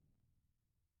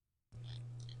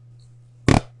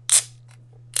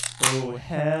Oh,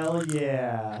 hell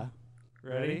yeah.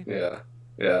 Ready? Yeah.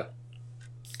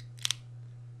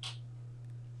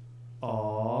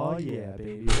 Oh, yeah,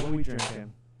 baby. What are we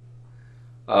drinking?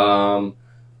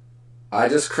 I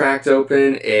just cracked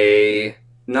open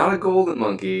not a golden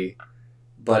monkey,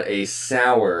 but a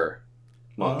sour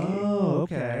monkey. Oh,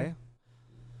 okay.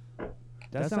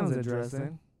 That sounds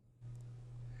interesting.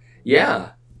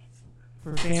 Yeah.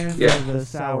 For fans of the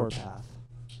Sour Path.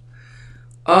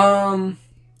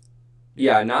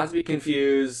 Yeah, not to be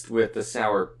confused with the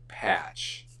Sour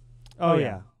Patch. Oh,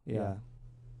 yeah.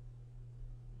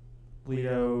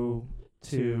 Leto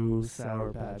to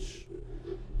Sour Patch.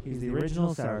 He's the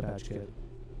original Sour Patch Kid.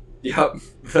 Yep,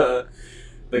 the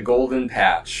golden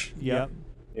patch. Yep.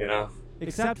 You know?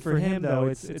 Except for him, though,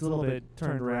 it's a little bit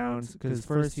turned around, because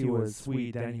first he was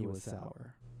sweet, then he was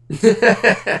sour. As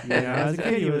a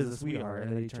kid he was a sweetheart,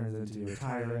 and then he turns into a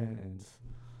tyrant, and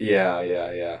Yeah.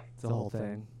 it's the whole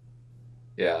thing.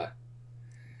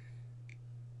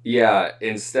 Yeah,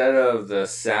 instead of the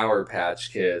Sour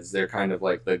Patch Kids, they're kind of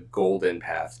like the Golden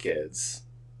Path Kids.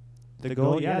 They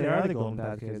are the Golden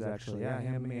Path Kids, actually. Yeah,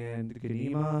 him and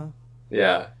Ganima.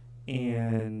 Yeah.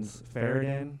 And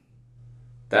Faradin.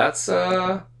 That's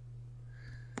I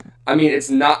mean, it's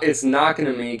not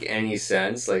going to make any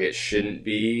sense. Like, it shouldn't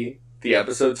be the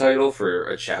episode title for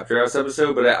a Chapter House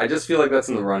episode, but I just feel like that's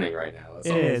in the running right now.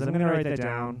 It is. I'm going to write that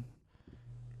down.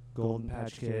 Golden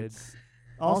Patch Kids.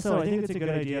 Also, I think it's a good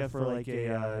idea for like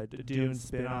a Dune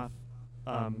spin-off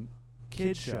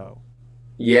kid show.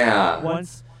 Yeah.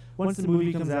 Once the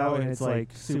movie comes out and it's like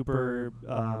super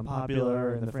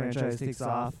popular and the franchise takes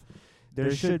off, there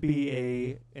should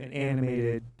be an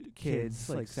animated kids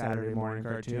like Saturday morning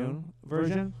cartoon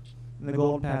version. And the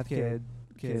Golden Path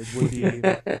kids would be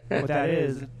what that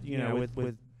is,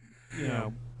 with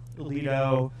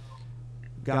Leto,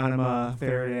 Ganima,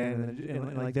 Faradin,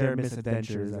 and like their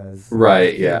misadventures as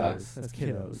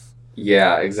kiddos.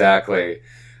 Yeah, exactly.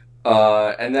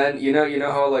 And then you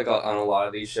know how like on a lot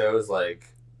of these shows, like,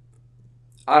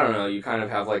 I don't know, you kind of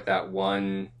have like that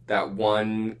one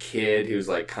kid who's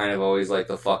like kind of always like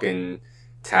the fucking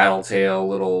tattletale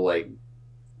little like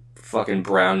fucking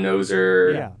brown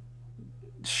noser,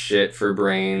 shit for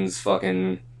brains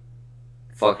fucking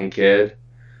kid,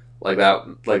 like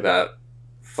that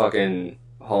fucking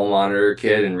hall monitor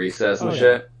kid in recess and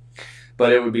shit.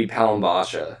 But it would be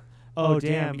Palambasha. Oh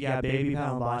damn! Yeah, baby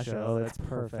Palambasha. Oh, that's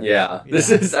perfect. Yeah,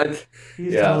 this is.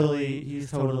 He's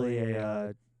totally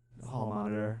a hall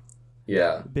monitor.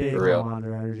 Yeah, big for real. Hall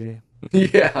monitor energy.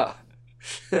 Yeah.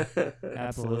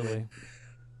 Absolutely.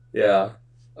 Yeah.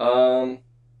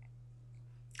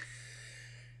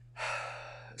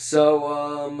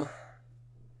 So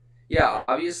yeah,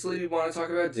 obviously we want to talk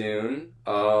about Dune.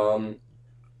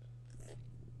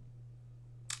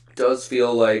 Does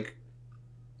feel like,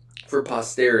 for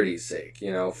posterity's sake,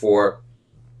 for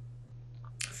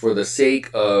the sake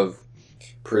of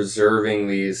preserving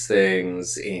these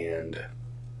things and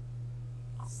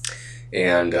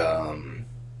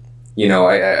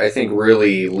I think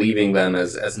really leaving them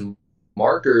as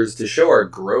markers to show our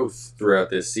growth throughout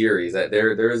this series. That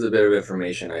there is a bit of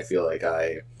information I feel like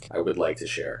I would like to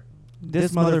share.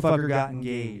 This motherfucker got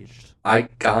engaged. I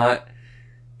got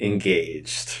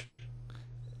engaged.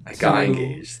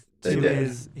 To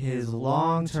his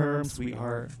long-term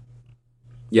sweetheart.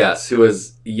 Yes, who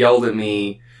has yelled at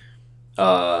me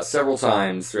several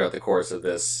times throughout the course of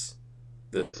this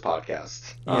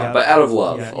podcast. But out of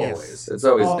love, always. Yes. It's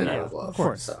always been out of love. Of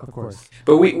course.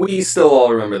 But we still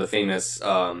all remember the famous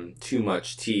too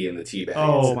much tea in the tea bag.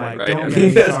 Oh my right? God!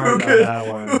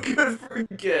 Who could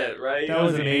forget, right? That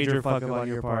was a major fuck up on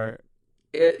your part.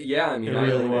 It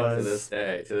really was.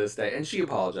 To this day, and she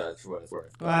apologized for what it's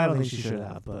worth. Well, I don't think she should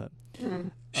have, but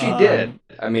she did.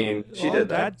 I mean, she did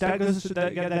that. That goes to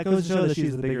show that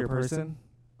she's the bigger person.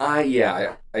 I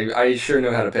sure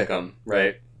know how to pick them,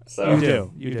 right? So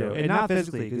you do, and not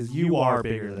physically, because you are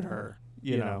bigger than her.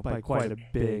 By quite a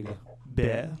bit.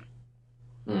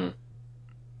 Mm.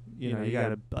 You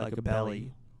got a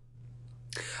belly.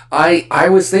 I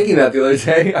was thinking that the other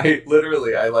day.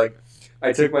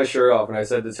 I took my shirt off and I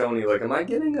said to Tony, like, am I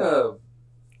getting a...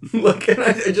 Like, and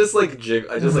I just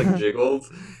jiggled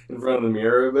in front of the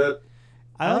mirror a bit.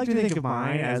 I like to think of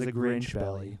mine as a Grinch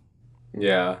belly.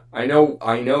 Yeah. I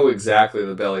know exactly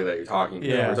the belly that you're talking about.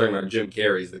 Yeah. We're talking about Jim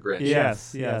Carrey's The Grinch.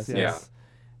 Yes. Yeah.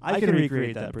 I can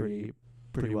recreate that pretty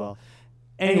well.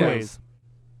 Anyways,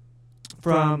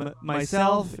 from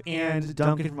myself and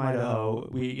Duncan from Idaho,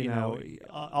 we,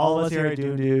 all of us here at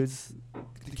Dune Dudes,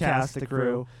 the cast, the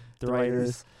crew, the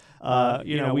writers,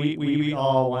 we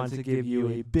all want to give you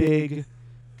a big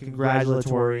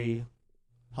congratulatory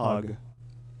hug.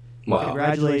 Wow.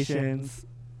 Congratulations,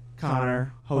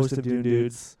 Connor, host of Dune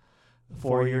Dudes,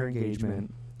 for your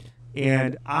engagement.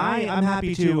 And I'm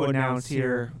happy to announce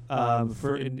here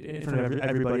for in front of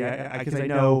everybody, because I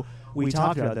know we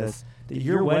talked about this, that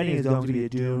your wedding is going to be a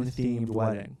Dune-themed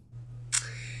wedding.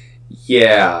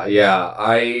 Yeah.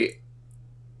 I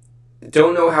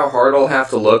don't know how hard I'll have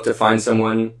to look to find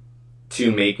someone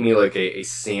to make me like a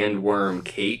sandworm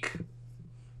cake.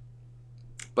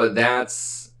 But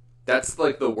that's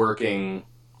like the working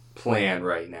plan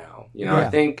right now. You know, Yeah. I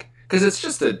think, because it's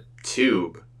just a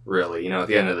tube, really, you know, at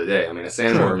the end of the day. I mean, a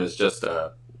sandworm is just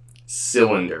a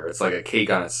cylinder. It's like a cake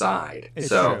on its side. It's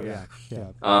so, true,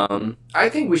 yeah. I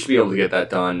think we should be able to get that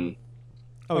done.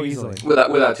 Oh, easily.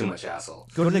 Without too much hassle.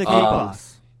 Go to the cake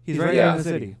boss. He's right there in the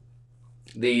city.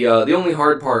 The only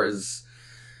hard part is,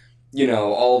 you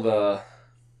know,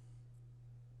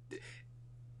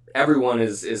 everyone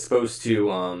is supposed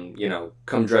to, you know,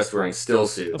 come dressed wearing still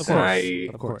suits.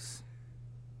 Of course.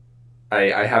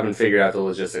 I haven't figured out the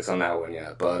logistics on that one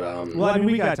yet, but well, I mean,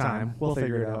 we got time. We'll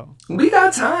figure it out. We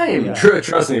got time. Yeah.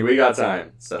 Trust me, we got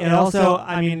time. So. And also,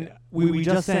 I mean, we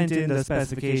just sent in the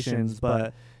specifications,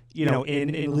 but you know,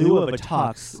 in lieu of a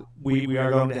tux, we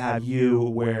are going to have you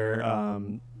wear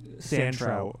sand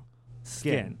trout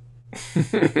skin.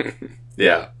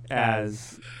 Yeah.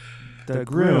 As the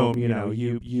groom, you know,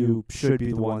 you should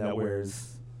be the one that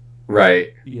wears,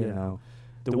 right, you know,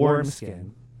 the worm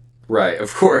skin. Right,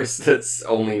 of course, that's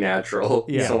only natural.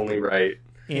 Yeah. It's only right.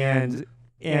 And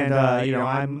you know,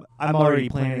 I'm already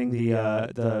planning the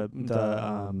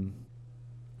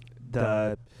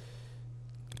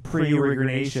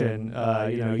pre-urination.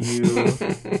 You know,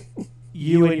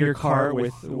 you in your car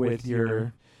with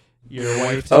your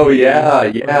wife. Oh yeah,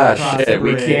 shit.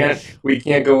 Bridge. We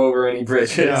can't go over any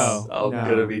bridges. No, I'm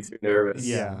gonna be too nervous.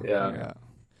 Yeah.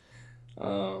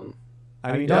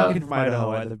 I mean, Yeah. Duncan from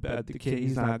Idaho at the kid,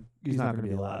 he's not gonna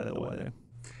be allowed at the wedding.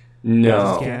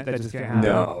 No. That just can't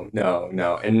happen.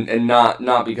 No, and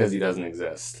not because he doesn't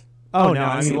exist. Oh no,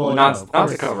 I mean, well, not no,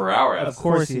 to cover our asses. Of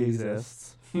course he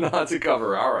exists. Not to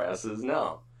cover our asses.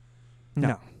 No.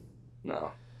 It's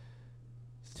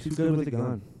too good with the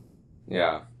gun.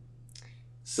 Yeah.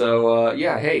 So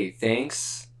yeah, hey,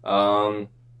 thanks. Man,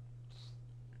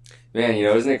 you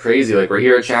know, isn't it crazy? Like, we're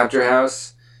here at Chapter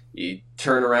House. You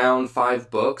turn around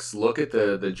 5 books, look at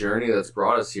the journey that's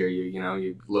brought us here. You know,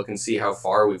 you look and see how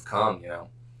far we've come, you know.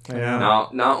 Yeah.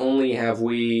 Not only have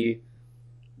we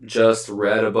just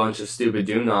read a bunch of stupid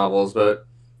Dune novels, but,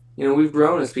 you know, we've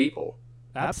grown as people.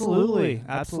 Absolutely.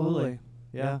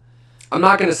 Yeah. I'm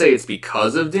not going to say it's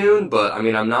because of Dune, but, I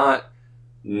mean, I'm not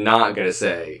going to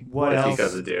say What it's else?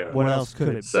 because of Dune. What else could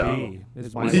it So, be?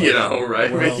 Is my You question. know,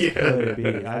 right? What else Yeah. could it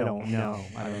be? I don't know.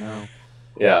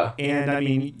 Yeah. And I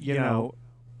mean, you know,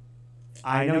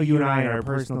 I know you and I in our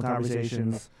personal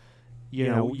conversations, you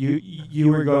know, you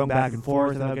were going back and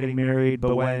forth about getting married,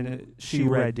 but when she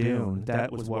read Dune,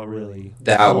 that was what really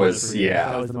That sold it was- for you. yeah.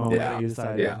 That was the moment Yeah. that you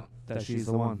decided Yeah. that she's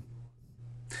the one.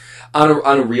 On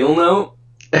a real note,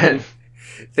 and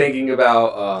thinking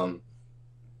about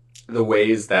the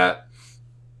ways that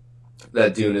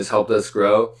Dune has helped us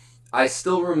grow, I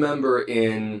still remember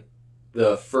in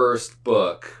the first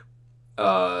book,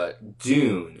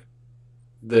 Dune,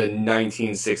 the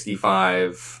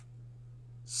 1965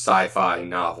 sci-fi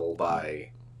novel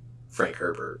by Frank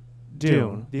Herbert.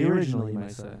 Dune, the original, you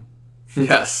might say.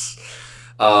 Yes.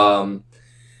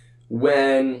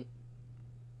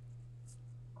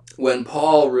 When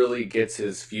Paul really gets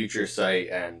his future sight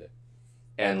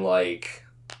and like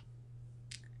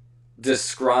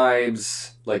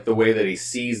describes like the way that he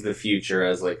sees the future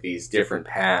as like these different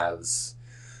paths,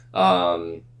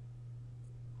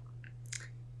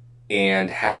 and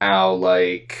how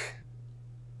like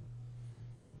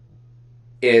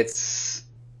it's,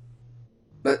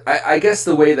 but I guess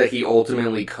the way that he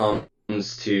ultimately comes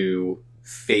to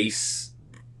face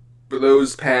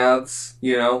those paths,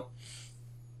 you know,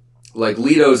 like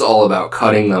Leto's all about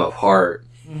cutting them apart,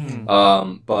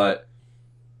 but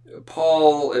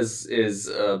Paul is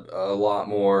a lot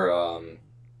more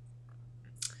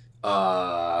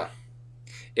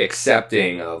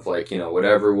accepting of, like, you know,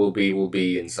 whatever will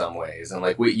be in some ways, and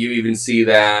like you even see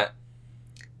that,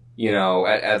 you know,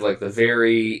 at like the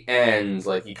very end,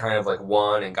 like he kind of like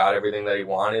won and got everything that he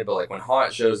wanted, but like when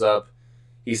Hawat shows up,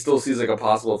 he still sees like a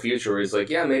possible future where he's like,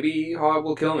 yeah, maybe Hawat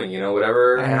will kill me, you know,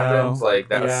 whatever happens, like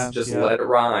that's let it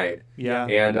ride. Yeah.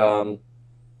 And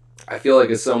I feel like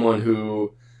as someone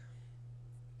who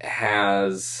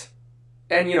has,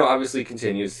 and you know, obviously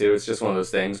continues to, it's just one of those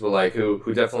things, but like who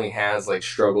definitely has like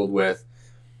struggled with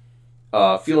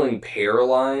feeling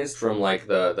paralyzed from like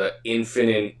the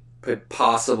infinite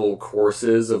possible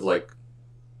courses of like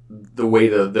the way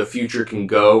the future can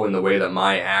go and the way that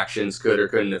my actions could or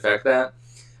couldn't affect that.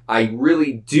 I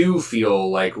really do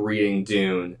feel like reading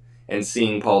Dune and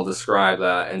seeing Paul describe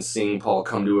that and seeing Paul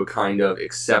come to a kind of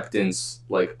acceptance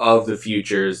like of the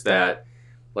futures that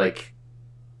like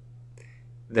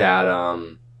that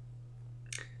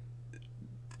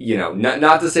you know,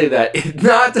 not to say that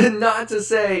not to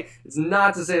say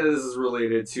that this is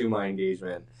related to my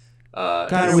engagement.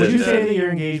 Connor, would you say that your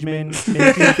engagement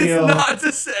makes you feel not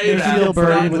to say makes that. you feel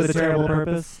burdened with a terrible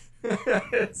purpose?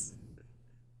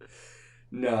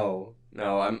 No,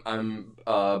 I'm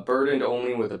burdened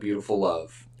only with a beautiful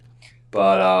love,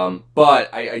 but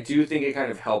I do think it kind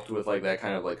of helped with like that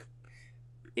kind of like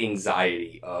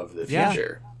anxiety of the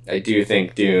future. I do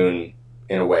think Dune,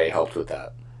 in a way, helped with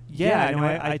that. Yeah, no,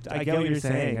 I get what you're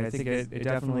saying. I think it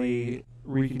definitely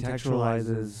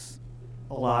recontextualizes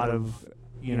a lot of,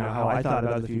 you know, how I thought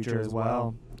about the future as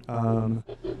well. Yeah,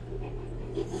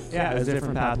 there's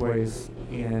different pathways,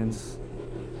 and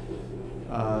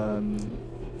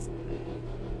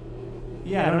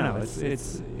yeah, I don't know.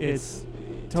 It's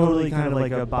totally kind of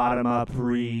like a bottom up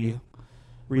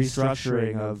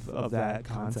restructuring of that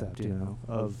concept, you know,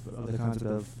 of the concept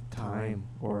of time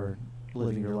or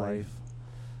living your life.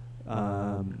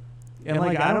 And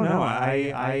like I don't know,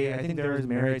 I think there is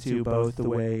merit to both the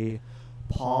way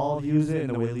Paul views it and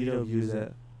the way Leto views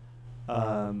it,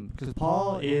 because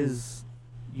Paul is,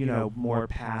 you know, more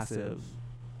passive.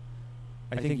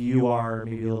 I think you are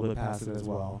maybe a little bit passive as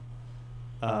well,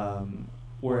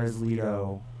 whereas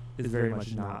Leto is very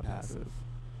much not passive.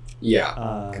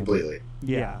 Yeah, completely.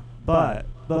 Yeah, but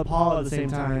Paul at the same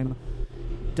time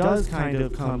does kind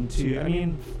of come to. I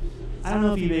mean, I don't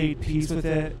know if he made peace with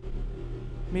it.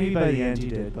 Maybe by the end he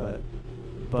did, but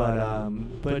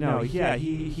no, yeah,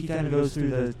 he kind of goes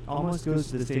through almost goes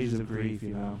through the stages of grief,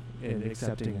 you know, in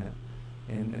accepting it,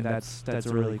 and that's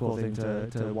a really cool thing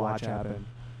to watch happen,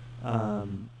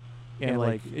 and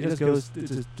like it just goes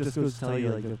to tell you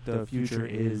like the future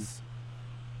is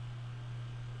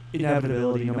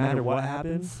inevitability. No matter what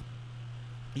happens,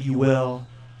 you will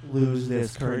lose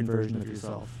this current version of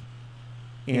yourself,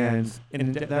 and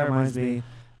that reminds me.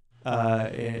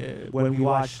 When we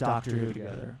watched Doctor Who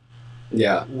together,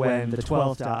 yeah, when the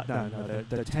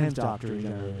 10th Doctor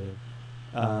regenerated,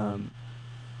 I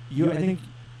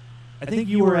think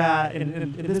you were at,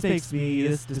 and this makes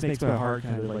my heart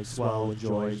kind of like swell with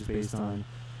joy just based on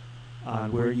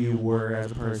where you were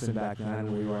as a person back then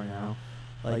and where you are now.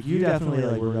 Like you definitely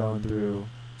like were going through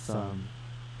some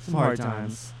hard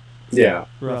times,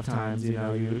 rough times. You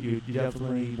know, you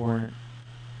definitely weren't.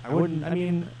 I wouldn't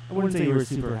say you were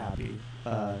super happy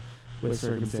with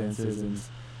circumstances,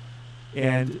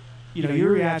 and you know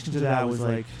your reaction to that was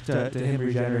like to him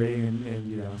regenerating and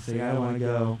you know saying I don't want to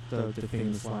go, the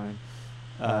famous line.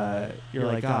 You're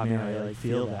like, oh man, I like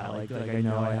feel that, like I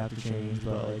know I have to change,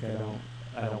 but like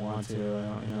I don't want to,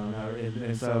 you know,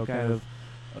 and so kind of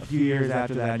a few years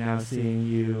after that, now seeing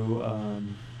you,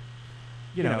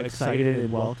 you know, excited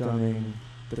and welcoming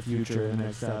the future and the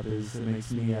next step it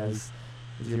makes me as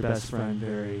your best friend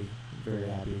very, very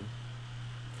happy.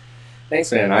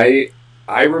 Thanks, man.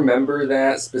 I remember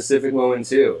that specific moment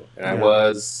too, and I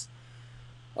was,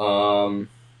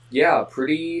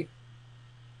 pretty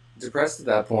depressed at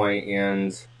that point,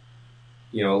 and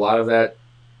you know, a lot of that,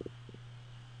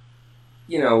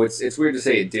 you know, it's weird to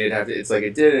say it did have to. It's like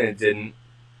it did and it didn't,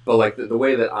 but like the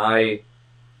way that I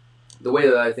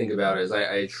think about it is I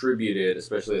attributed,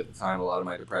 especially at the time, a lot of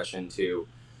my depression to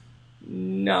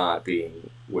not being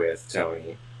with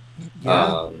Tony.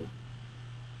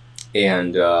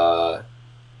 And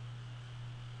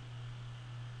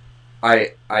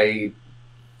I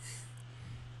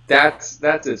that's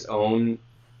its own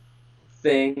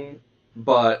thing,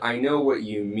 but I know what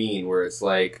you mean, where it's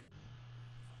like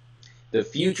the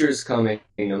future's coming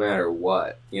no matter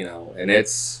what, you know, and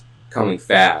it's coming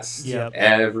fast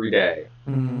every day.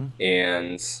 Mm-hmm.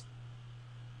 And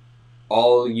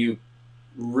all you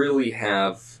really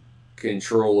have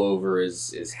control over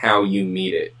is how you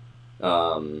meet it.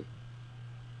 And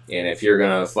if you're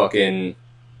gonna fucking,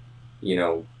 you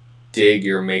know, dig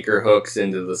your maker hooks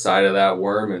into the side of that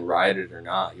worm and ride it or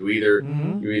not, you either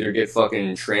get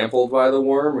fucking trampled by the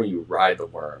worm or you ride the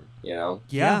worm, you know?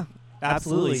 Yeah,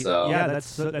 absolutely. So, yeah, that's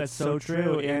so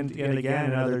true. And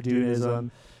again, another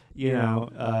Dunism, you know,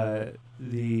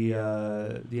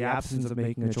 the absence of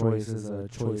making a choice is a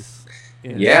choice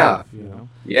in itself, you know?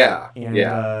 And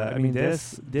I mean,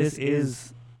 this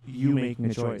is you making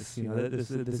a choice. You know,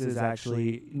 this is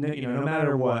actually, you know, no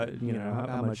matter what, you know,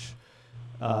 how much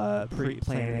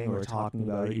pre-planning or talking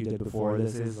about it you did before.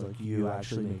 This is like you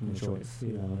actually making the choice,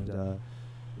 you know.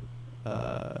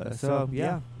 And so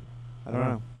yeah, I don't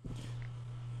know.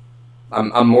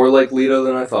 I'm more like Leto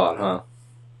than I thought, huh?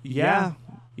 Yeah,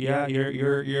 you are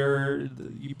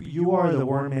the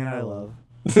Warner man I love.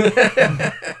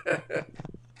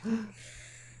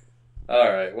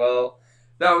 All right. Well,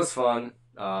 that was fun.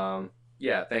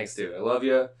 Yeah, thanks, dude. I love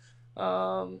you.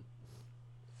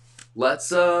 Let's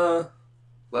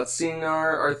sing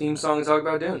our theme song and talk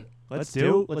about Dune. Let's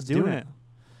do it.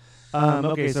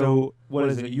 Okay, so what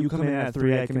is it? You come in at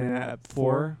 3, I come in at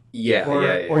 4? Yeah,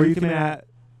 yeah. Or you come in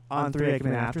on 3, I come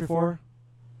in after 4?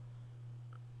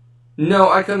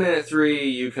 No, I come in at 3,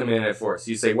 you come in at 4.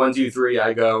 So you say 1, 2, 3,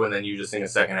 I go, and then you just sing a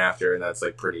second after, and that's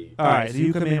like pretty. All right, so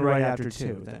you come in right after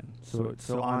 2 then. So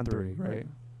on 3, right?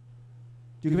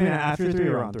 Do you come in after 3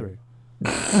 or on 3?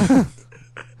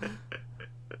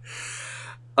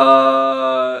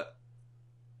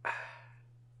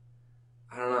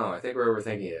 I don't know. I think we're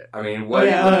overthinking it. I mean, what do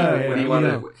you want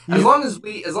to? As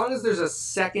long as there's a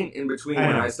second in between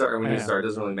when I start and when you start, it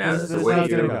doesn't really matter. This is how it's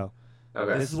gonna go.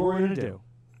 Okay. This is what we're gonna do.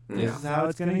 This is how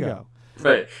it's gonna go.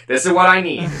 Right. This is what I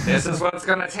need. This is what it's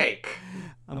gonna take.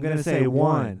 I'm gonna say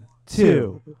 1,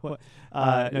 2.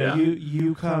 No,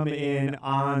 you come in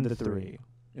on the 3,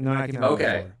 and then I can.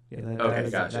 Okay. Yeah, Okay.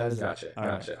 Gotcha.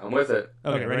 Right. I'm with it.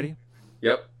 Okay. Ready?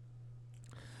 Yep.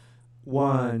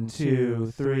 1,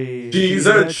 2, 3. She's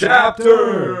a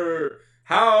chapter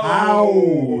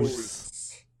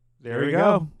house. There we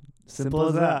go. Simple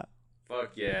as that.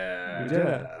 Fuck yeah. We did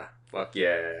it. Fuck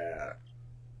yeah.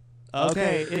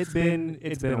 Okay, it's been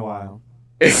a while.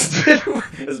 It's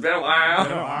been a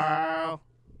while.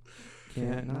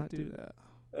 Can't not do that.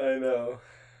 I know.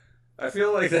 I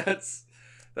feel like that's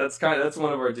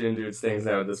one of our Dune Dudes things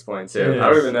now at this point too. I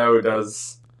don't even know who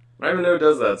does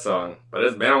that song, but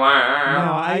it's been a while.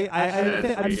 No,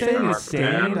 I'm saying it's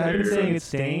Stained. I've been saying it's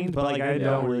Stained, but like I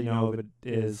don't really know if it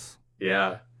is.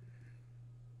 Yeah.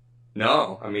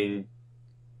 No, I mean,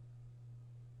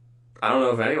 I don't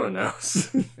know if anyone knows.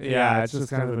 Yeah, it's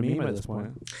just kind of a meme at this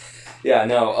point. Yeah,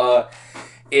 no.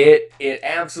 It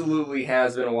absolutely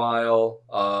has been a while.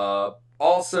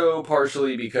 Also,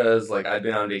 partially because like I'd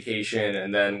been on vacation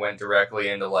and then went directly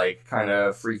into like kind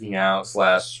of freaking out /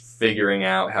 figuring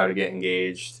out how to get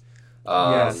engaged.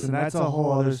 Yes, and that's a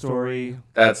whole other story.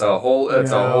 That's a whole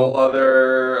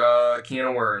other can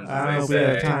of worms. I don't know if we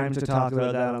have time to talk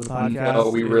about that on the podcast.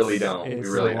 No, we really don't. We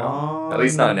really don't. At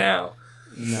least not now.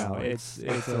 No, it's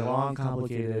a long,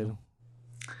 complicated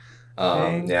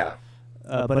thing. Yeah.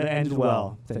 But it ended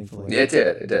well, thankfully. It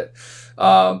did.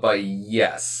 But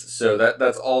yes, so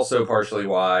that's also partially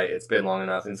why it's been long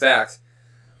enough. In fact,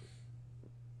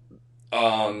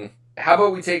 how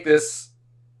about we take this?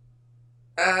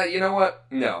 You know what?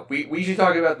 No, we should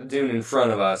talk about the Dune in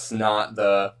front of us, not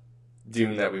the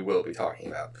Dune that we will be talking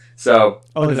about. So,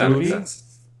 does that make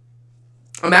sense?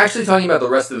 I'm actually talking about the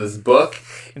rest of this book,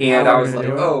 and I was like,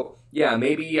 yeah,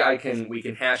 maybe we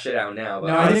can hash it out now. But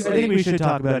no, I think we should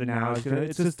talk about it now.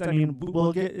 It's just, I mean,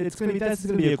 that's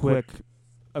gonna be a quick.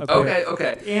 Okay.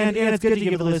 And it's good to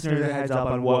give the listeners a heads up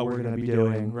on what we're gonna be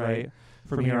doing, right,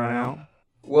 from here on out.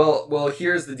 Well,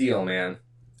 here's the deal, man.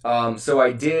 So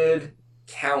I did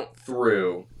count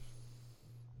through,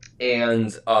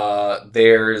 and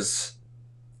there's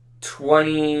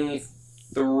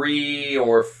 23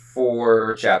 or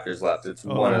 4 chapters left. It's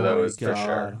one of those for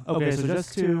sure. Okay, so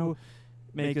just to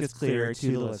make this clear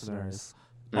to the listeners,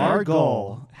 our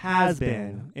goal has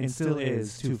been and still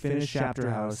is to finish Chapter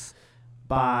House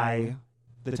by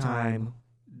the time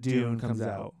Dune comes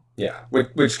out. Yeah,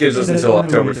 which gives us until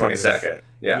October 22nd.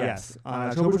 Yeah. Yes, on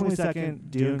October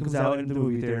 22nd, Dune comes out in the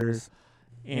movie theaters,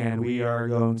 and we are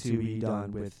going to be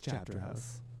done with Chapter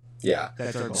House. Yeah.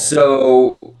 That's our goal.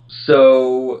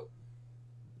 So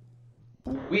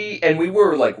we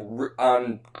were like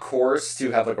on course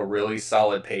to have like a really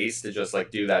solid pace to just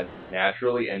like do that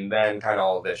naturally, and then kind of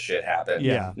all this shit happened.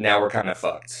 Yeah. Now we're kind of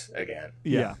fucked again.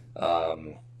 Yeah.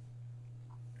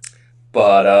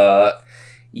 But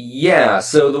yeah.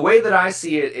 So the way that I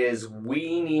see it is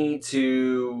we need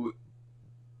to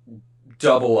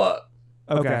double up.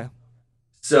 Okay.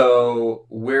 So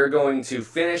we're going to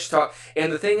finish talk.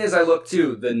 And the thing is, I look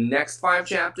to the next 5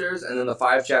 chapters and then the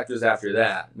 5 chapters after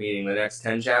that, meaning the next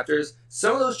 10 chapters.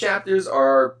 Some of those chapters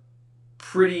are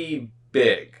pretty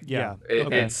big. Yeah.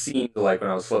 It seemed like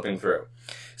when I was flipping through.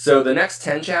 So the next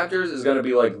 10 chapters is going to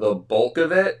be like the bulk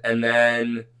of it. And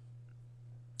then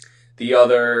the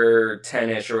other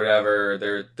 10-ish or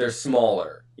whatever, they're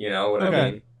smaller. You know what I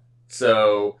mean?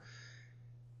 So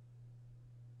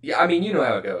Yeah, I mean, you know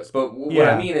how it goes. But what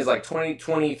I mean is like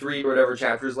 23 or whatever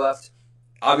chapters left.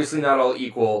 Obviously not all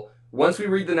equal. Once we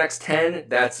read the next 10,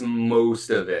 that's most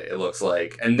of it looks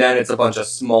like. And then it's a bunch of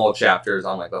small chapters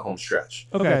on like the home stretch.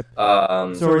 Okay.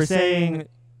 So we're saying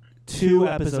 2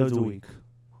 episodes a week.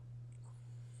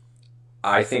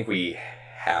 I think we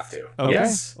have to. Okay.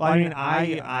 Yes. Well, I mean,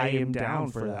 I am down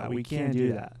for that. We can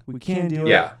do that. We can do it.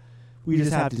 Yeah. We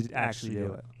just have to actually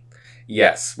do it.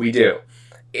 Yes, we do.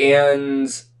 And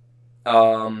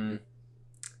I'm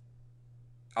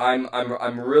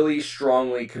really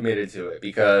strongly committed to it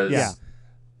because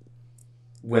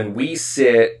when we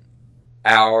sit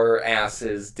our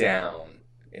asses down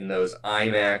in those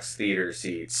IMAX theater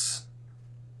seats,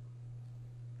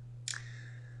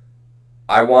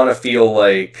 I want to feel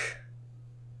like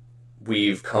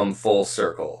we've come full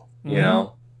circle, you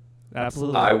know?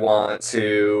 Absolutely. I want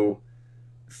to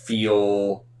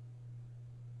feel,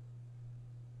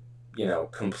 you know,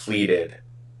 completed,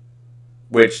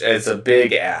 which is a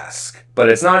big ask, but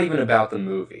it's not even about the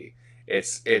movie.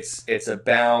 It's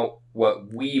about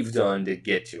what we've done to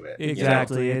get to it.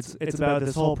 Exactly. You know? It's about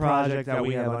this whole project that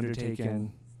we have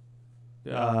undertaken,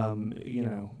 you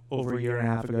know, over a year and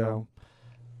a half ago.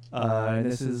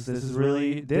 This is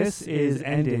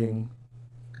ending.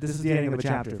 This is the ending of a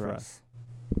chapter for us.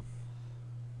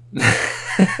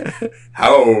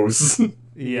 House.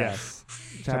 Yes.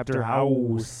 Chapter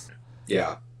House.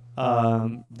 Yeah.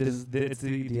 It's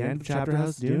the end of Chapter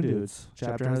House Dune Dudes.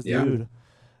 Chapter House Dude.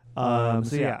 So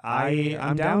yeah,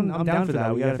 I'm down for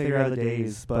that. We gotta figure out the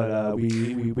days, but we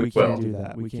can't do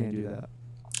that. We can't do that.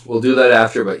 We'll do that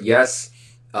after, but yes,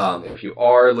 if you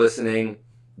are listening,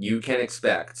 you can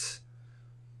expect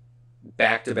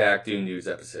back-to-back Dune Dudes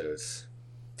episodes.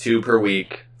 2 per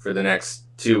week for the next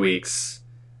 2 weeks.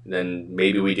 Then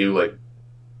maybe we do like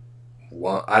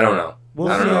one. I don't know. We'll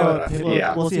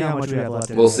see how much we have left.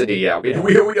 We'll see. Yeah, we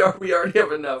already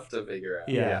have enough to figure out.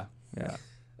 Yeah.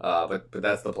 But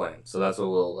that's the plan. So that's what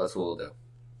we'll do.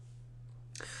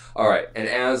 All right. And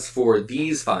as for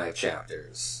these 5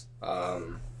 chapters,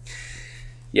 thank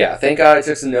God I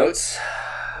took some notes.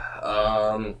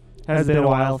 Has it been a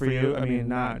while for you? I mean,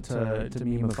 not to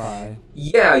memeify.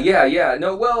 Yeah.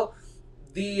 No, well,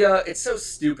 it's so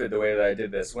stupid the way that I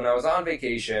did this. When I was on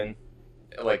vacation,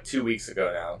 like 2 weeks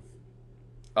ago now,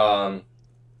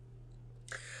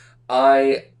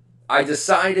 I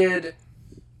decided,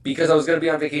 because I was going to be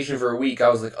on vacation for a week, I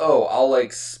was like, oh, I'll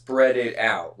like spread it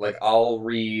out. Like I'll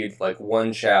read like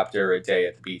 1 chapter a day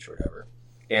at the beach or whatever.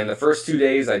 And the first 2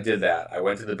 days I did that. I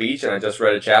went to the beach and I just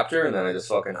read a chapter, and then I just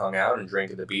fucking hung out and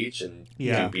drank at the beach and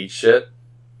do beach shit.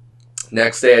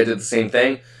 Next day I did the same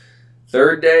thing.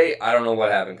 3rd day, I don't know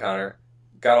what happened, Connor.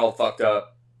 Got all fucked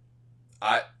up.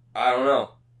 I don't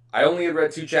know. I only had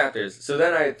read 2 chapters. So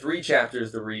then I had 3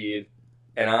 chapters to read,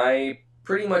 and I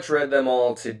pretty much read them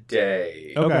all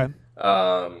today. Okay.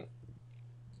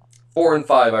 4 and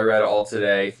 5 I read all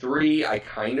today. 3 I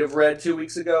kind of read 2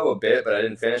 weeks ago a bit, but I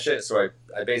didn't finish it, so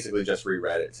I basically just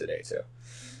reread it today too.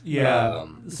 Yeah.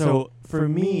 So for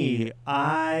me,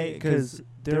 because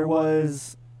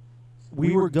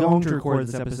we were going to record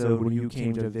this episode when you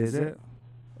came to visit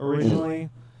originally.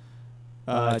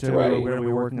 We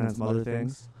were working on some other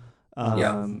things.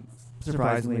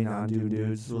 Surprisingly, non-Dune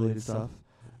Dudes related stuff.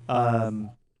 And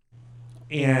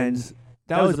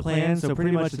that was the plan. So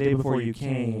pretty much the day before you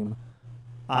came,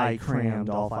 I crammed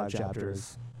all 5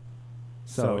 chapters.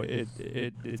 So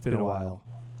it's been a while.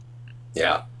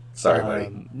 Yeah. Sorry,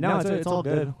 buddy. No, it's all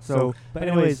good. So, but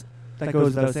anyways, that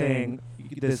goes without saying.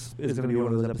 This is going to be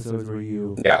one of those episodes where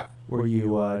you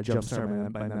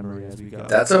jumpstart my memory as we go.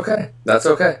 That's okay.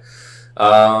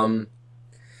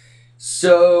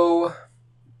 So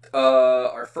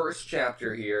our first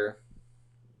chapter here.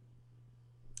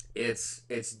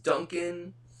 It's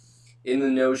Duncan in the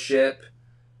no ship.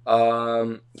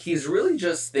 He's really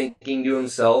just thinking to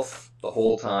himself the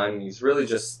whole time. He's really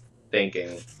just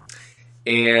thinking.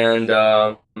 And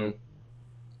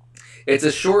it's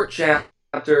a short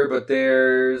chapter, but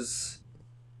there's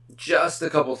just a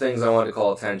couple things I want to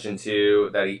call attention to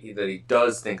that he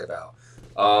does think about.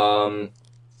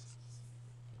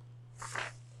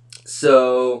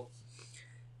 So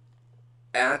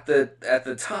at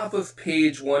the top of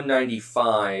page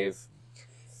 195,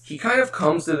 he kind of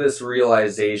comes to this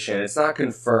realization. It's not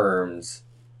confirmed,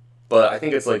 but I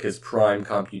think it's like his prime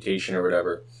computation or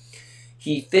whatever.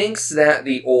 He thinks that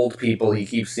the old people he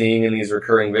keeps seeing in these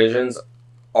recurring visions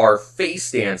are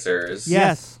face dancers.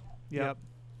 Yes. Yep.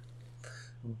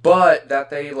 But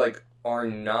that they are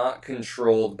not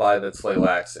controlled by the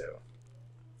Tleilaxu.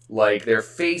 They're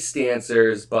face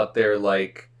dancers, but they're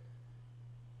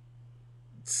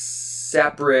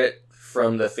separate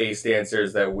from the face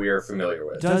dancers that we're familiar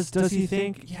with. Does he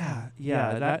think?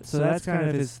 Yeah. That's kind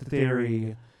of his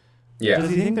theory. Yeah. Does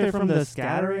he think they're from the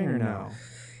scattering or no?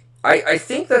 I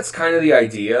think that's kind of the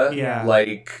idea. Yeah.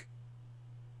 Like,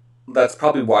 that's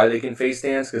probably why they can face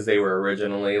dance, because they were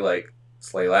originally, like,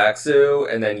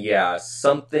 Slaylaxu, and then, yeah,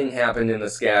 something happened in the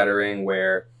scattering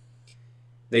where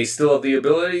they still have the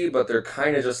ability, but they're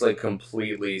kind of just, like,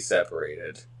 completely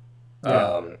separated.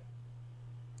 Yeah.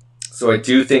 So I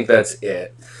do think that's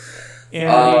it. And,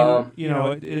 I mean, you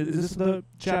know, is this the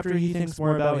chapter he thinks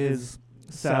more about his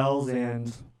cells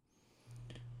and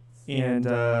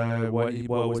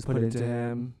what was put into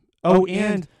him? Oh,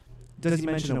 and does he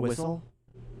mention a whistle?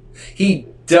 He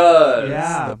does.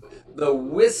 Yeah. The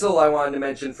whistle I wanted to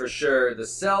mention for sure. The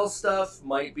cell stuff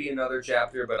might be another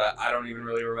chapter, but I don't even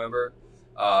really remember.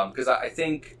 Because I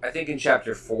think in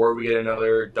chapter 4 we get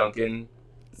another Duncan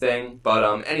thing. But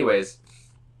anyways,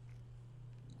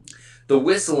 the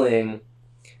whistling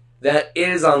that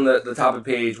is on the top of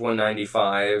page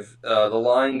 195. The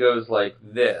line goes like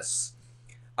this: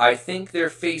 I think they're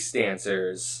face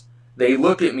dancers. They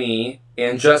look at me,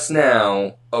 and just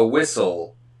now, a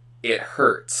whistle. It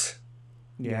hurts.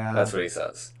 Yeah. That's what he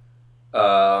says.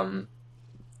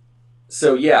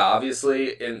 So yeah,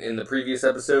 obviously, in the previous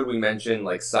episode, we mentioned,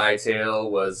 like,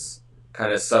 Scytale was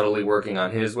kind of subtly working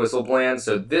on his whistle plan.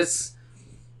 So the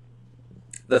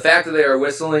fact that they are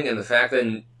whistling and the fact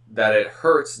that it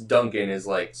hurts Duncan is,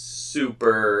 like,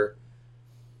 super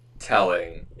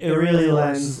telling. It really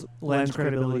lends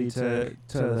credibility to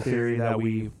the theory that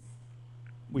we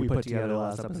put together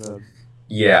last episode.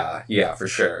 Yeah, for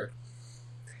sure.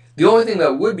 The only thing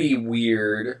that would be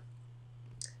weird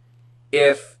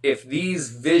if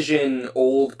these Vision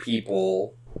old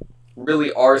people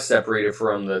really are separated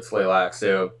from the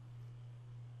Tleilaxu,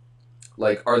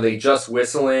 like, are they just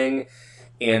whistling,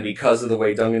 and because of the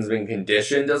way Duncan's been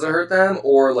conditioned, does it hurt them?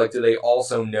 Or, like, do they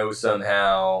also know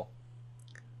somehow,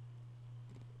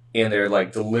 and they're,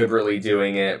 like, deliberately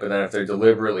doing it, but then if they're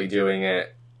deliberately doing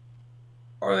it,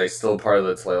 are they still part of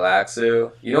the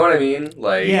Tleilaxu? You know what I mean?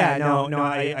 Like, yeah, no,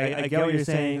 I get what you're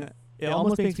saying. It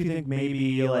almost makes me think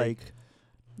maybe, like,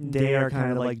 they are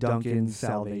kind of like Duncan's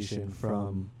salvation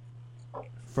from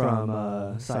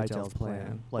Scytale's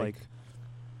plan. Like,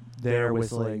 their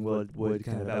whistling would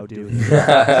kind of outdo him. Something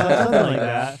like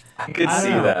that. I could see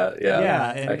that.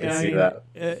 Yeah, and, I could see mean, that.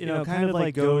 You know, kind of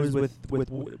like goes with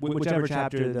whichever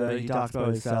chapter that he talks about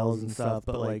his cells and stuff.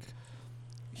 But, like,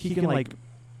 he can, like,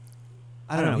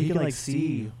 I don't know, he can, like,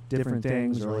 see different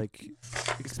things or, like,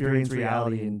 experience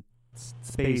reality in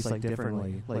space, like,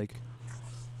 differently. Like,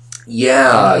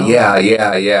 Yeah.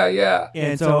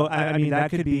 and so I mean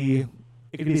that could be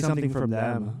something from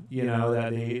them, you know,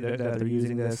 that they're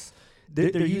using this.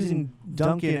 They're using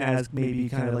Duncan as maybe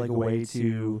kind of like a way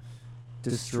to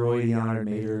destroy the Honored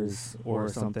Maters or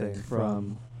something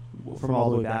from all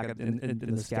the way back in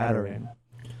the scattering.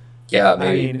 Yeah,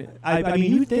 maybe. I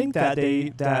mean, you'd think that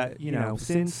you know,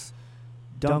 since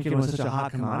Duncan was such a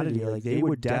hot commodity, like, they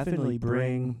would definitely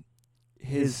bring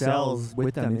his cells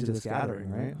with them into the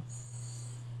scattering, right?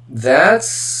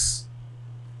 That's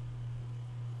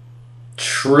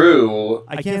true.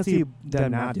 I can't see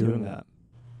them not doing that.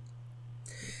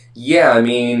 Yeah, I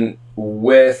mean,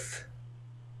 with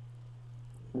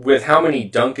how many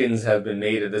Duncans have been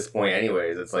made at this point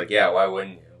anyways, it's like, yeah, why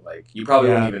wouldn't you? Like, you probably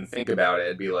wouldn't even think about it.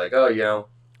 It'd be like, oh, you know,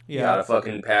 you gotta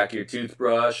fucking pack your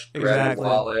toothbrush, grab your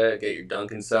wallet, get your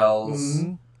Duncan cells.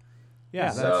 Mm-hmm.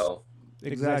 Yeah, so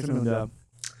that's exactly what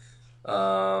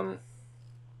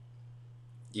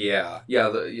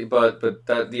but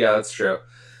that's true.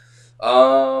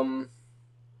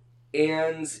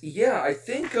 And yeah, I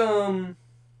think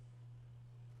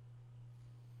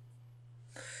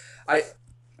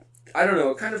I don't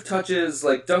know, it kind of touches,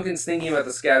 like, Duncan's thinking about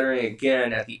the scattering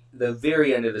again at the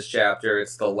very end of this chapter.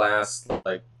 It's the last,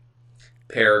 like,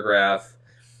 paragraph.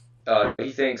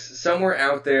 He thinks, somewhere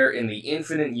out there in the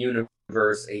infinite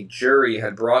universe, a jury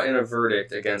had brought in a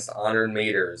verdict against Honored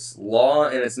Maters. Law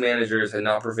and its managers had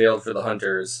not prevailed for the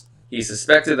hunters. He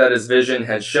suspected that his vision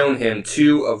had shown him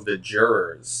 2 of the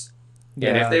jurors. Yeah.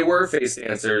 And if they were face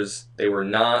dancers, they were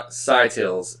not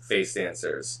Scytale's face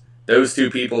dancers. Those 2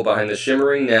 people behind the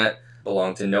shimmering net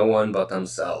belong to no one but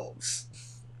themselves.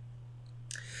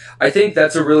 I think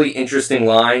that's a really interesting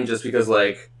line, just because,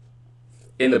 like,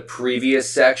 in the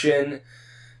previous section,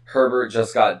 Herbert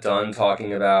just got done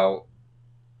talking about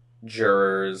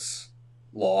jurors,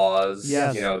 laws.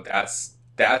 Yes. You know, that's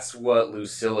what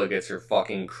Lucilla gets her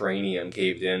fucking cranium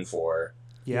caved in for.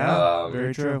 Yeah,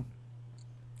 very true.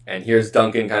 And here's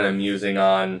Duncan kind of musing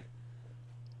on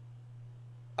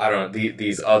I don't know,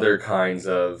 these other kinds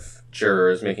of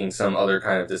jurors making some other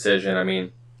kind of decision. I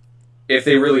mean, if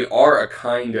they really are a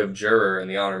kind of juror, and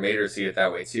the Honor Mater see it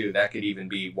that way too, that could even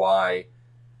be why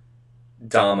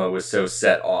Dama was so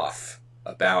set off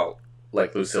about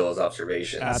like Lucilla's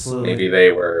observations. Absolutely. Maybe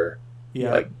they were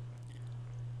Yeah.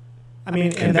 I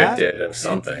mean, convicted of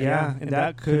something. And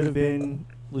that could have been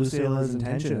Lucilla's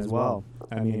intention as well.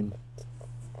 I mean,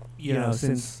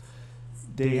 since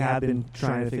they have been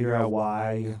trying to figure out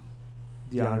why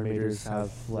the Honor Maters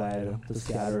have fled the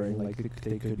scattering, like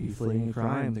they could be fleeing a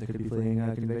crime, they could be fleeing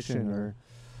a conviction or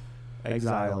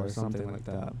exile or something like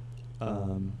that.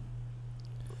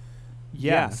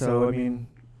 So I mean,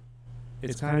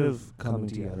 it's kind of coming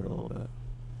together a little bit.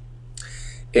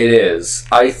 It is.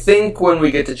 I think when we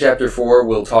get to chapter 4,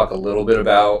 we'll talk a little bit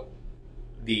about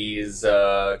these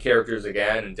characters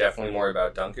again, and definitely more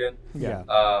about Duncan. Yeah.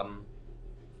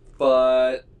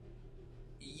 But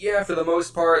yeah, for the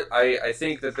most part, I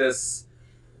think that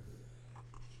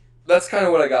that's kind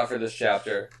of what I got for this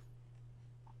chapter.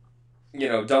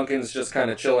 Duncan's just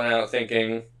kind of chilling out,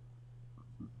 thinking.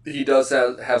 He does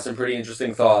have some pretty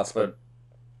interesting thoughts, but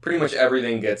pretty much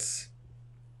everything gets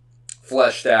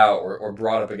fleshed out or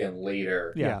brought up again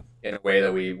later. Yeah. In a way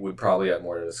that we would probably have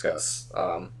more to discuss.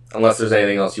 Unless there's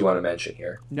anything else you want to mention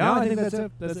here. No, I think that's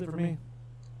it. That's it for me.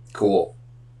 Cool.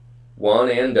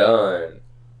 One and done.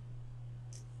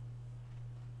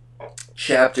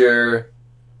 Chapter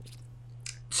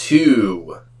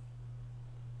 2.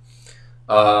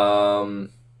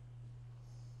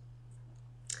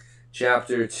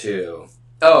 Chapter 2.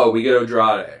 Oh, we get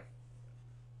Odrade.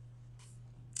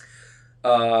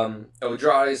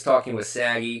 Odrade's talking with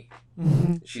Saggy.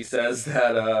 She says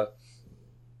that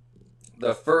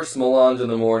the first melange in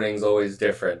the morning is always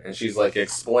different, and she's like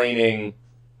explaining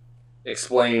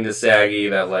to Saggy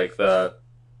that like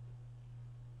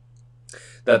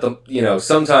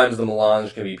sometimes the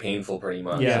melange can be painful pretty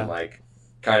much, and like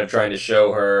kind of trying to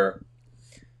show her,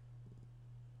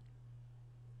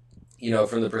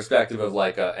 from the perspective of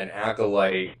like an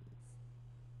acolyte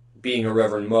being a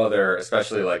Reverend Mother,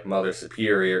 especially like Mother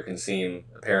Superior, can seem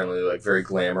apparently like very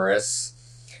glamorous.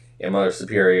 And Mother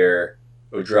Superior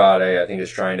Odrade, I think, is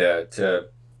trying to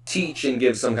teach and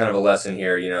give some kind of a lesson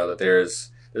here. That there's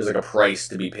like a price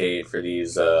to be paid for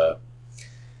these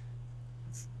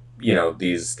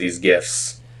these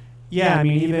gifts. Yeah, I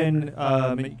mean, even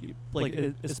like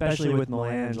especially with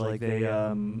melange, like they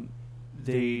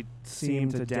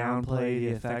seem to downplay the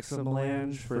effects of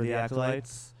melange for the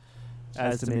acolytes,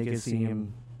 as to make it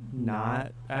seem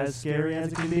not as scary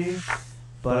as it can be.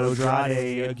 But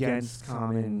Odrade, against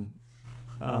common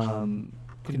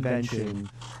convention,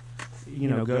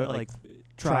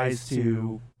 tries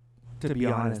to be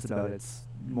honest about its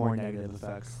more negative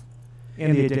effects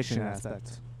and the addiction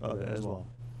aspect of it as well.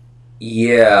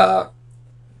 Yeah.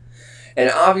 And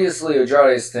obviously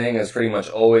Odrade's thing has pretty much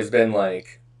always been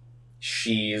like,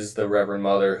 she's the Reverend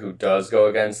Mother who does go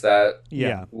against that.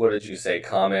 Yeah. What did you say?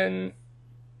 Common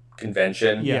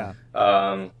convention? Yeah.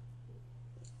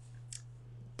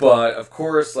 But of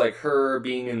course, like her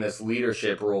being in this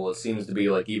leadership role, it seems to be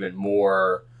like even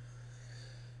more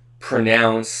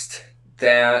pronounced.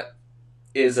 That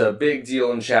is a big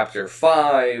deal in chapter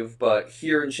 5, but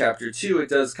here in chapter 2, it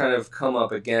does kind of come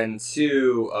up again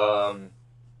too.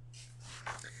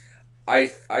 I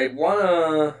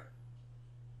wanna,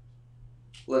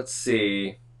 let's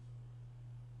see.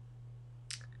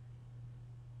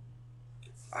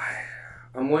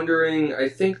 I'm wondering, I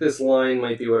think this line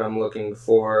might be what I'm looking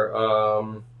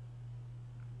for.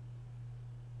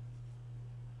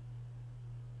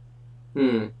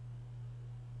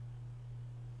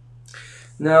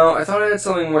 No, I thought I had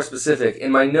something more specific.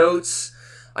 In my notes,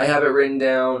 I have it written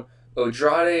down,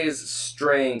 Odrade's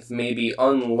strength may be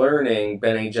unlearning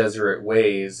Bene Gesserit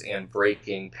ways and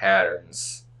breaking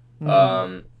patterns.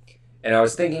 And I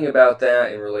was thinking about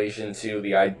that in relation to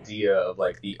the idea of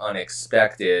like the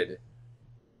unexpected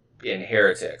in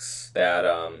Heretics, that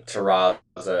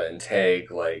Taraza and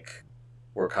Teg like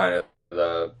were kind of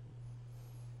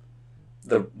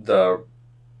the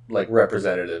like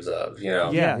representatives of,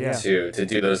 to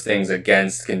do those things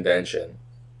against convention.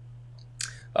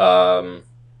 Something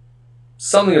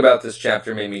about this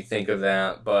chapter made me think of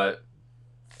that, but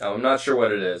I'm not sure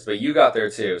what it is. But you got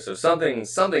there too, so something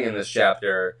in this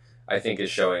chapter I think is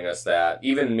showing us that,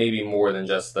 even maybe more than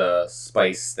just the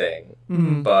spice thing.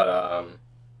 Mm-hmm. But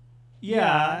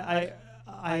yeah,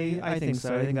 I think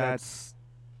so. I think that's.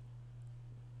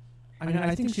 I mean,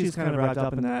 I think she's kind of wrapped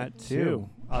up in that too.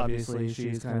 Obviously,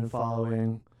 she's kind of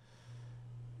following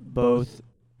both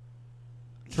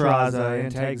Taraza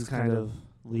and Teg's kind of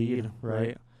lead,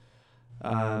 right?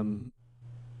 So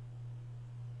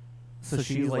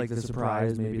she's like the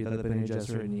surprise maybe that the Bene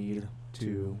Gesserit need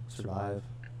to survive,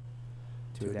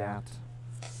 to adapt.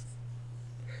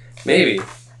 Maybe.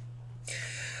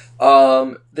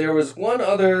 There was one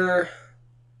other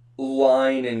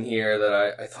line in here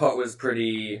that I thought was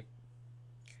pretty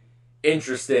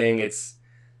interesting. It's,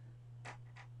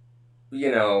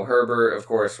 you know, Herbert, of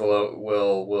course,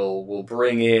 will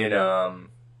bring in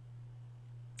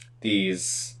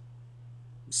these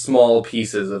small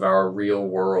pieces of our real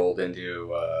world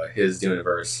into his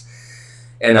universe.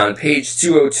 And on page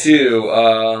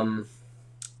 202,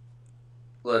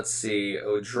 let's see,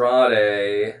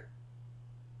 Odrade,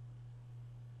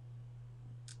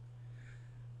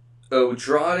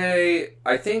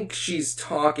 I think she's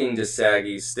talking to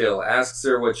Saggy still, asks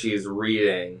her what she's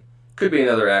reading. Could be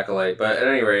another acolyte, but at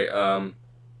any rate,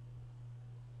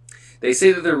 they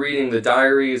say that they're reading the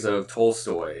diaries of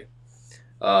Tolstoy.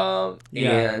 And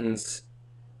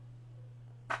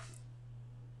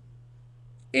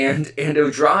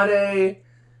Odrade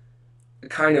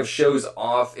kind of shows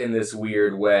off in this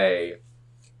weird way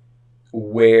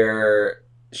where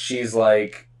she's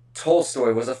like,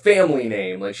 Tolstoy was a family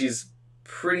name. Like, she's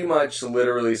pretty much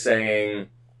literally saying,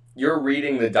 you're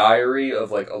reading the diary of,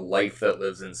 like, a life that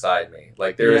lives inside me.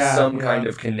 Like, there is some kind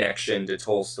of connection to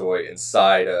Tolstoy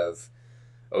inside of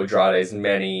Odrade's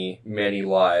many, many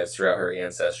lives throughout her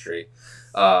ancestry.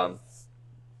 And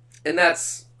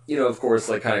that's, you know, of course,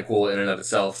 like, kind of cool in and of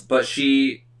itself. But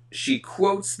she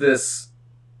quotes this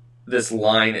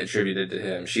line attributed to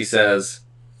him. She says,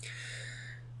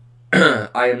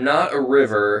 I am not a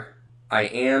river, I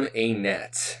am a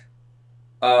net.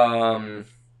 And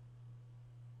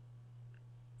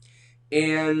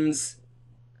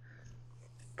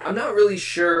I'm not really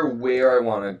sure where I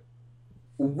want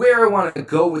to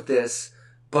go with this,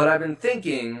 but I've been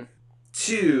thinking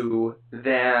too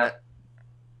that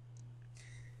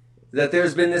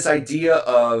there's been this idea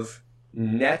of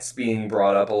nets being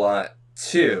brought up a lot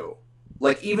too.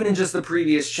 Like, even in just the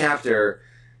previous chapter,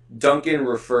 Duncan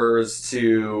refers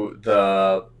to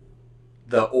the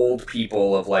old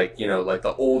people of, like, you know, like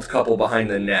the old couple behind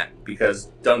the net, because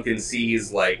Duncan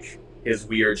sees, like, his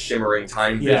weird shimmering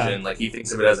time vision, like he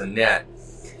thinks of it as a net.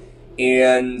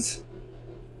 And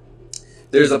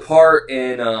there's a part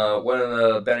in one of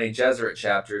the Bene Gesserit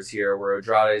chapters here where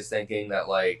Odrade is thinking that,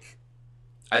 like,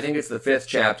 I think it's the 5th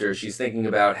chapter, she's thinking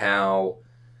about how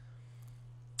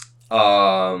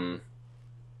Bene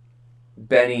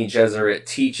Gesserit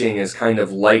teaching is kind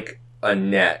of like a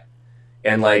net.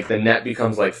 And, like, the net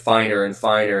becomes, like, finer and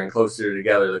finer and closer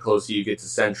together the closer you get to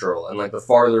Central. And, like, the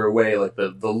farther away, like, the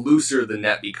looser the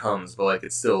net becomes, but, like,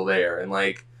 it's still there. And,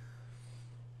 like,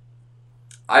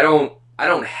 I don't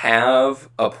have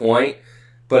a point,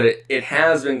 but it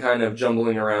has been kind of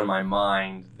jumbling around my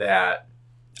mind that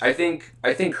I think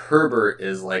Herbert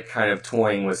is, like, kind of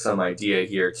toying with some idea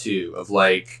here, too, of,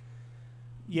 like,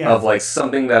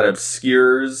 something that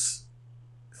obscures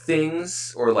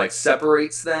things or, like,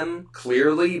 separates them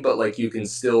clearly, but, like, you can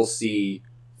still see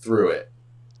through it,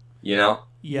 you know?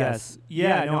 Yes.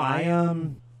 Yeah, no,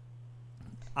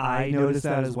 I noticed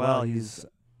that as well. He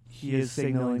is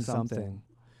signaling something.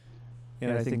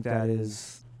 And I think that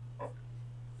is,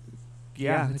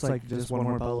 it's like just one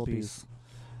more puzzle piece.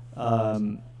 I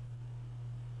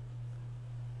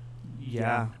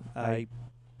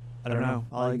don't know.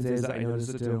 All I can say is that I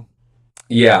noticed it too.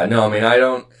 Yeah, no, I mean,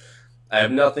 I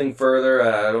have nothing further.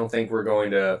 I don't think we're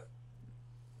going to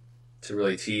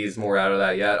really tease more out of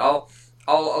that yet.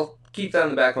 I'll keep that in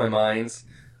the back of my mind.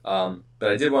 But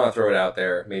I did want to throw it out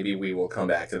there. Maybe we will come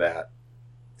back to that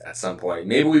at some point.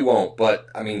 Maybe we won't, but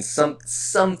I mean,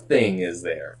 something is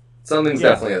there. Something's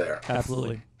definitely there.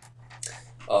 Absolutely.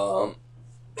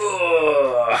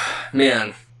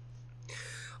 Man.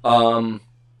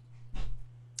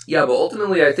 Yeah, but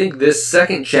ultimately, I think this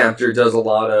second chapter does a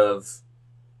lot of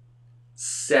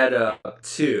setup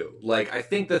too. Like, I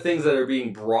think the things that are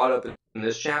being brought up in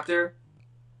this chapter,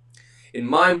 in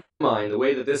my mind, the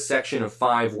way that this section of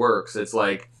 5 works, it's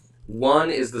like 1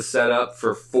 is the setup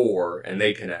for 4 and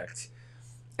they connect,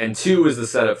 and 2 is the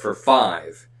setup for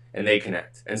 5 and they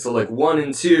connect. And so, like, 1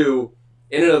 and 2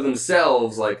 in and of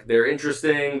themselves, like, they're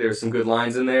interesting, there's some good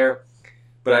lines in there,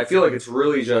 but I feel like it's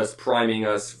really just priming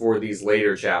us for these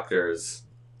later chapters.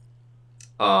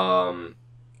 And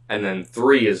then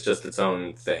 3 is just its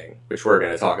own thing, which we're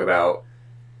going to talk about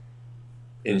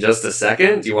in just a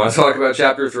second. Do you want to talk about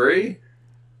chapter 3?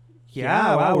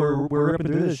 Yeah, wow, we're ripping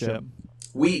through this shit.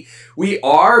 We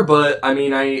are, but I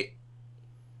mean, I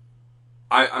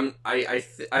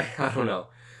don't know.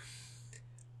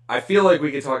 I feel like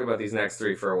we could talk about these next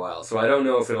 3 for a while, so I don't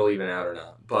know if it'll even out or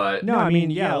not. But No, I mean,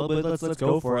 yeah, but let's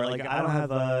go for it. Like, I don't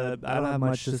have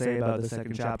much to say about the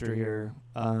second chapter here,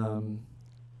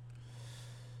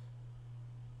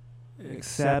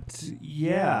 except,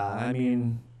 yeah, I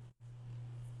mean,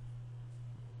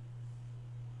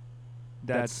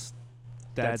 that's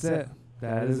it.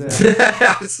 That is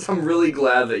it. I'm really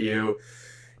glad that you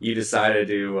decided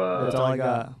to That's all I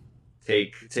got.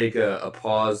 take a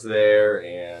pause there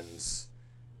and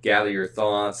gather your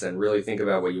thoughts and really think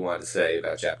about what you want to say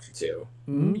about chapter 2.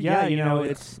 Mm-hmm. Yeah, you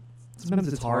know,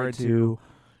 sometimes it's hard to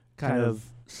kind of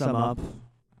sum up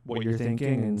what you're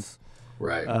thinking and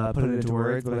right, put it into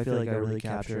words, but I feel like I really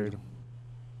captured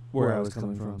where I was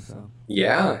coming from. So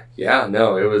yeah,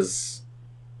 no, it was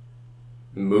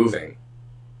moving,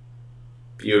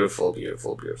 beautiful.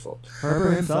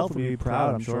 Herbert himself would be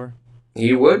proud, I'm sure.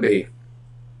 He would be.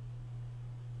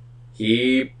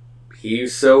 He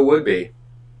so would be.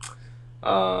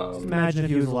 Just imagine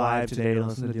if he was alive today to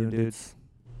listen to Dune Dudes.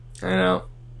 I know,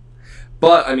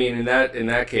 but I mean, in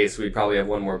that case, we'd probably have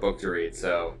one more book to read.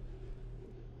 So,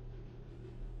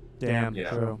 damn, you know.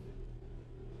 True.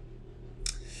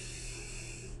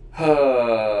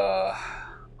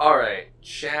 All right,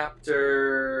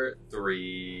 chapter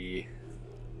 3.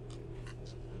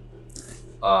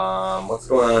 What's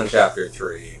going on in chapter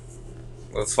 3?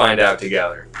 Let's find out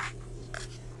together.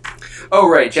 Oh,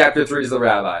 right, chapter 3 is the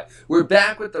rabbi. We're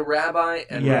back with the rabbi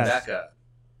and Rebecca.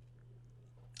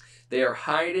 They are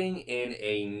hiding in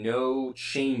a no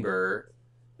chamber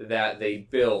that they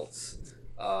built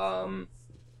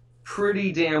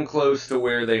pretty damn close to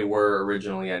where they were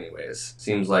originally anyways.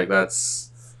 Seems like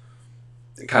that's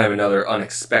kind of another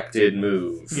unexpected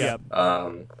move. Yep.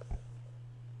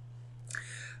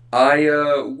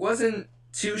 I wasn't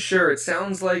too sure. It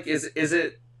sounds like is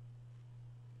it?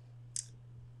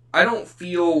 I don't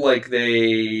feel like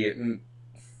they.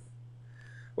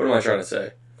 What am I trying to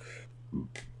say?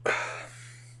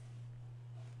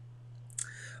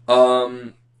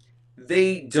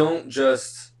 They don't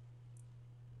just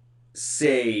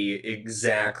say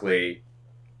exactly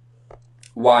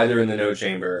why they're in the no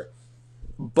chamber,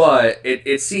 but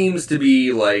it seems to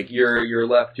be like you're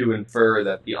left to infer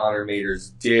that the honor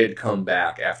maters did come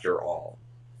back after all.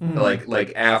 Mm-hmm.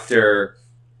 Like after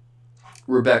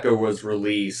Rebecca was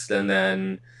released, and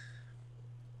then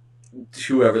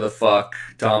whoever the fuck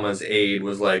Dama's aide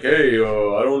was like, hey,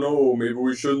 I don't know, maybe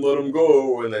we shouldn't let him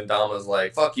go, and then Dama's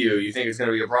like, fuck you, you think it's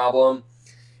gonna be a problem?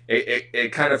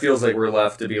 It kind of feels like we're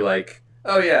left to be like,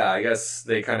 oh yeah, I guess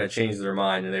they kind of changed their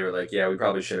mind, and they were like, yeah, we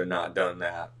probably should have not done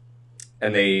that.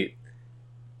 And they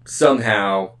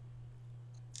somehow,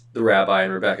 the rabbi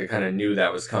and Rebecca kind of knew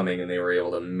that was coming, and they were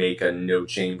able to make a no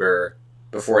chamber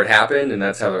before it happened, and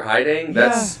that's how they're hiding.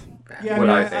 That's what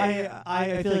I think.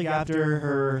 I feel like after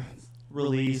her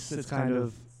release, it's kind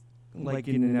of like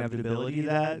an inevitability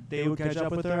that they would catch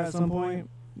up with her at some point.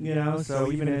 You know,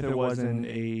 so even if it wasn't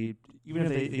even if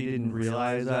they didn't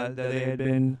realize that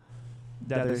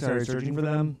they started searching for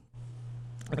them,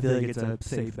 I feel like it's a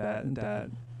safe bet that,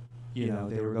 you know,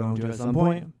 they were going to at some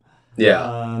point.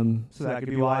 Yeah. So that could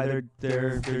be why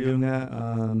they're doing that.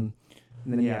 And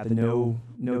then the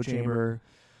no chamber.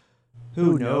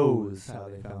 Who knows how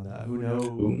they found that?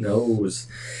 Who knows?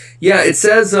 Yeah, it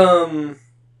says that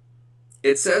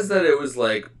it was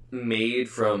like made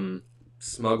from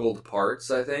smuggled parts,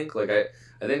 I think. Like I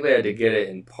think they had to get it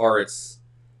in parts.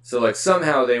 So like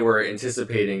somehow they were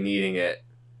anticipating needing it.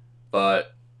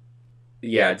 But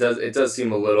yeah, it does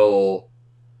seem a little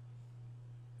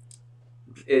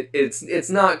it's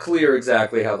not clear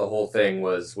exactly how the whole thing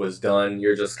was done.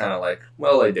 You're just kind of like,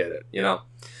 well, they did it, you know.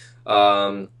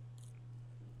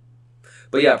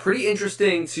 But yeah, pretty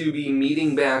interesting to be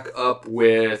meeting back up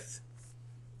with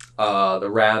the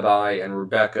rabbi and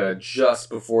Rebecca just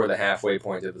before the halfway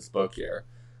point of this book here.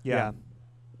 Yeah.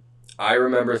 I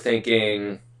remember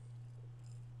thinking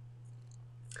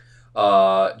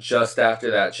just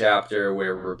after that chapter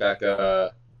where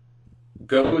Rebecca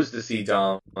goes to see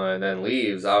Dom and then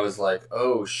leaves, I was like,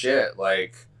 oh shit,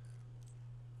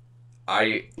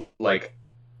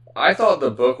 I thought the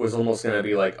book was almost going to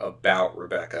be, like, about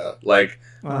Rebecca. Like,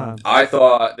 I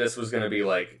thought this was going to be,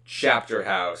 like, Chapter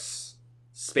House,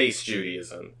 Space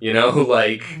Judaism, you know?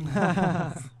 Like,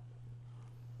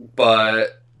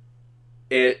 but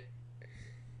it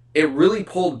really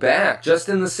pulled back, just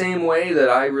in the same way that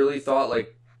I really thought,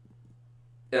 like,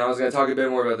 and I was going to talk a bit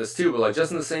more about this too, but, like,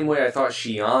 just in the same way I thought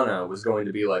Shiana was going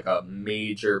to be, like, a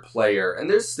major player. And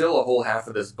there's still a whole half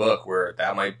of this book where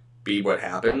that might be what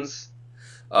happens.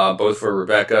 Both for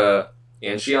Rebecca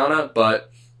and Shiana,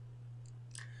 but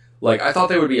Like, I thought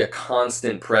they would be a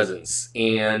constant presence,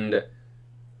 and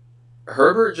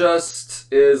Herbert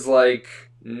just is like,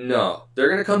 no, they're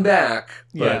going to come back,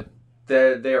 but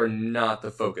they are not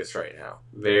the focus right now.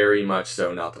 Very much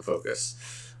so not the focus.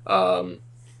 So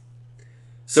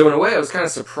in a way, I was kind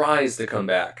of surprised to come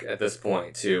back at this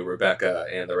point to Rebecca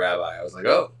and the rabbi. I was like,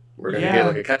 oh, we're going to get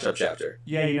like a catch-up chapter.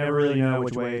 Yeah, you never really know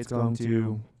which way it's going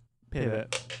to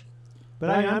pivot. But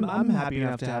I'm happy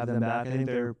enough to have them back. I think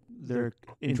they're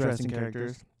interesting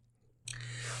characters.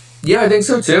 Yeah, I think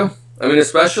so too. I mean,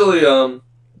 especially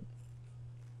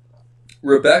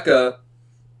Rebecca,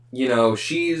 you know,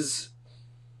 she's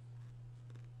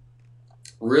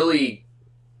really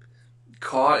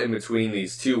caught in between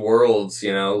these two worlds,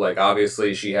 you know, like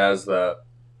obviously she has the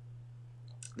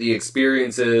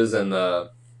experiences and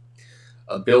the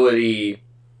ability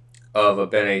of a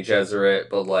Bene Gesserit,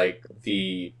 but like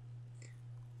the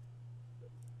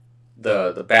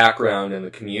background and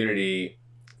the community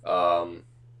of,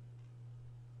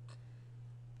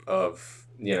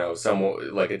 you know,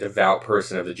 someone like a devout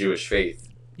person of the Jewish faith.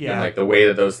 Yeah. And like the way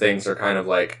that those things are kind of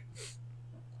like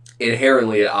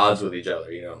inherently at odds with each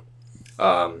other, you know.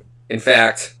 In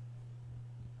fact,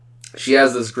 she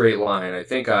has this great line. I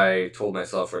think I told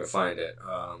myself where to find it.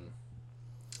 I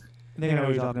think I know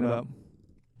what you're talking about.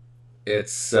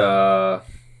 It's I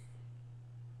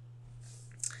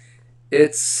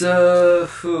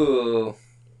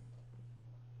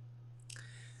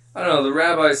don't know, the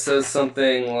rabbi says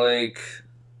something like,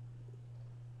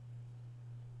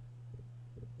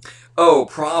 oh,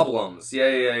 problems.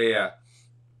 Yeah.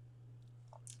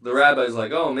 The rabbi's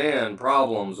like, oh man,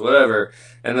 problems, whatever.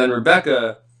 And then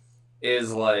Rebecca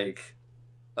is like,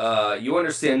 you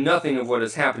understand nothing of what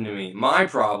has happened to me. My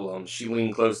problem, she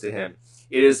leaned close to him,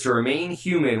 it is to remain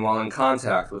human while in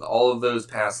contact with all of those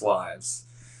past lives.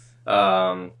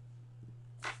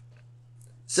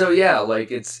 So yeah,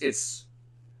 like it's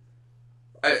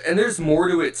and there's more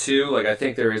to it too. Like I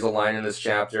think there is a line in this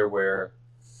chapter where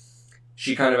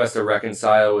she kind of has to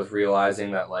reconcile with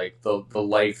realizing that like the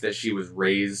life that she was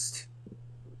raised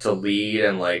to lead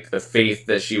and like the faith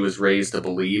that she was raised to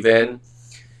believe in,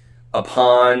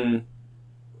 upon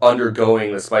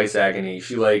undergoing the spice agony,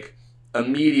 she like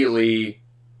immediately,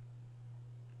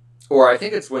 or I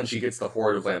think it's when she gets the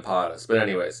Horde of Lampadas, but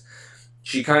anyways,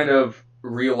 she kind of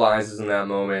realizes in that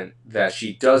moment that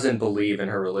she doesn't believe in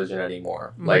her religion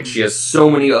anymore. Mm-hmm. Like she has so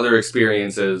many other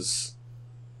experiences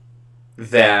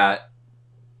that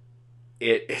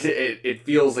it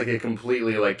feels like it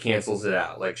completely like cancels it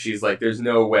out. Like she's like, there's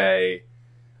no way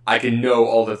I can know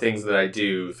all the things that I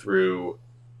do through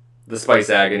the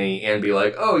spice agony and be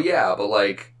like, oh yeah, but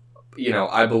like, you know,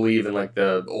 I believe in like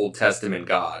the Old Testament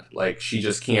God. Like she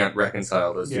just can't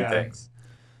reconcile those two things.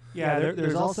 Yeah,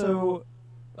 there's also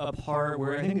a part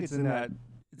where I think it's in that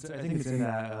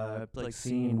like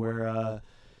scene where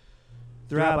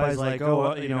the rabbi's like,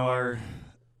 oh, you know,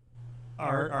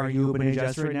 are you a Bene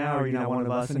Gesserit now? Are you not one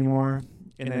of us anymore?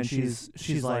 And then she's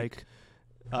like,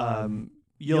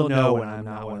 you'll know when I'm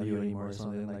not one of you anymore, or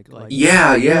something like.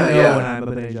 Yeah. When I'm a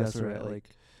Bene Gesserit, like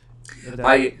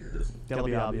that'll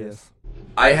be obvious.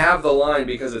 I have the line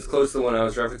because it's close to the one I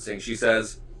was referencing. She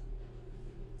says,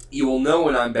 "You will know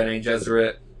when I'm Bene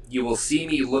Gesserit. You will see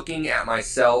me looking at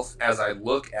myself as I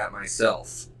look at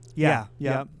myself." Yeah.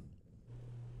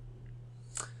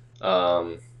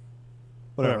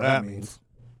 Whatever that means.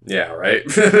 Yeah, right?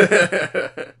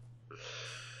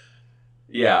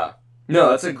 Yeah. No,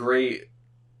 that's a great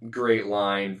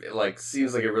line. It, like,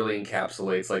 seems like it really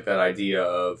encapsulates, like, that idea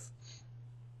of,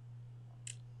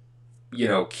 you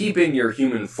know, keeping your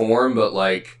human form, but,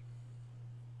 like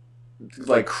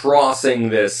crossing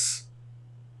this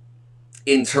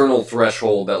internal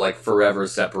threshold that, like, forever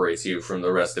separates you from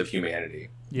the rest of humanity.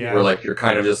 Yeah. Where, like, you're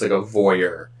kind of just, like, a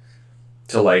voyeur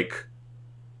to, like,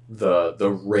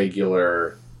 the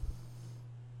regular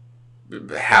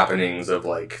happenings of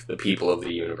like the people of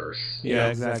the universe. Yeah,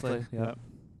 exactly. Yeah.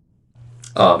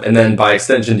 And then by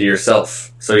extension to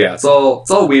yourself. So yeah, it's all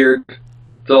weird.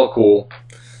 It's all cool.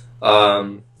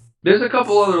 There's a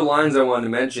couple other lines I wanted to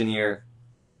mention here.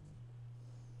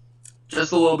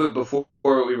 Just a little bit before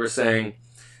what we were saying.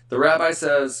 The rabbi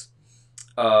says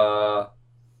to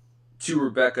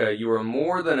Rebecca, "You are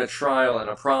more than a trial and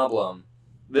a problem.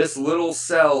 This little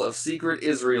cell of secret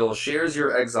Israel shares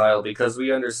your exile because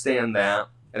we understand that."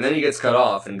 And then he gets cut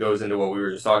off and goes into what we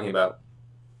were just talking about.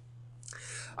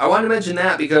 I wanted to mention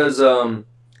that because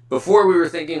before we were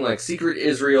thinking like secret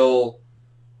Israel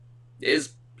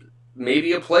is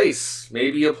maybe a place,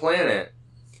 maybe a planet.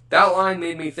 That line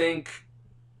made me think,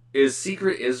 is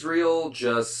secret Israel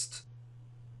just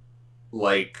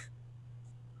like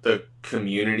the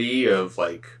community of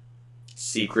like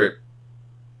secret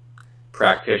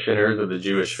practitioners of the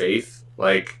Jewish faith.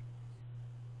 Like,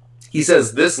 he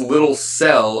says, this little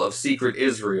cell of secret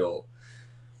Israel.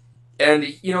 And,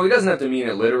 you know, he doesn't have to mean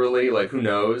it literally. Like, who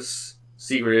knows?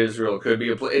 Secret Israel could be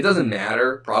a place. It doesn't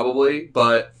matter, probably.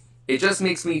 But it just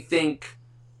makes me think.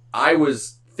 I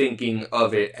was thinking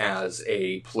of it as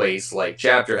a place like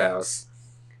Chapter House.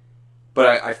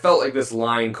 But I felt like this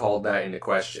line called that into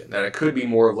question. That it could be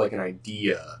more of like an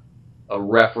idea. A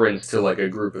reference to like a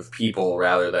group of people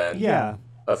rather than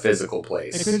a physical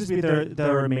place. It could just be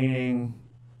the remaining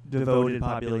devoted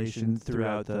population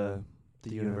throughout the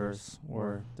universe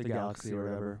or the galaxy or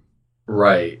whatever.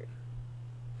 Right.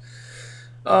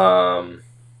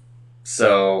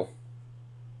 So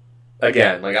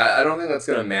again, like I don't think that's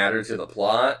gonna matter to the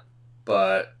plot,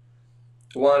 but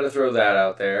I wanted to throw that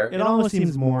out there. It almost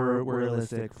seems more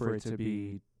realistic for it to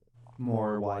be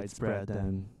more widespread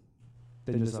than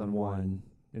just on one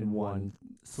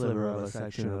sliver of a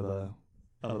section of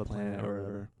a planet or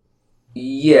whatever.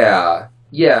 Yeah.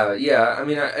 I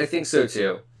mean, I think so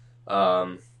too.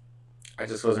 I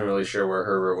just wasn't really sure where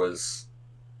Herbert was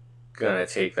gonna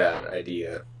take that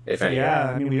idea, if anything. Yeah,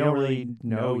 I mean, we don't really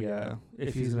know yet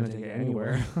if he's gonna take it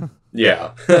anywhere.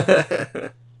 Yeah.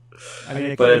 I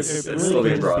mean, but it's it's really still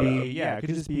being could brought just up. be, yeah, it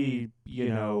could just be, you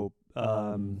know,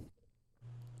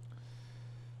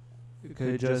 it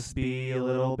could just be a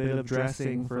little bit of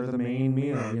dressing for the main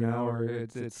meal, you know, or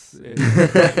it's I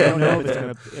don't know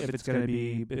if it's gonna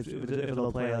be if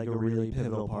it'll play like a really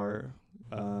pivotal part,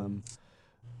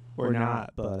 or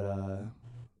not, but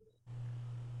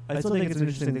I still think it's an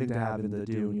interesting thing to have in the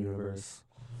Dune universe.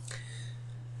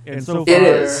 And so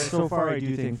far, I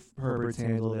do think Herbert's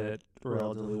handled it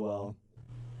relatively well.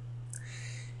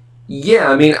 Yeah,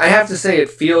 I mean, I have to say, it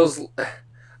feels.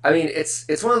 I mean,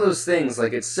 it's one of those things.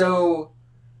 Like, it's so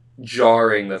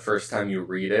jarring the first time you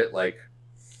read it. Like,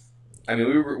 I mean,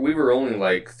 we were only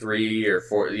like 3 or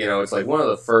 4. You know, it's like one of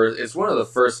the first. It's one of the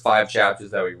first 5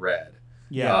 chapters that we read.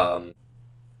 Yeah.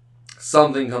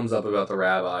 Something comes up about the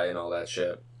rabbi and all that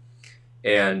shit,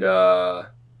 and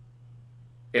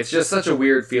it's just such a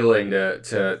weird feeling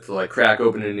to like crack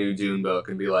open a new Dune book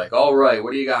and be like, all right,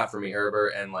 what do you got for me,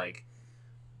 Herbert? And like,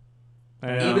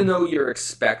 even though you're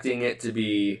expecting it to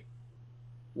be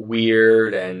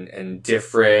weird and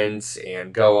different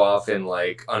and go off in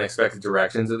like unexpected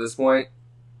directions at this point,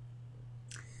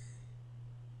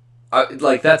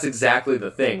 like, that's exactly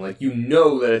the thing. Like, you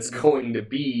know that it's going to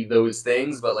be those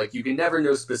things, but like, you can never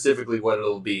know specifically what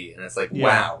it'll be. And it's like,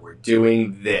 wow, we're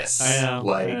doing this. I know.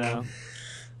 Like,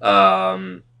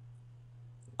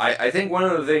 I think one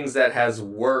of the things that has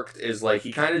worked is like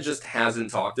he kind of just hasn't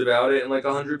talked about it in like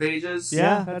 100 pages.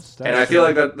 Yeah, that's and I feel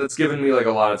like that's given me like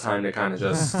a lot of time to kind of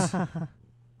just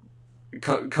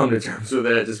come to terms with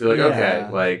it. Just be like, okay,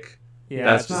 like,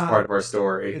 that's just part of our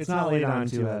story. It's not laid on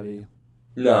too heavy.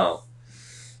 No,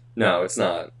 it's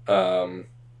not. And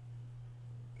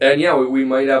yeah, we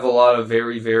might have a lot of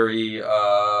very, very,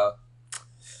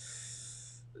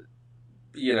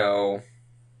 you know,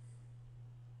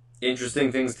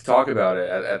 interesting things to talk about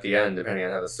at the end, depending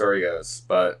on how the story goes.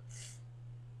 But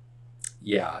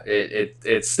yeah,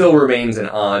 it still remains an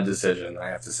odd decision, I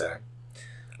have to say.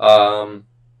 But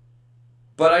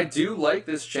I do like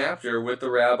this chapter with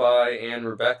the rabbi and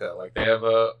Rebecca. Like, they have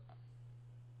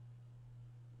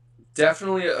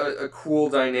definitely a cool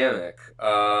dynamic.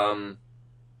 I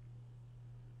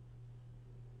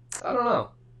don't know.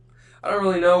 I don't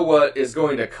really know what is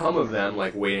going to come of them,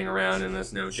 like, waiting around in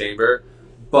this no chamber.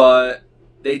 But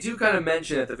they do kind of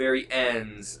mention at the very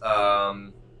end,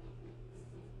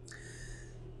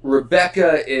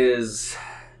 Rebecca is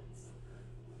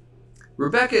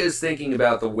thinking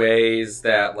about the ways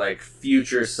that, like,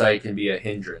 future sight can be a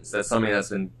hindrance. That's something that's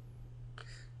been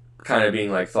kind of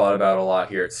being, like, thought about a lot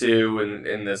here too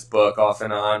in this book, off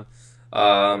and on.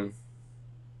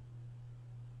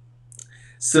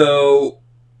 So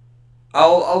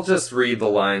I'll just read the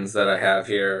lines that I have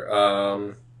here.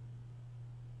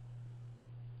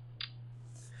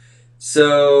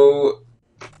 So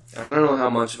I don't know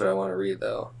how much of it I want to read,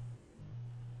 though.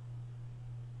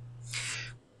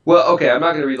 Well, okay, I'm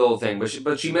not going to read the whole thing,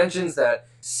 but she mentions that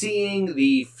seeing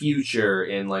the future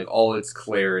in, like, all its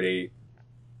clarity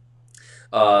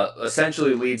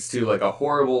essentially leads to, like, a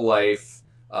horrible life,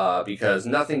 because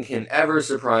nothing can ever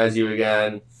surprise you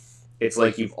again. It's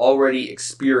like you've already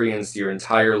experienced your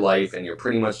entire life and you're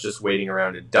pretty much just waiting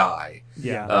around to die.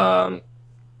 Yeah.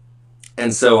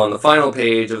 And so on the final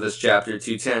page of this chapter,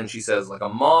 210, she says, like a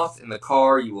moth in the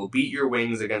car, you will beat your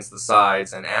wings against the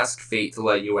sides and ask fate to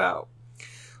let you out.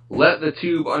 Let the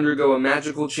tube undergo a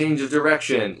magical change of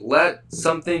direction. Let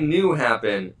something new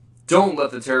happen. Don't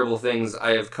let the terrible things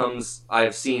I have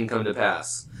seen come to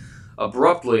pass.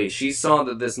 Abruptly, she saw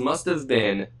that this must have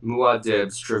been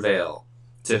Muad'Dib's travail.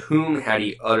 To whom had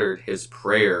he uttered his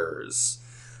prayers?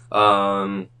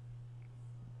 That's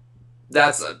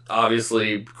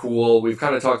obviously cool. We've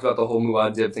kind of talked about the whole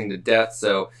Muad'Dib thing to death,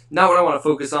 so not what I want to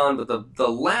focus on, but the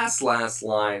last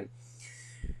line.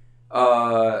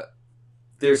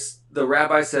 The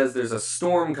rabbi says there's a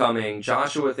storm coming.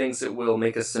 Joshua thinks it will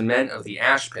make a cement of the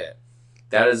ash pit.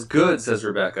 That is good, says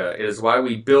Rebecca. It is why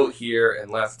we built here and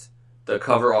left the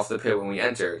cover off the pit when we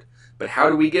entered. But how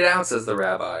do we get out, says the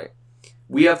rabbi.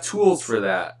 We have tools for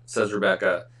that, says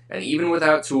Rebecca. And even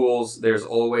without tools, there's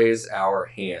always our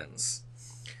hands.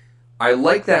 I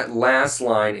like that last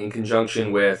line in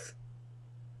conjunction with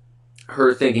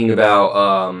her thinking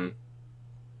about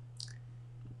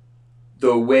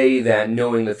the way that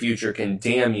knowing the future can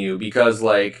damn you, because,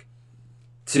 like,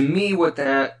 to me, what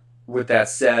that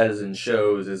says and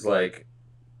shows is, like,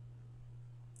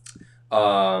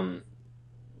 obviously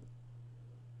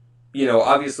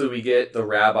we get the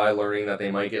rabbi learning that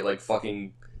they might get, like,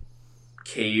 fucking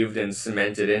caved and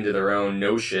cemented into their own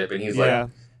no-ship, and he's like,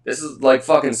 this is, like,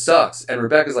 fucking sucks. And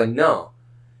Rebecca's like, no,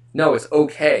 it's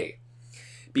okay.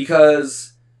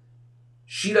 Because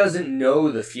she doesn't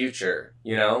know the future,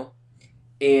 you know?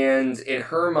 And in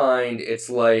her mind, it's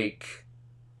like,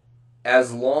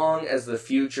 as long as the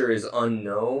future is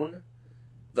unknown,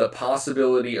 the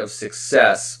possibility of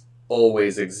success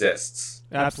always exists.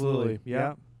 Absolutely,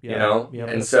 yeah. You know? Yeah,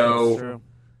 and so,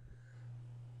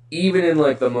 even in,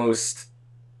 like, the most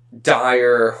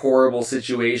dire, horrible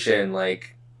situation,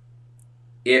 like,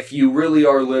 if you really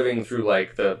are living through,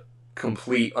 like, the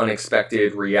complete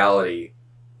unexpected reality,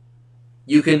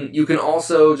 you can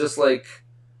also just, like,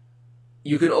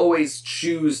 you can always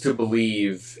choose to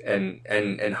believe and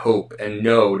hope and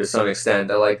know to some extent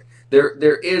that, like,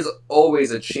 there is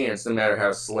always a chance, no matter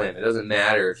how slim. It doesn't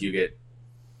matter if you get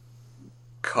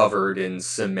covered in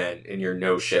cement in your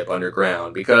no-ship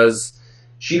underground, because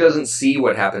she doesn't see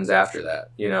what happens after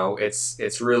that. You know,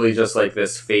 it's really just like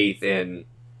this faith in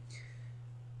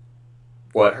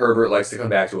what Herbert likes to come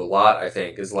back to a lot, I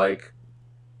think, is like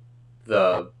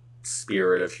the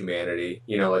spirit of humanity.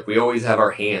 You know, like, we always have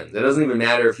our hands. It doesn't even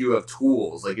matter if you have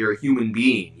tools. Like, you're a human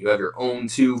being. You have your own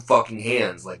two fucking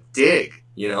hands. Like, dig,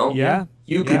 you know? Yeah.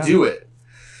 You could do it.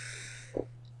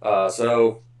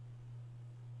 So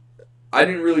I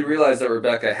didn't really realize that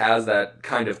Rebecca has that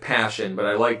kind of passion, but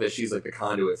I like that she's like the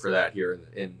conduit for that here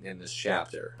in this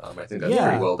chapter. I think that's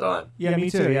pretty well done. Yeah, me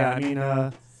too. Yeah, I mean,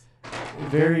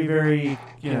 very, very,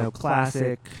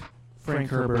 classic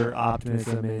Frank Herbert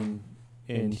optimism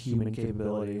in human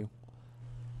capability.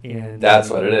 And that's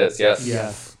what it is. Yes.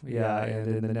 Yes. Yeah,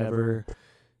 and in the never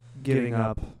giving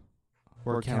up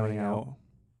or counting out.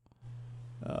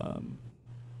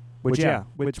 Which I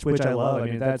love. I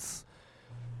mean, that's,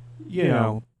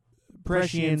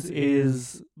 prescience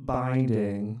is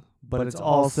binding, but it's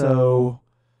also,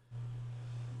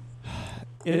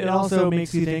 it also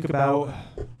makes you think about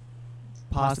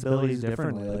possibilities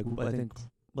differently. Like, I think,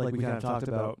 like we kind of talked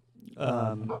about,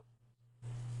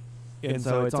 and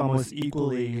so it's almost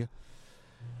equally,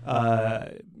 you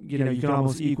can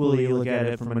almost equally look at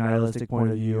it from a nihilistic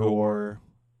point of view or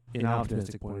an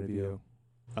optimistic point of view.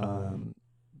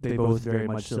 They both very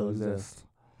much still exist.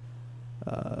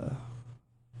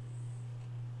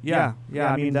 Yeah.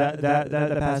 I mean, that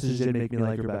passage did make me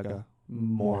like Rebecca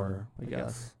more, I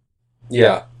guess.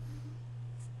 Yeah.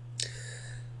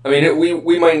 I mean,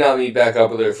 we might not meet back up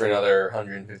with her for another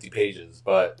 150 pages,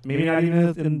 but maybe not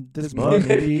even in this book.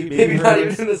 Maybe not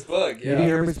even in this book. Yeah. Maybe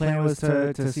Herbert's plan was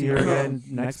to see her again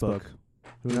next book.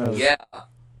 Who knows?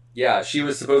 Yeah. She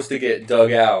was supposed to get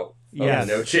dug out of the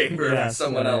no chamber by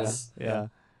someone else. Yeah.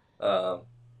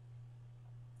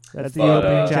 That's the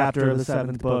opening chapter of the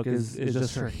 7th book is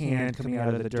just her hand coming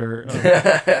out of the dirt, of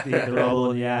the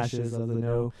rubble and the ashes of the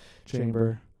no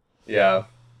chamber. Yeah.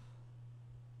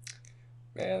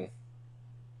 Man.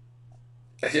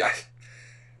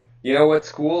 You know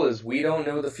what's cool is we don't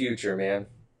know the future, man.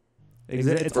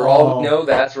 It's For all we know,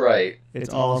 that's right. It's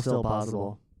all still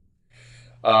possible.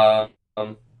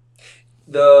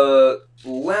 The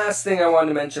last thing I wanted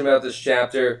to mention about this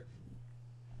chapter,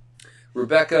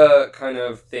 Rebecca kind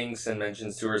of thinks and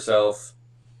mentions to herself,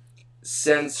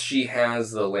 since she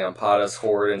has the Lampadas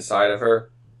horde inside of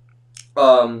her,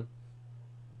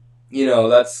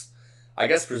 that's, I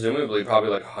guess, presumably probably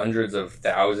like hundreds of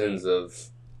thousands of,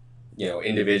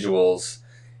 individuals,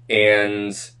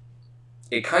 and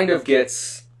it kind of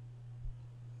gets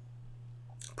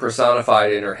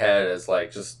personified in her head as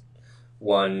like just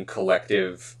one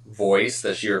collective voice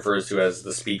that she refers to as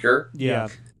the speaker. Yeah.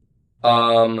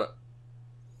 I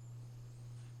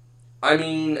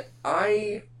mean,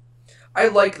 I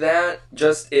like that.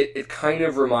 Just it kind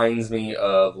of reminds me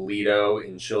of Leto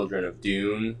in Children of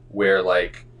Dune, where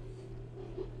like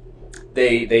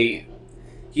he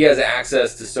has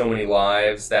access to so many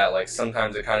lives that like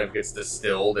sometimes it kind of gets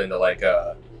distilled into like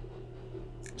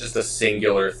just a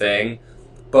singular thing.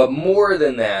 But more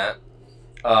than that,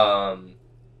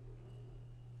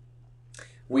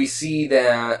 we see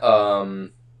that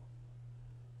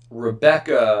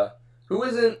Rebecca, who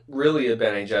isn't really a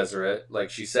Bene Gesserit, like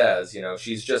she says, you know,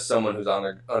 she's just someone who's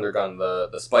undergone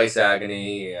the spice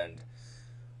agony and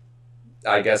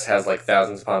I guess has like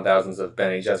thousands upon thousands of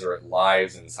Bene Gesserit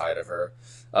lives inside of her.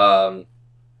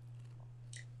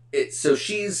 So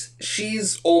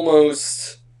she's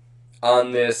almost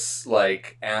on this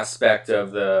like aspect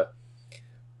of a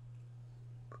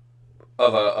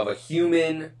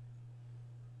human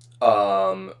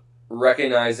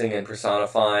recognizing and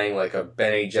personifying like a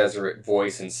Bene Gesserit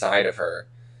voice inside of her.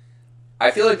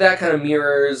 I feel like that kind of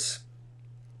mirrors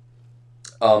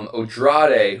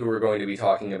Odrade, who we're going to be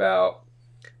talking about,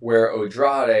 where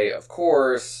Odrade, of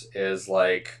course, is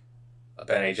like a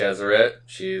Bene Gesserit.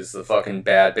 She's the fucking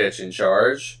bad bitch in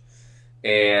charge.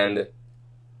 And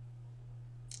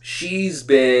she's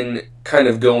been kind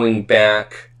of going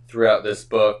back throughout this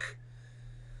book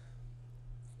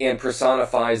and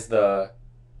personifies the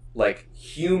like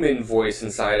human voice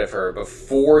inside of her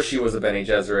before she was a Bene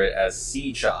Gesserit as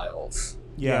Sea Child.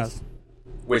 Yes.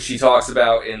 Which she talks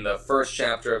about in the first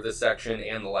chapter of this section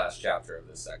and the last chapter of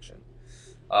this section.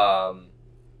 I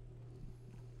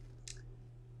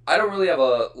don't really have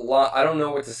a lot. I don't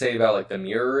know what to say about like the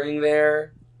mirroring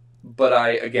there, but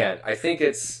I think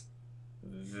it's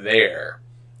there.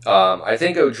 I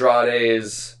think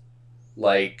Odrade's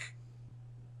like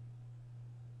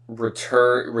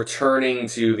returning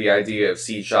to the idea of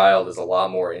Sea Child is a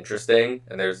lot more interesting,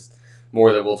 and there's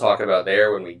more that we'll talk about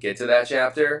there when we get to that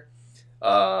chapter.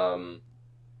 But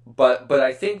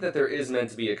I think that there is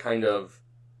meant to be a kind of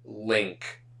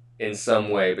link in some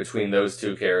way between those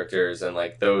two characters and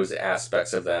like those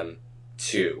aspects of them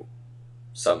too,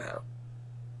 somehow,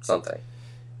 something.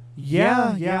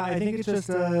 Yeah, I think it's just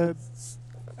I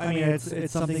mean,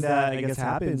 it's something that I guess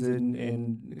happens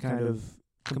in kind of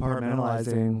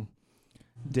compartmentalizing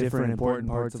different important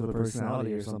parts of a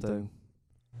personality or something.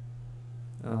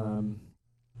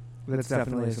 That's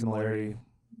definitely a similarity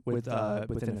with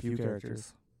within a few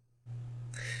characters.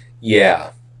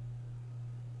 Yeah.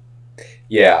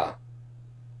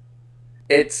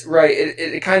 It's right.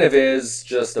 It kind of is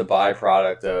just a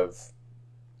byproduct of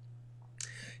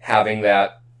having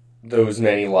those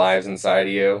many lives inside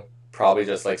of you. Probably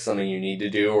just like something you need to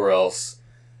do, or else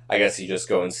I guess you just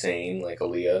go insane, like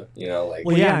Aaliyah. You know, like.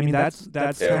 Well, yeah. I mean, that's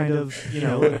kind of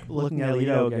looking at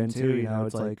Leto again too. You know,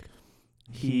 it's like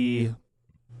he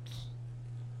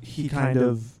kind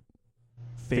of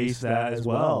faced that as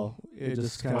well. It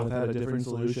just kind of had a different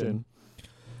solution.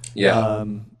 Yeah.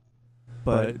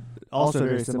 But also a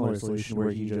very similar solution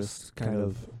where he just kind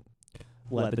of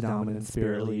let the dominant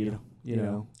spirit lead, you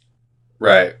know.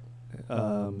 Right.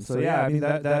 So yeah, I mean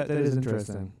that is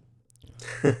interesting.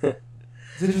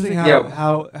 It's interesting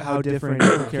how different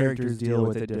characters deal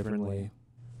with it differently,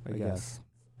 I guess.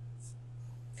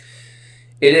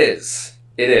 It is.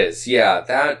 Yeah,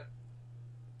 that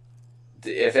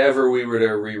if ever we were to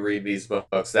reread these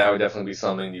books, that would definitely be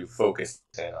something you focus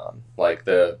in on. Like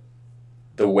the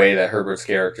way that Herbert's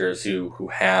characters who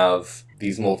have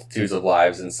these multitudes of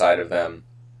lives inside of them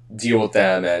deal with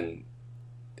them and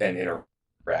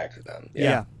interact with them.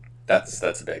 Yeah. That's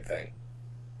a big thing.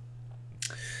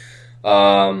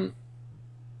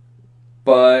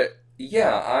 But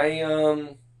yeah,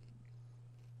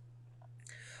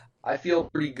 I feel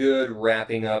pretty good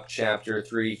wrapping up chapter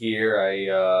 3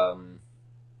 here.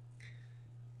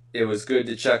 It was good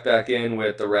to check back in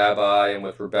with the rabbi and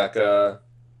with Rebecca.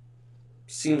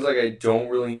 Seems like I don't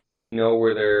really know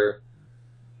where their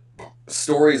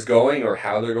story's going or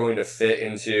how they're going to fit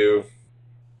into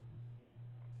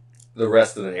the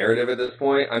rest of the narrative at this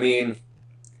point. I mean,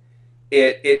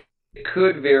 it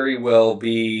could very well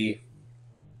be,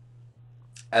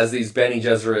 as these Bene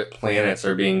Gesserit planets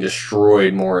are being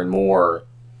destroyed more and more,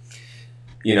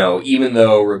 you know, even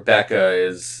though Rebecca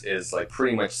is like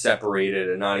pretty much separated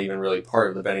and not even really part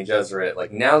of the Bene Gesserit,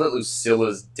 like now that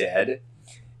Lucilla's dead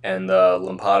and the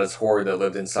Lampada's horde that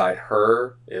lived inside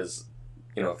her is,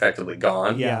 you know, effectively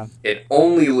gone. Yeah. It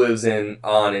only lives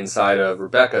on inside of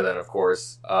Rebecca then, of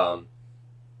course.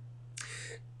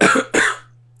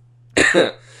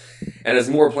 And as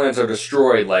more planets are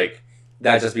destroyed, like,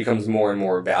 that just becomes more and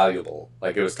more valuable.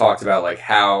 Like, it was talked about, like,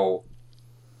 how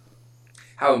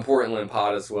important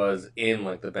Lampada's was in,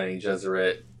 like, the Bene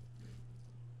Gesserit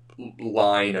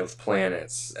line of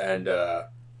planets. And,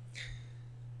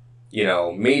 you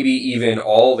know, maybe even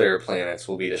all their planets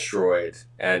will be destroyed,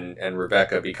 and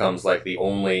Rebecca becomes, like, the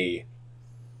only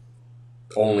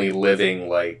living,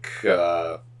 like,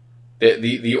 the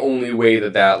only way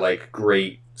that like,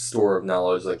 great store of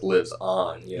knowledge, like, lives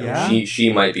on. You know, Yeah.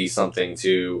 she might be something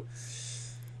to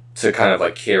kind of,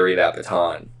 like, carry that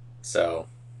baton. So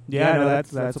Yeah, no,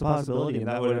 that's a possibility, and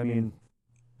that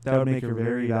would make her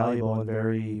very valuable and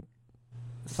very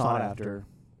sought after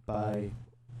by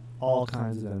all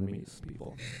kinds of enemies,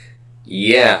 people.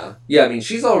 yeah. I mean,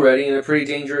 she's already in a pretty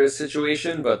dangerous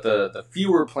situation, but the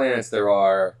fewer planets there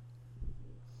are,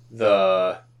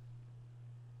 the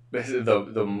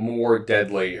more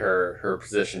deadly her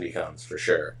position becomes, for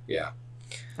sure. Yeah.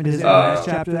 And is it in the next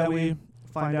chapter that we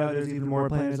find out there's even more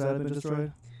planets that have been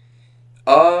destroyed?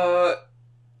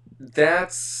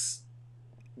 That's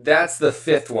the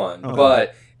fifth one, Okay.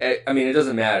 but I mean, it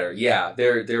doesn't matter. Yeah,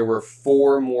 there were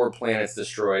 4 more planets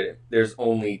destroyed. There's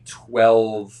only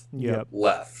 12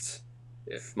 left,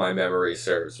 if my memory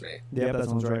serves me. Yep, that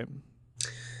sounds right.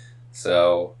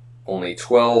 So only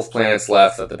 12 planets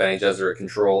left that the Bene Gesserit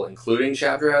control, including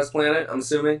Chapter House Planet, I'm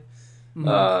assuming.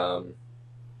 Mm-hmm.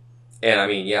 And I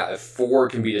mean, yeah, if 4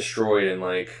 can be destroyed in,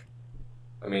 like,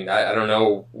 I mean, I don't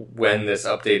know when this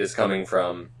update is coming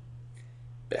from.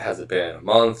 Has it been a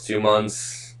month, 2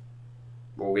 months?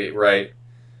 Right?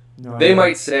 No, They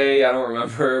might say, I don't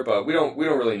remember, but we don't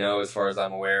really know, as far as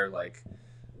I'm aware. Like,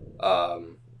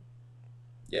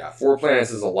 yeah, 4 planets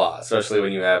is a lot, especially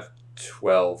when you have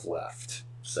 12 left.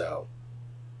 So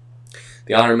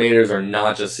the Honor Maters are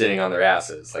not just sitting on their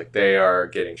asses; like, they are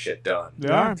getting shit done. They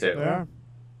are. Too. They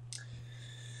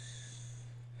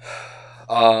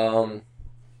are.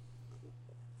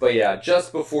 But yeah,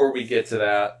 just before we get to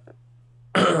that,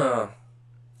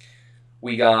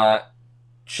 we got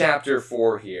Chapter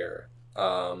 4 here.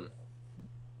 But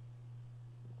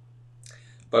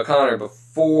Connor,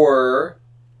 before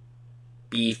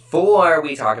we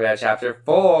talk about Chapter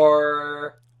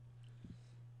 4,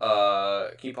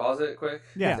 can you pause it quick?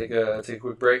 Yeah. Take a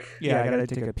quick break. Yeah, I gotta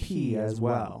take a pee as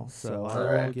well, so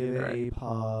I'll give it All right. a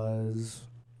pause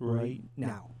right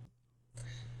now.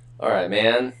 All right,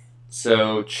 man.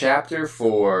 So Chapter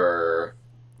 4.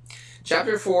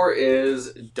 Chapter 4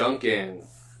 is Duncan.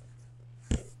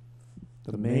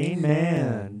 The main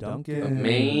man, Duncan. The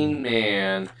main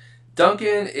man.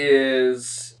 Duncan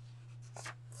is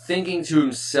thinking to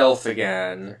himself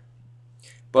again,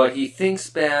 but he thinks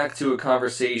back to a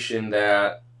conversation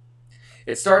that...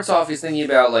 It starts off, he's thinking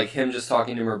about, like, him just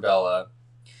talking to Murbella.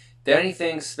 Then he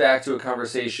thinks back to a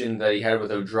conversation that he had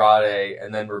with Odrade,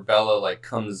 and then Murbella, like,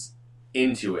 comes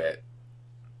into it.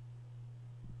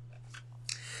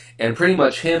 And pretty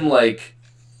much him, like,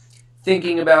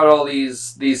 thinking about all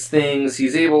these things,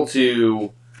 he's able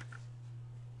to...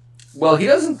 Well, he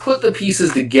doesn't put the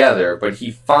pieces together, but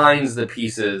he finds the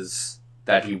pieces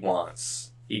that he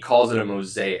wants. He calls it a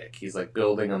mosaic. He's, like,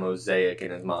 building a mosaic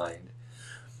in his mind.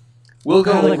 We'll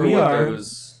go over what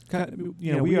those...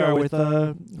 we are with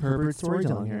Herbert's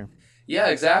storytelling here. Yeah,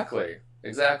 exactly.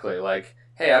 Like,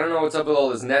 hey, I don't know what's up with all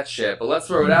this net shit, but let's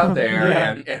throw it out there,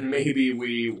 and maybe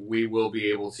we will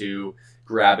be able to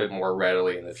grab it more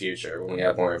readily in the future when we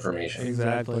have more information.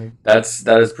 Exactly. That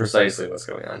is precisely what's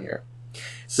going on here.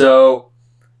 So,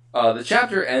 the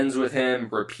chapter ends with him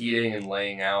repeating and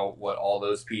laying out what all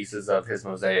those pieces of his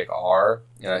mosaic are,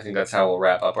 and I think that's how we'll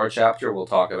wrap up our chapter. We'll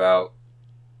talk about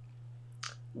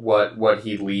what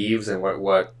he leaves and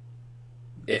what,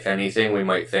 if anything, we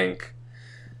might think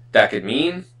that could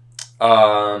mean.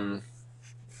 But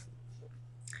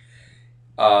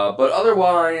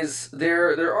otherwise,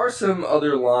 there are some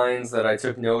other lines that I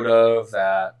took note of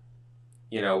that,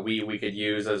 we could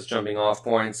use as jumping off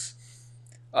points.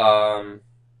 I'm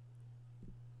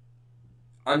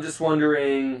just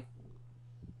wondering,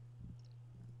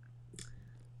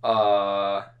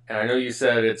 and I know you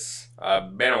said it's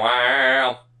been a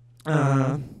while,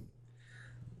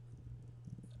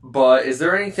 but is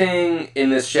there anything in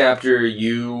this chapter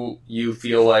you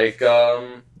feel like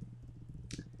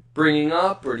bringing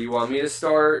up, or do you want me to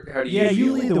start? How do you feel?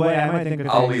 You lead the way. I might think of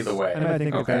things. I'll lead the way. I might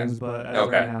think of things, but as of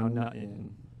right now,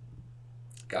 nothing.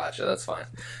 Gotcha, that's fine.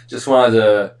 Just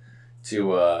wanted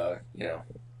to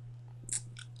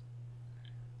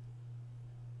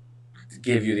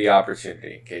give you the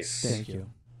opportunity in case. Thank you.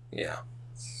 Yeah.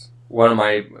 It's one of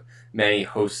my many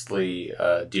hostly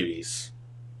duties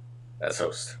as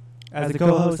host. As a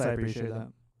co-host, I appreciate that.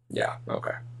 Yeah,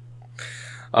 okay.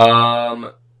 All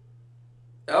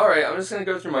right, I'm just going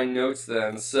to go through my notes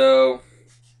then. So,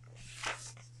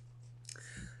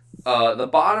 the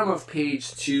bottom of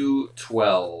page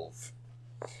 212,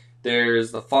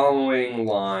 there's the following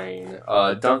line.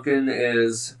 Duncan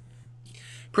is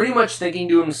pretty much thinking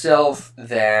to himself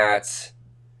that,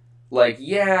 like,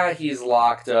 yeah, he's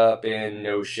locked up in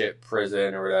no shit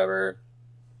prison or whatever,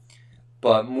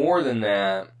 but more than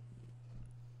that,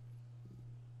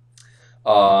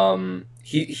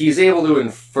 he's able to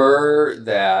infer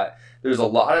that there's a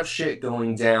lot of shit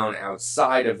going down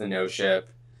outside of the no ship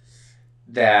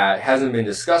that hasn't been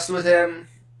discussed with him.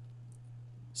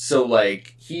 So,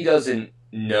 like, he doesn't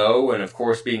know, and of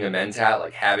course, being a mentat,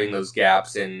 like, having those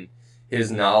gaps in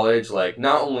his knowledge, like,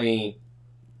 not only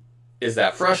is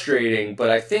that frustrating, but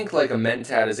I think, like, a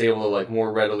mentat is able to, like,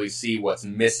 more readily see what's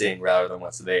missing rather than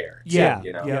what's there. Yeah. Too,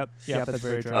 you know? Yep, that's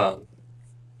very true.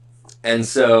 And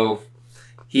so,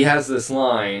 he has this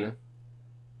line,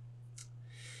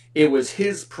 "It was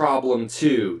his problem,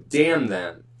 too. Damn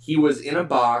them. He was in a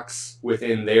box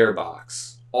within their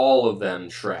box. All of them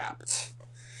trapped."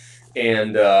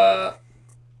 And I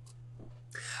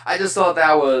just thought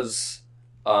that was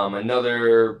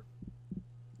another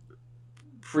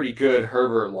pretty good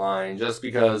Herbert line, just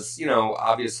because, you know,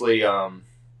 obviously,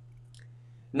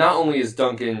 not only is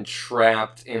Duncan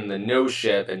trapped in the no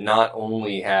ship, and not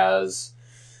only has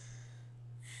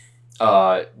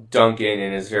Duncan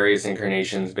in his various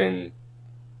incarnations been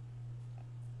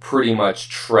pretty much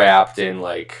trapped in,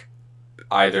 like,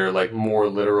 either, like, more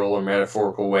literal or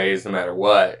metaphorical ways, no matter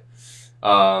what.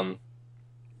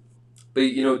 But,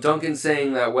 you know, Duncan's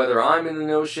saying that whether I'm in the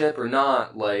no ship or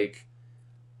not, like,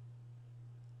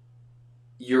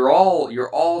 you're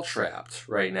all trapped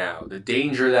right now. The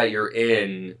danger that you're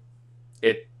in,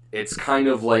 it's kind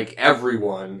of like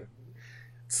everyone.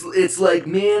 It's like,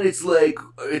 man, it's like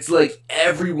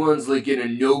everyone's, like, in a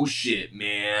no ship,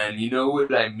 man. You know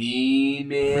what I mean,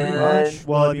 man? Pretty much.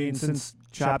 Well, I mean, since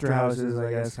Chapter House is,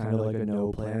 I guess, kind of like a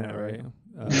no planet, right?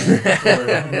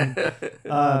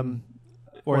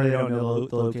 Or they don't know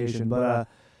the location, but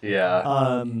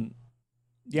yeah.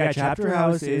 Yeah, Chapter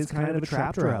House is kind of a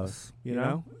Trapter House, you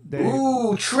know?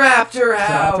 Ooh, Trapter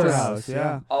House! Trapter House,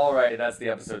 yeah. All right, that's the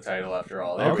episode title after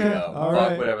all. There Okay, we go. all Fuck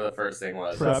right. whatever the first thing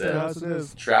was. Trapter House it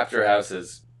is. Trapter House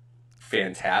is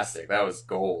fantastic. That was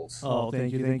gold. Oh,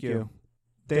 thank you.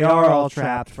 They are all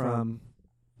trapped from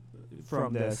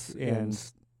this, and,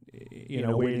 you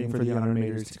know, waiting for the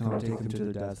Unarmators to come and take them to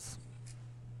their deaths.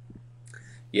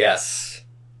 Yes.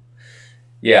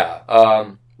 Yeah.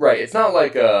 Right. It's not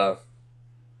like a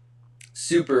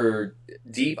super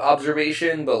deep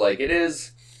observation, but, like, it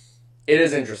is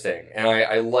interesting, and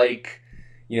I like,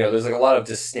 you know, there's, like, a lot of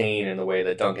disdain in the way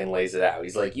that Duncan lays it out.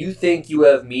 He's like, you think you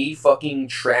have me fucking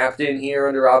trapped in here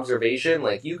under observation?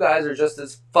 Like, you guys are just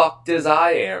as fucked as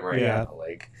I am right now.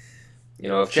 Like, you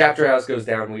know, if Chapter House goes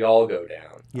down, we all go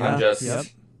down. Yeah, I'm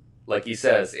just, like he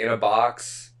says, in a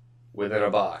box within a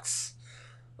box.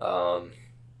 But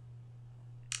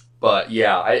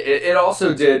yeah, it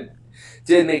also did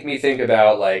make me think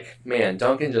about, like, man,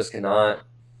 Duncan can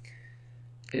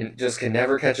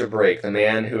never catch a break. The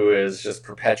man who is just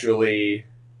perpetually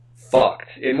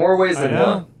fucked in more ways than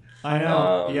one. I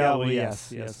know. Yeah. Well, yes,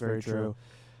 very true.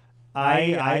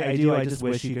 I do. I just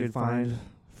wish he could find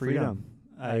freedom.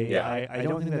 I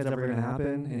don't think that's ever going to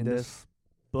happen in this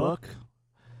book,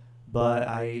 but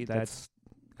I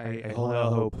hold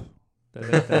out hope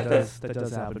that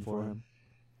does happen for him.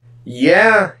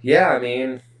 Yeah. I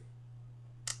mean,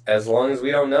 as long as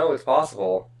we don't know, it's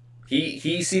possible.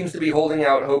 He seems to be holding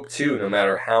out hope too, no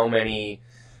matter how many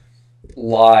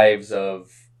lives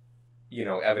of, you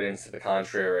know, evidence to the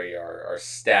contrary are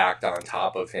stacked on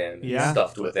top of him, and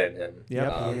stuffed within him.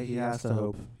 Yep, he has to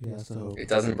hope. It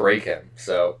doesn't break him.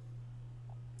 So,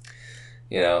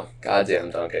 you know,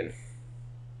 goddamn Duncan,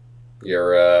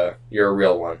 you're a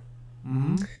real one.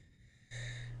 Mm-hmm.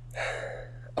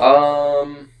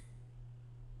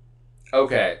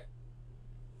 Okay.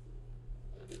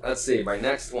 Let's see, my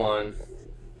next one,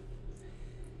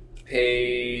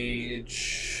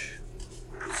 page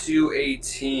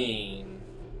 218.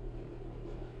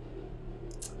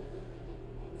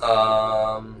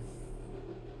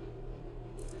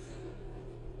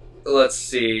 Let's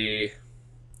see.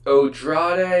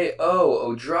 Odrade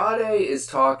is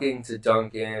talking to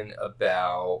Duncan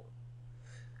about...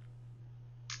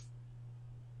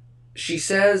 She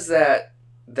says that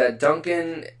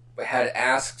Duncan had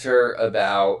asked her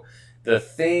about the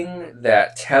thing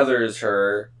that tethers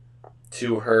her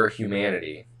to her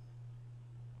humanity.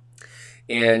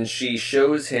 And she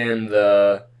shows him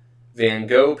the Van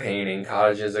Gogh painting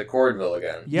Cottages at Cordville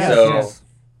again. Yes, so yes.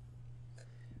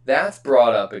 that's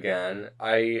brought up again.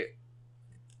 I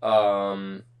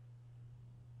don't.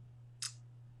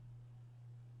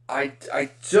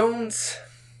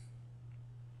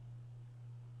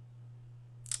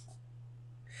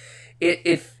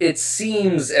 It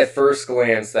seems at first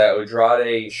glance that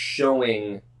Andrade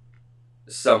showing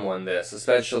someone this,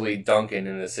 especially Duncan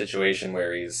in this situation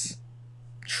where he's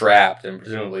trapped and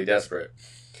presumably desperate,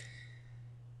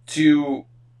 to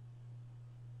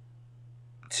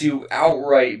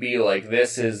outright be like,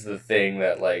 this is the thing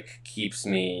that like keeps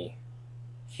me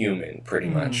human, pretty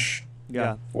much.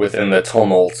 Yeah. Within the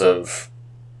tumult of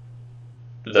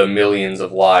the millions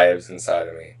of lives inside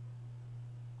of me.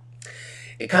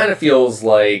 It kind of feels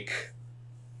like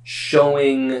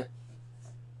showing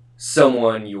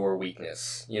someone your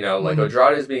weakness. You know, like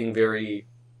Andrade is being very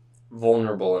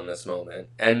vulnerable in this moment.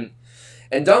 And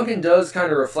Duncan does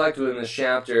kind of reflect within this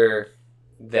chapter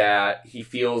that he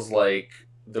feels like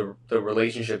the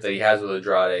relationship that he has with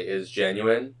Andrade is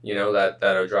genuine. You know, that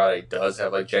Andrade does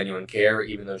have like genuine care,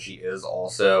 even though she is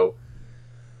also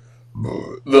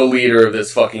the leader of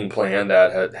this fucking plan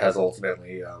that has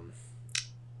ultimately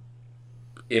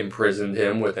imprisoned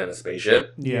him within a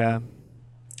spaceship. Yeah.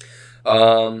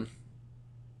 But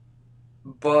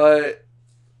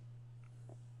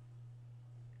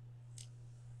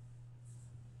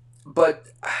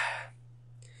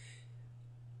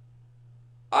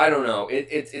I don't know.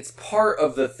 It's part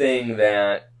of the thing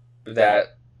that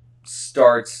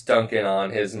starts Duncan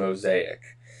on his mosaic.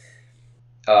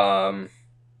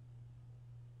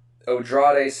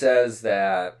 Andrade says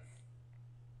that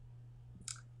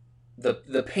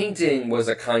the painting was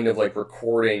a kind of like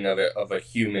recording of a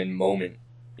human moment,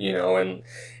 you know, and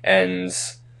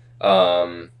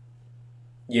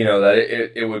you know, that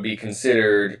it would be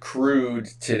considered crude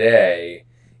today,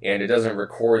 and it doesn't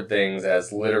record things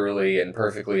as literally and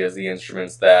perfectly as the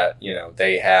instruments that, you know,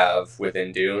 they have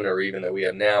within Dune, or even that we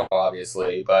have now,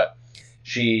 obviously, but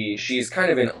she's kind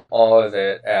of in awe of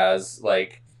it as,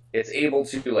 like, it's able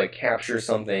to, like, capture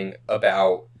something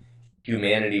about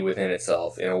humanity within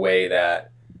itself in a way that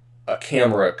a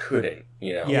camera couldn't,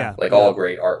 you know, like all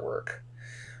great artwork.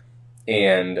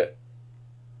 And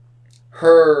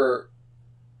her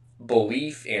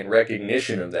belief and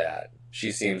recognition of that,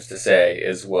 she seems to say,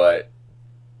 is what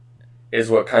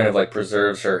kind of like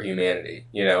preserves her humanity.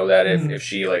 You know, that if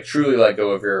she like truly let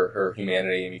go of her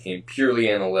humanity and became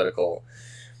purely analytical,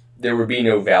 there would be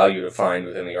no value to find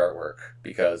within the artwork,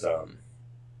 because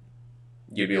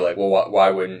you'd be like, well, why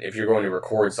wouldn't, if you're going to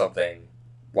record something,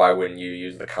 why wouldn't you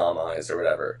use the commas or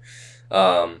whatever?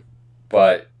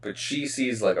 But she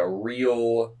sees like a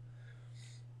real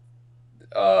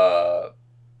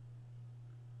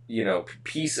you know,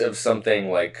 piece of something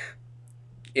like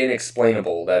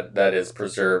inexplainable that is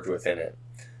preserved within it,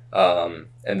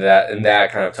 and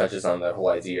that kind of touches on that whole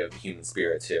idea of the human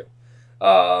spirit too.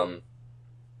 But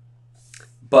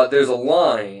there's a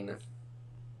line.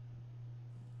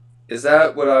 Is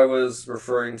that what I was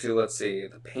referring to? Let's see.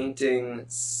 The painting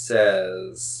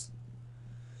says.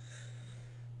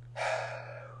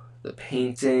 That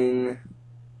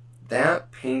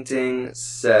painting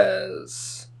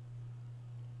says.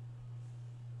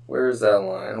 Where is that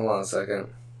line? Hold on a second.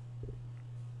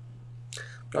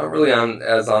 Not really on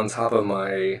top of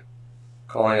my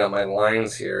calling out my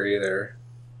lines here either.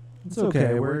 It's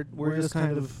okay. We're just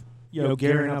kind of, you know,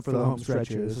 gearing up for the home stretch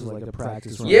here. This is like a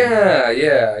practice run. Yeah.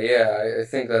 I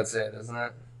think that's it, isn't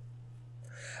it?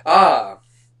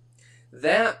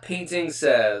 That painting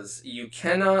says, "You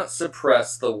cannot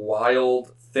suppress the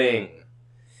wild thing,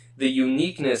 the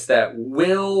uniqueness that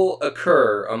will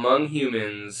occur among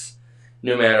humans,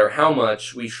 no matter how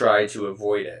much we try to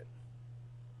avoid it."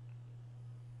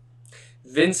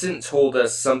 Vincent told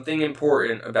us something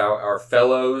important about our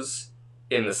fellows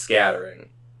in the scattering.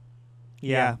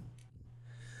 Yeah.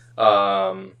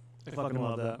 I fucking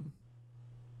love that.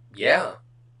 Yeah.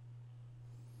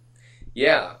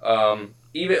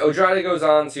 Even Andrade goes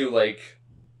on to like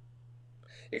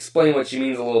explain what she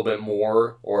means a little bit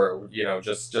more, or, you know,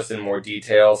 just in more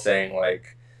detail, saying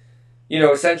like, you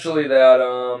know, essentially that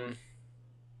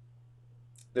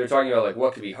they're talking about like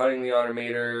what could be hunting the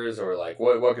automators, or like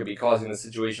what could be causing the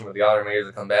situation with the automators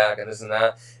to come back and this and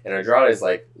that. And Andrade's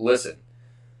like, listen,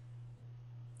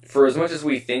 for as much as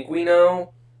we think we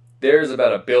know, there's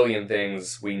about 1 billion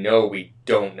things we know we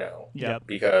don't know. Yep.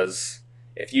 Because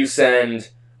if you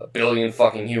send 1 billion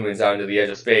fucking humans out into the edge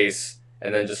of space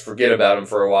and then just forget about them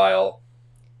for a while,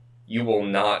 you will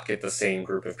not get the same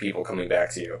group of people coming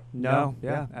back to you. No,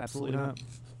 yeah, absolutely not.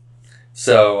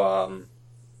 So,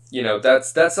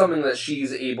 that's something that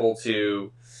she's able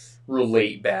to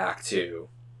relate back to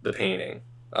the painting.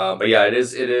 But yeah, it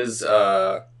is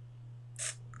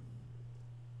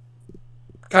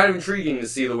kind of intriguing to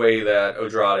see the way that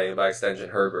Andrade, and by extension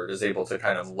Herbert, is able to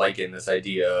kind of liken this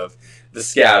idea of the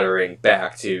scattering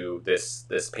back to this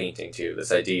painting too.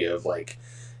 This idea of like,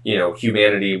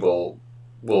 humanity will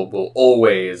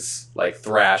always like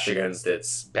thrash against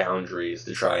its boundaries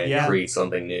to try and create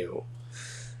something new.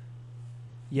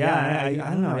 Yeah, I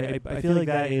don't know. I feel like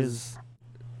that is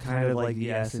kind of like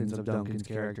the essence of Duncan's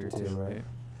character too, right?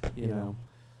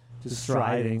 Just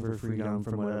striving for freedom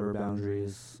from whatever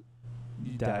boundaries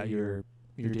that you're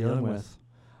dealing with.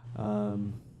 I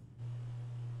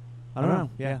don't know.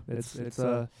 Yeah, it's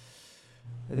I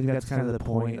think that's kind of the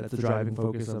point. That's the driving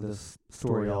focus of this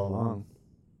story all along.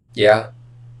 Yeah,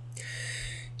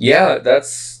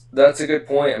 that's a good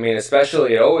point. I mean,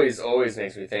 especially it always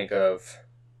makes me think of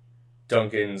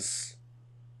Duncan's,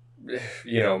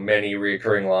 many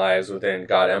recurring lives within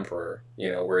God Emperor.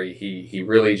 Where he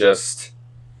really just.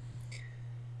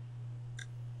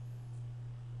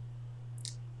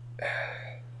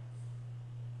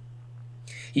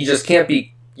 He just can't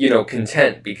be,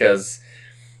 content because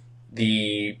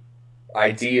the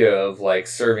idea of like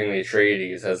serving the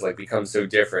Atreides has like become so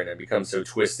different and become so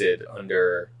twisted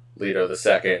under Leto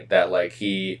II that like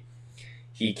he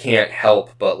can't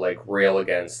help but like rail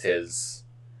against his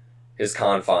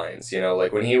confines.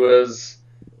 Like when he was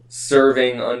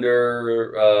serving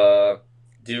under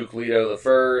Duke Leto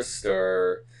I,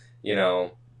 or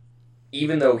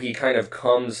even though he kind of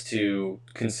comes to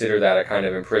consider that a kind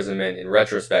of imprisonment in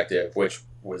retrospective, which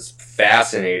was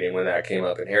fascinating when that came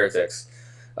up in Heretics,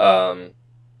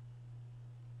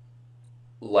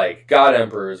 like God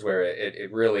Emperor is where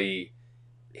it really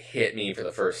hit me for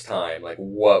the first time, like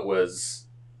what was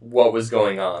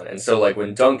going on. And so like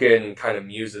when Duncan kind of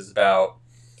muses about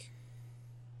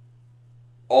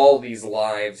all these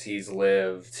lives he's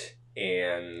lived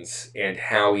and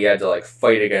how he had to like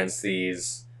fight against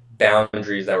these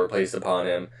boundaries that were placed upon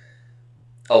him,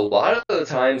 a lot of the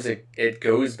times it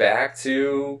goes back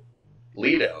to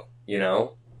Leto,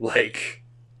 like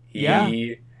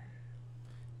he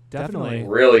definitely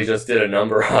really just did a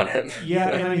number on him. Yeah,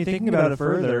 and I mean, thinking about it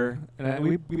further,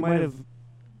 and we might have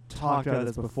talked about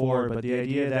this before, but the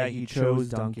idea that he chose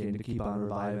Duncan to keep on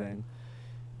reviving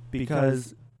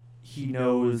because he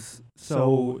knows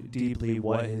so deeply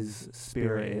what his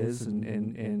spirit is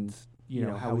and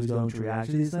how he's going to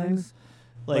react to these things.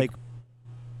 Like,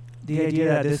 the idea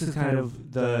that this is kind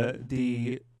of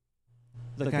the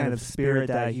kind of spirit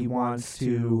that he wants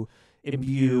to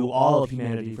imbue all of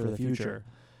humanity for the future.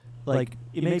 Like,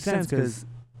 it makes sense because,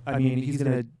 I mean, he's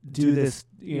going to do this,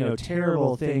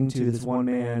 terrible thing to this one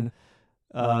man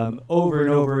over and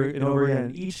over and over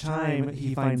again. Each time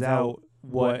he finds out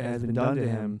what has been done to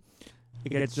him, it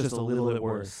gets just a little bit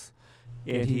worse.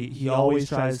 And he always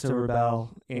tries to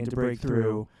rebel and to break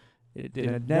through.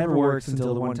 It never works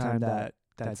until the one time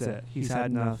that's it. He's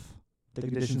had enough. The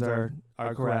conditions are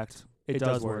correct. It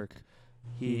does work.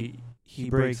 He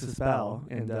breaks the spell,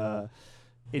 and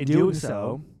in doing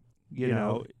so,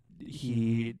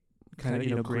 he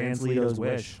kind of grants Leto's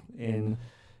wish in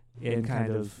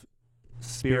kind of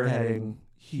spearheading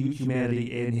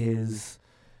humanity in his,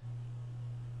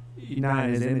 not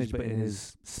in his image, but in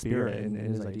his spirit and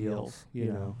his ideals,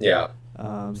 Yeah.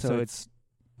 So it's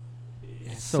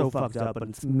so fucked up, but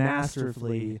it's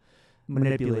masterfully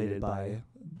manipulated by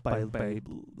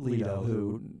Leto,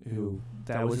 who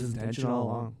that was his intention all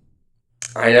along.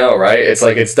 I know, right? It's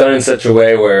like it's done in such a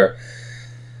way where,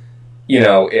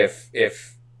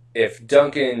 if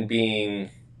Duncan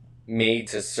being made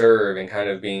to serve and kind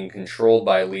of being controlled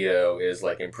by Leto is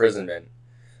like imprisonment,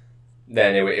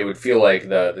 then it would feel like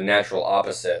the natural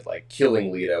opposite, like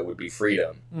killing Leto would be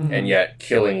freedom. Mm-hmm. And yet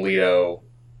killing Leto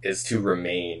is to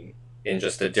remain in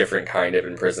just a different kind of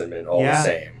imprisonment all the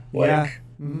same. Like,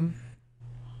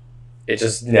 it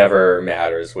just never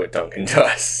matters what Duncan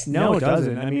does. No, it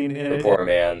doesn't. I mean, the poor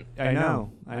man. I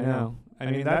know. I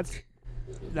mean, that's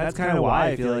kind of why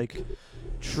I feel like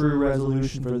true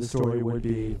resolution for the story would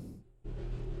be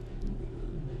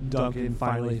Duncan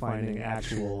finally finding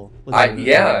actual.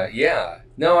 Yeah.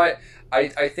 No,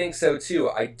 I think so too.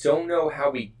 I don't know how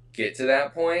we get to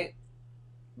that point,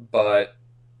 but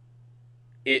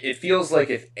it feels like,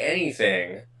 if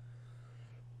anything,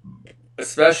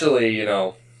 especially,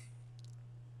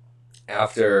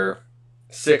 after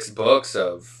 6 books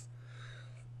of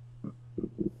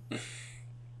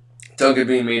Duncan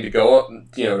being made to go,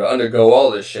 to undergo all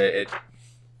this shit, it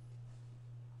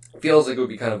feels like it would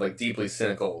be kind of like deeply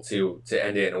cynical to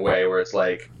end it in a way where it's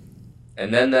like,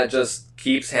 And then that just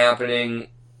keeps happening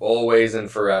always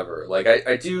and forever. Like, I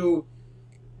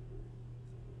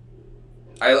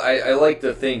like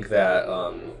to think that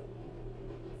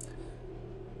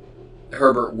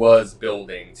Herbert was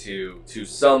building to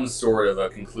some sort of a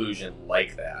conclusion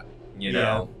like that. You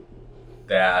know,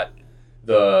 that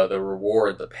the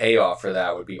reward, the payoff for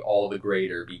that would be all the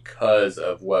greater because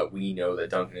of what we know that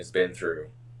Duncan has been through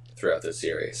throughout this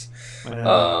series.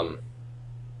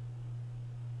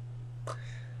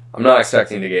 I'm not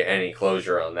expecting to get any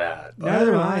closure on that. But.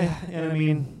 Neither am I. And I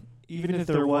mean, even if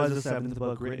there was a seventh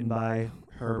book written by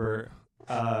Herbert,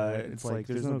 it's like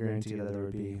there's no guarantee that there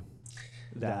would be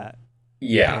that.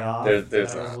 Yeah,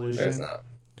 there's not.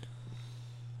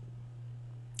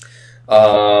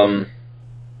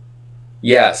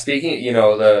 Yeah, speaking,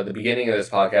 the beginning of this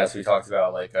podcast, we talked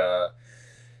about like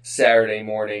Saturday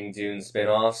morning Dune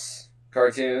spin-offs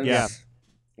cartoons. Yeah.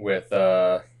 With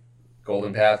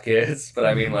Golden Path Kids, but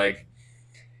I mean, like,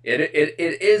 it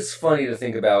is funny to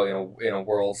think about in a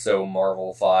world so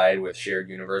Marvel-fied with shared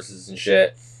universes and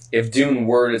shit. If Dune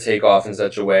were to take off in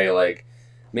such a way, like,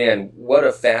 man, what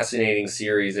a fascinating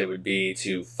series it would be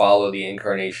to follow the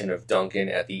incarnation of Duncan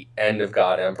at the end of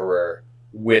God Emperor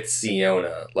with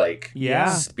Siona, like,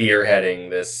 spearheading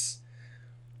this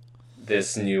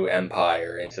new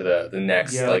empire into the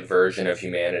next like version of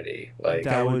humanity. Like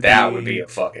that would be a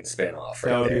fucking spin-off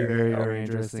right there. That would be very, very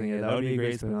interesting. Yeah, that would be a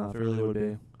great spin-off. It really would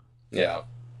be. Yeah.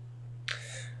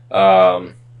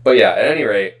 But yeah, at any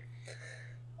rate,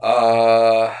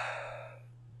 I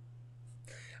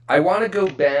want to go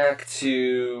back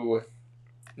to,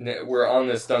 we're on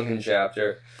this Duncan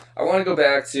chapter. I want to go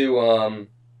back to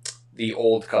the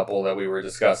old couple that we were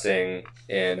discussing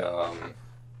in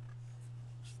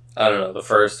I don't know, the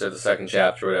first or the second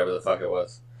chapter, whatever the fuck it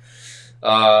was.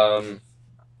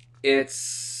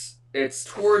 It's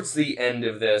towards the end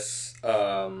of this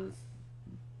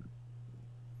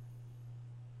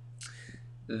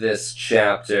this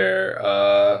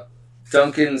chapter.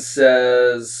 Duncan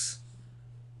says,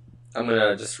 I'm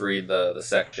gonna just read the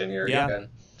section here again.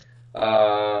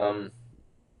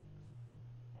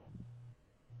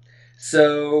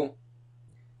 So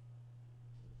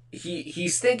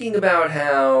he's thinking about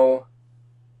how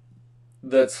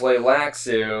the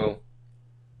Tleilaxu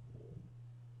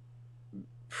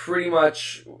pretty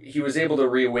much, he was able to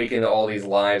reawaken all these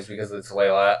lives because the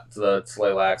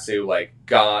Tleilaxu like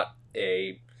got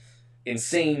a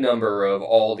insane number of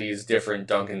all these different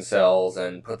Duncan cells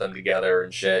and put them together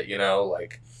and shit,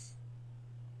 like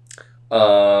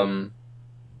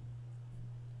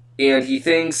and he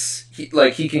thinks he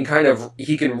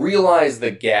can realize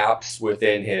the gaps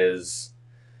within his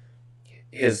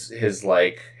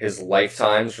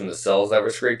lifetimes from the cells that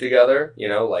were scraped together.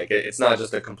 Like it's not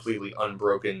just a completely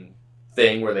unbroken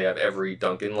thing where they have every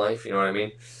Duncan life. You know what I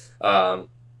mean?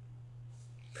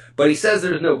 But he says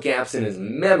there's no gaps in his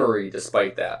memory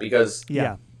despite that because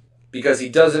he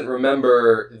doesn't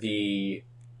remember the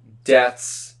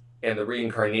deaths and the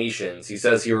reincarnations. He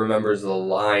says he remembers the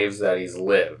lives that he's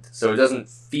lived. So it doesn't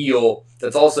feel...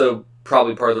 That's also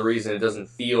probably part of the reason it doesn't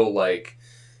feel like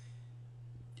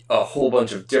a whole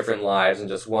bunch of different lives in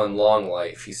just one long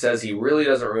life. He says he really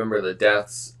doesn't remember the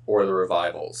deaths or the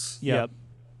revivals. Yep.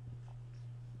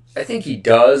 I think he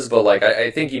does, but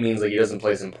I think he means he doesn't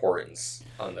place importance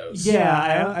on those.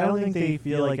 Yeah, I don't think they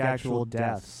feel like actual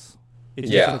deaths.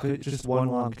 It's just one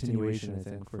long continuation, I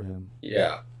think, for him.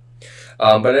 Yeah.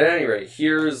 But at any rate,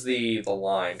 here's the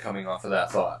line coming off of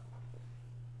that thought.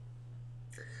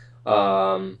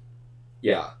 But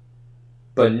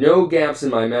no gaps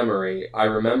in my memory, I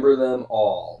remember them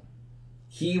all.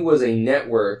 He was a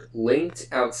network linked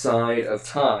outside of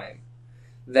time.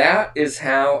 That is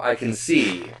how I can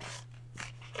see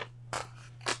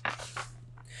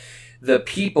the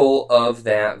people of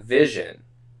that vision.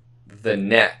 The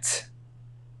net.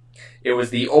 It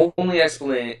was the only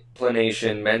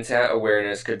explanation Mentat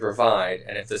awareness could provide,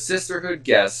 and if the Sisterhood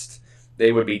guessed,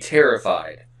 they would be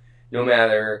terrified. No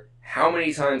matter how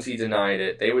many times he denied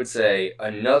it, they would say,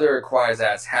 another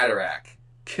Kwisatz Haderach.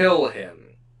 Kill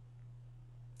him.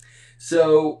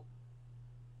 So,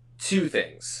 two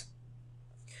things.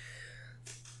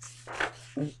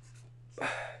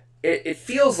 It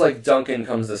feels like Duncan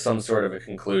comes to some sort of a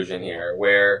conclusion here,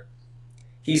 where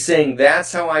he's saying,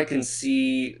 that's how I can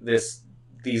see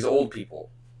these old people.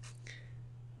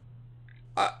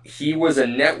 He was a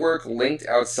network linked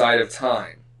outside of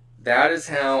time. That is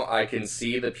how I can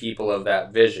see the people of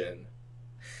that vision.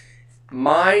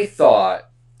 My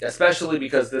thought, especially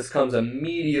because this comes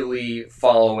immediately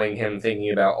following him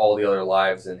thinking about all the other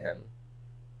lives in him,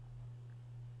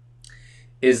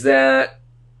 is that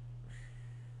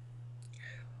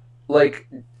like,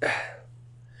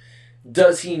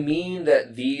 does he mean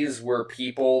that these were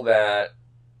people that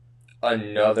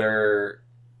another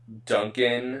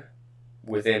Duncan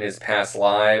within his past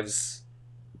lives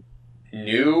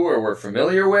knew or were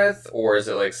familiar with? Or is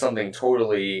it like something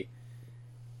totally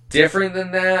different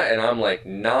than that and I'm like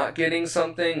not getting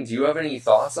something? Do you have any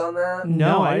thoughts on that?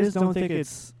 No, I just don't think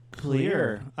it's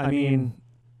clear. I mean,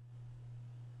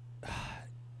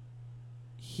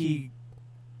 he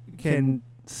can,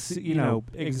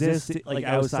 exist like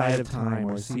outside of time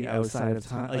or see outside of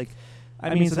time. Like,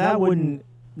 I mean, so that wouldn't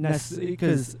necessarily,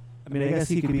 because I mean, I guess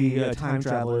he could be a time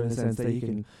traveler in the sense that he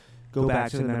can go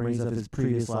back to the memories of his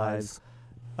previous lives.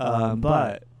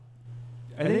 But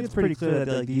I think it's pretty clear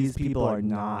that like these people are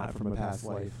not from a past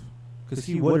life, because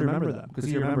he would remember them, because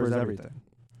he remembers everything.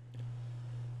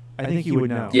 I think he would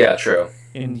know. Yeah, true.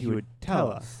 And he would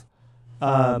tell us.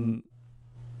 I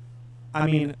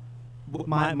mean,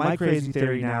 my crazy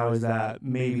theory now is that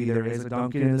maybe there is a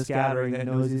Duncan in this gathering that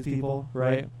knows these people,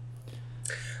 right?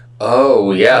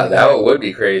 Oh, yeah, that would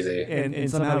be crazy. And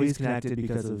somehow he's connected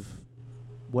because of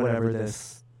whatever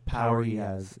this power he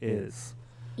has is.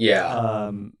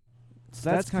 Yeah. So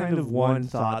that's kind of one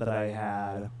thought that I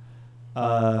had.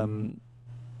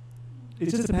 It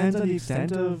just depends on the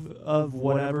extent of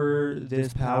whatever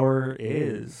this power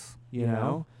is,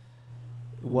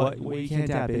 what he can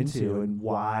tap into and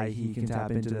why he can tap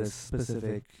into this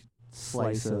specific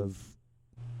slice of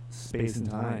space and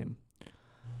time.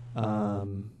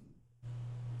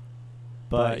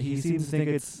 But he seems to think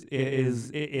it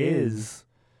is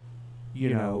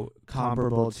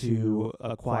comparable to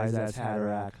a Kwisatz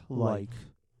Haderach like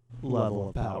level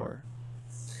of power.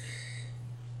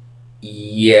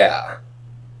 Yeah.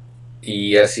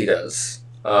 Yes, he does.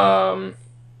 And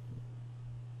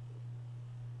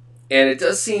it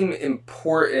does seem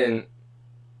important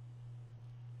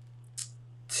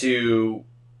to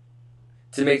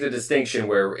make the distinction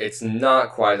where it's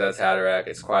not Kwisatz Haderach,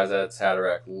 it's Kwisatz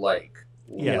Haderach like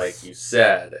you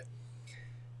said.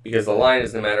 Because the line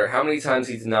is, no matter how many times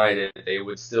he denied it, they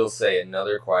would still say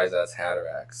another Kwisatz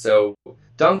Haderach. So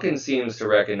Duncan seems to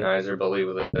recognize or believe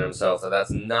within himself that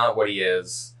that's not what he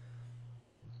is.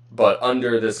 But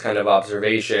under this kind of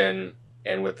observation,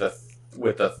 and with the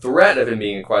threat of him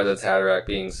being a Kwisatz Haderach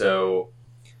being so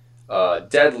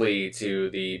deadly to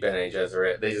the Bene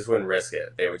Gesserit, they just wouldn't risk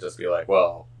it. They would just be like,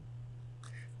 well,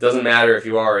 doesn't matter if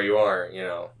you are or you aren't,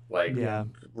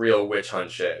 real witch hunt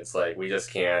shit. It's like, we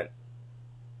just can't.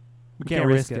 We can't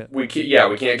risk it. We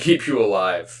can't keep you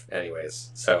alive anyways.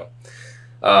 So,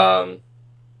 all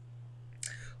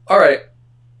right.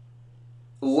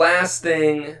 Last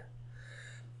thing,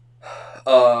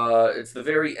 it's the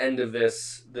very end of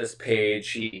this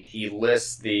page. He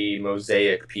lists the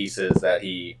mosaic pieces that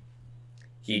he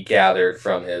gathered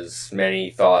from his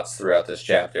many thoughts throughout this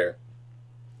chapter.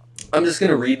 I'm just going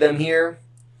to read them here.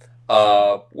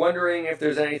 Wondering if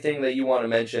there's anything that you want to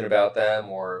mention about them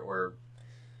or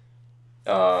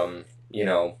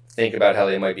think about how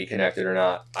they might be connected or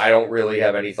not. I don't really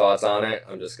have any thoughts on it.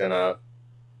 I'm just gonna,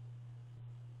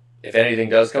 if anything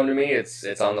does come to me,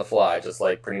 it's on the fly, just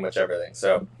like pretty much everything.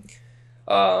 So,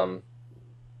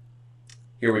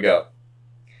 here we go.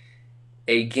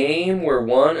 A game where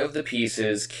one of the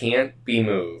pieces can't be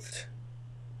moved.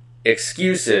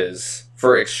 Excuses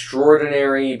for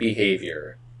extraordinary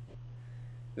behavior.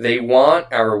 They want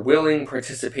our willing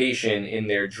participation in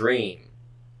their dream.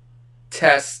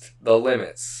 Test the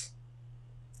limits.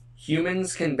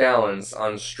 Humans can balance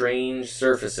on strange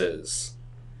surfaces.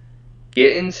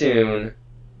 Get in tune.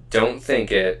 Don't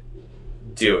think it.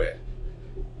 Do it.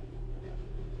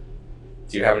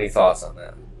 Do you have any thoughts on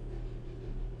that?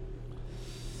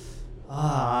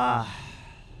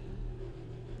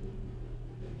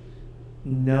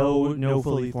 No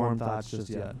fully formed thoughts just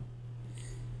yet.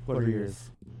 What are yours?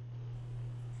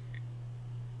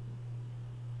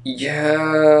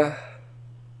 Yeah.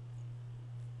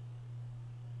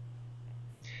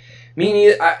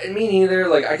 Me neither.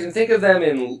 Like, I can think of them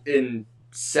in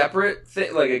separate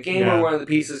things. Like, a game where one of the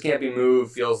pieces can't be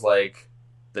moved feels like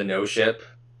the No Ship.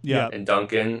 Yeah. And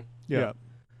Duncan. Yeah.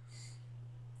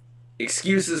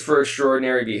 Excuses for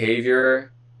extraordinary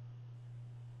behavior.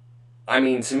 I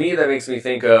mean, to me, that makes me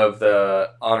think of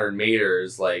the Honored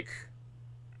Maters, like,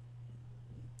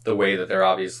 the way that they're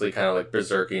obviously kind of like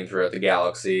berserking throughout the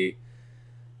galaxy.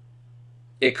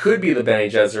 It could be the Bene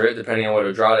Gesserit, depending on what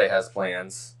Andrade has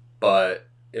plans, but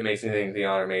it makes me think of the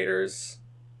Honored Maters.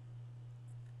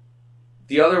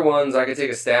 The other ones I could take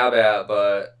a stab at,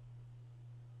 but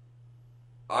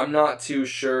I'm not too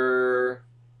sure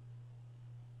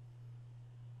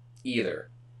either.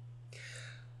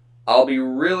 I'll be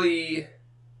really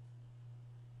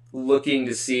looking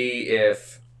to see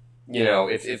if,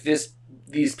 if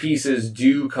these pieces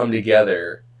do come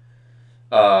together,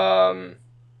 and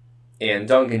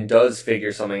Duncan does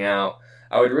figure something out,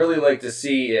 I would really like to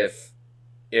see if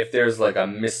there's like a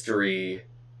mystery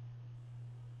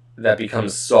that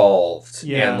becomes solved,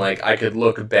 and like I could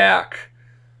look back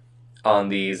on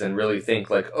these and really think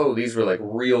like, oh, these were like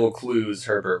real clues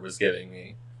Herbert was giving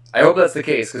me. I hope that's the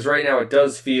case, because right now it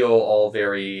does feel all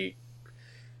very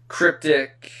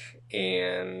cryptic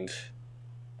and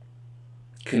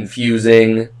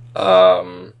confusing.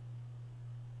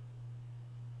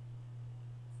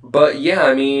 But yeah,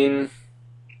 I mean,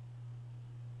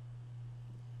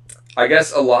 I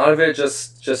guess a lot of it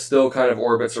just still kind of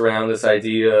orbits around this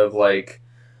idea of like,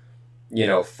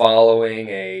 following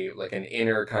an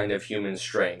inner kind of human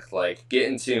strength. Like, get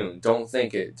in tune, don't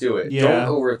think it, do it. Yeah. Don't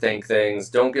overthink things,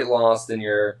 don't get lost in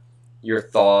your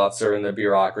thoughts or in the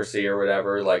bureaucracy or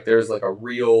whatever. Like, there's a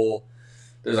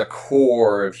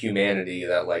core of humanity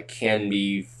that like can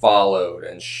be followed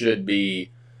and should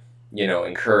be,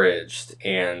 encouraged.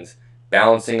 And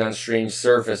balancing on strange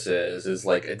surfaces is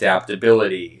like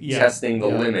adaptability. Yeah. Testing the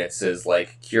limits is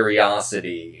like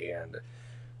curiosity, and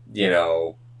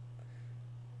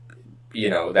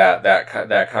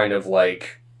that kind of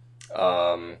like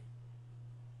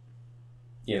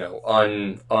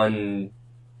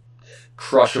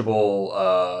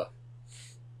uncrushable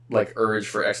like urge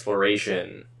for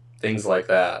exploration, things like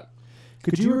that.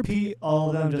 Could you repeat all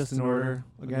of them just in order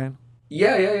again?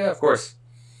 Yeah, of course.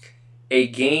 A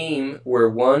game where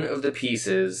one of the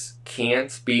pieces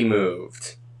can't be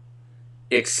moved.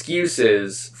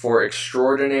 Excuses for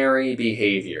extraordinary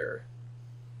behavior.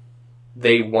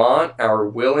 They want our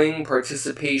willing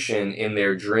participation in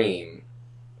their dream.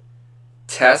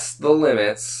 Test the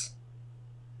limits.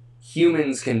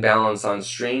 Humans can balance on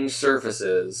strange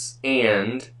surfaces.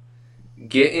 And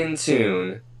get in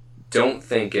tune. Don't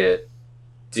think it.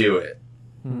 Do it.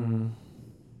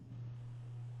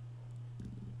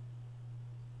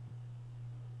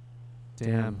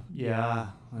 Damn. Yeah.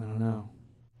 I don't know.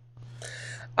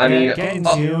 I mean, get in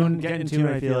tune. Get in tune.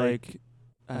 I feel like,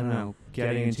 I don't know,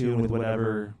 getting in tune with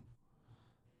whatever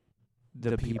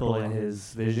the people in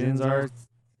his visions are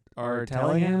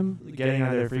telling him, getting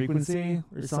on their frequency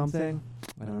or something.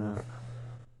 I don't know.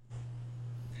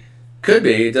 Could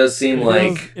be. It does seem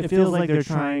like it feels like they're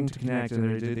trying to connect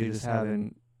and they just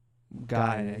haven't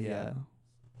gotten it yet.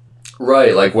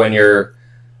 Right, like when you're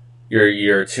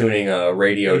tuning a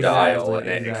radio dial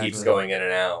and it keeps going in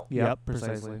and out. Yep,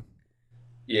 precisely.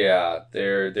 Yeah,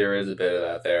 there is a bit of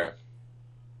that there.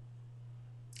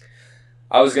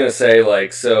 I was gonna say,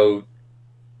 like, so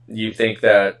you think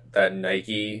that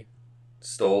Nike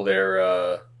stole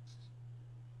their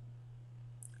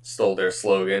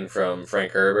slogan from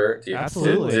Frank Herbert?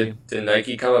 Absolutely. Did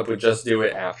Nike come up with "Just Do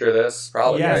It" after this?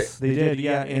 Probably. Yes, right? They did.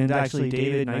 Yeah, and actually,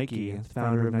 David Nike,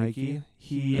 founder of Nike,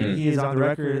 he is on the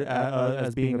record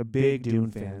as being a big Dune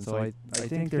fan. So I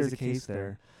think there's a case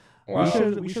there. Wow.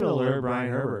 We should alert Brian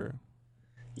Herbert.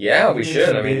 Yeah, we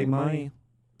should. I mean, big money.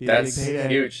 That's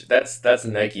huge. That's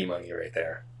Nike money right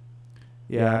there.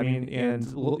 Yeah, I mean,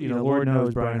 and Lord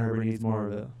knows Brian Herbert needs more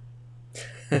of it.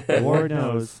 Lord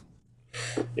knows.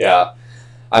 Yeah,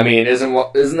 I mean, isn't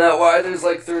that why there's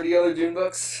like 30 other Dune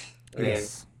books? I mean,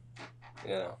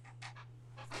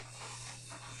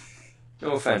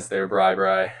 no offense there, Bry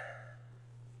bread.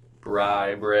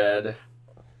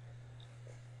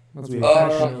 As we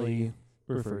affectionately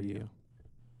refer to you.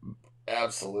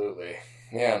 Absolutely,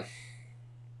 yeah.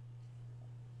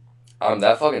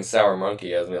 That fucking sour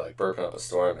monkey has me like burping up a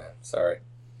storm, man. Sorry.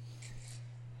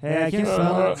 Hey, I can't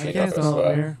smell it. I can't smell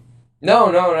it here.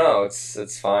 No.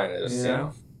 It's fine. It's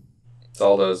it's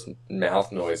all those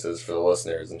mouth noises for the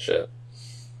listeners and shit.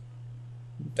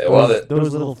 They love it.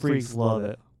 Those little freaks love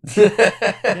it. They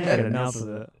can't get enough of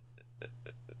it.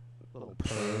 Little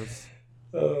pervs.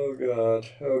 Oh god.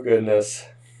 Oh goodness.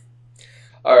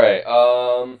 All right.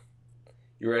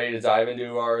 You ready to dive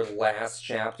into our last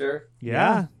chapter?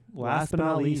 Yeah. Last but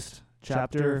not least,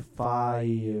 chapter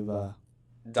 5.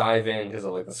 Dive in because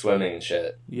of like the swimming and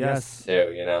shit. Yes.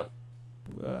 Too,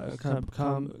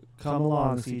 come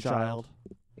along, sea child.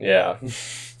 Yeah.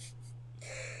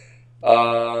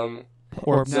 Or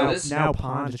so now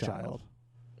pond child.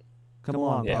 Come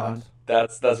along, pond.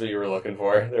 That's what you were looking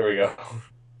for. There we go.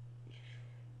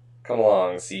 Come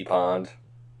along, sea pond.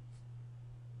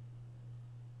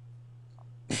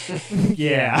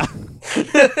 Yeah.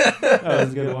 That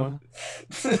was a good one.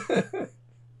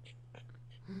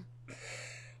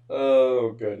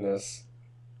 Oh goodness.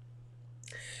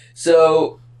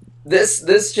 So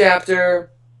this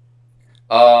chapter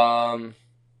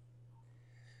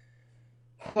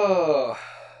Oh,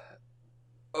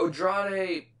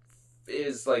 Odrade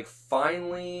is like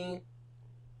finally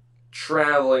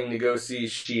traveling to go see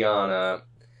Shiana.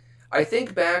 I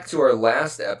think back to our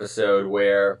last episode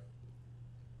where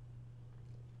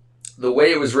the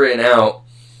way it was written out,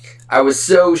 I was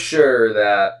so sure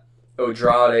that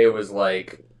Odrade was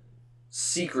like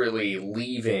secretly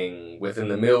leaving within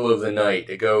the middle of the night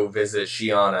to go visit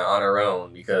Shiana on her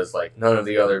own because like none of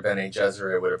the other Bene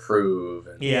Gesserit would approve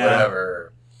and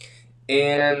whatever.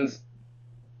 And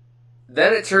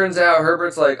then it turns out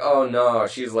Herbert's like, oh no,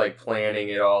 she's like planning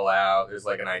it all out. There's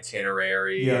like an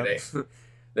itinerary. Yep.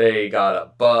 They got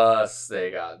a bus. They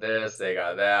got this. They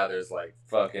got that. There's like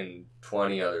fucking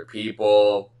 20 other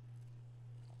people.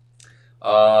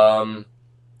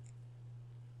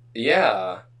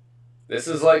 Yeah. This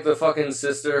is like the fucking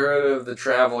Sisterhood of the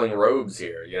Traveling Robes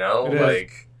here, you know?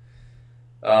 Like,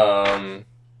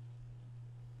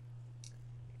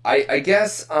 I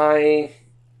guess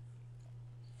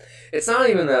it's not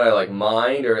even that I like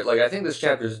mind or like I think this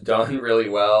chapter's done really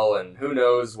well and who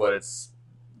knows what it's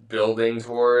building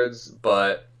towards,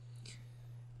 but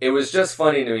it was just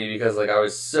funny to me because like I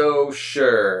was so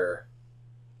sure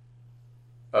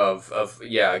of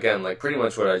yeah, again, like pretty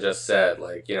much what I just said,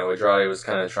 like, you know, Odrade was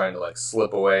kind of trying to like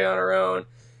slip away on her own.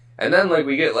 And then like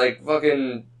we get like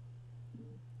fucking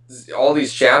all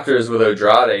these chapters with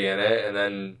Odrade in it, and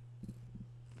then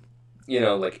you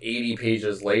know, like 80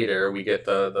 pages later, we get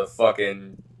the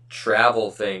fucking travel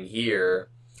thing here.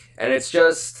 And it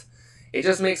just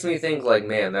makes me think, like,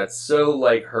 man, that's so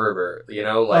like Herbert. You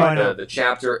know, like the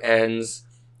chapter ends,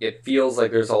 it feels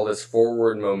like there's all this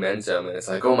forward momentum, and it's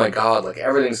like, oh my god, like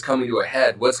everything's coming to a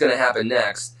head. What's going to happen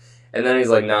next? And then he's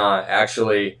like, nah,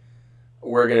 actually,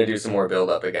 we're going to do some more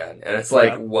build-up again. And it's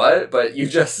like, what? But you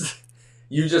just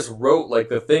wrote like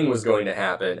the thing was going to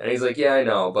happen. And he's like, yeah, I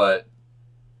know, but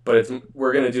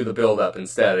we're gonna do the build up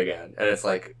instead again, and it's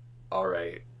like, all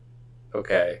right,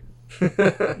 okay.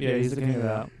 Yeah, he's the king of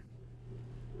that.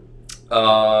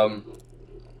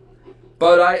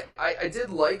 But I did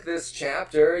like this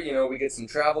chapter. You know, we get some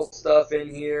travel stuff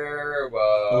in here.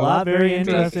 A lot very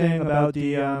interesting about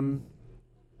the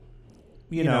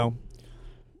you know,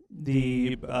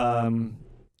 the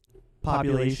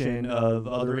population of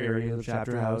other areas of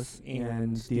Chapter House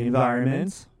and the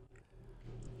environment.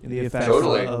 The effects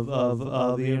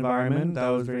of the environment. That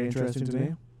was very interesting to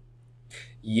me.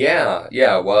 Yeah,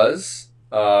 it was.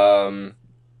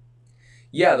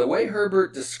 Yeah, the way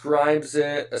Herbert describes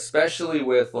it, especially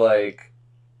with the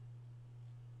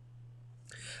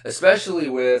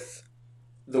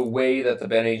way that the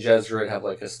Bene Gesserit have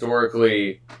like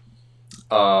historically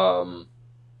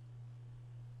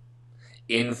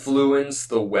influenced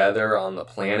the weather on the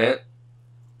planet.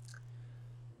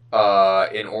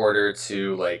 In order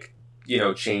to, like, you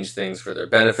know, change things for their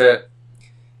benefit.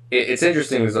 It's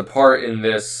interesting, there's a part in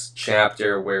this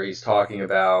chapter where he's talking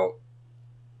about,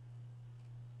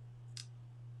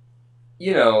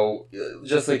 you know,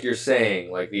 just like you're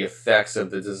saying, like the effects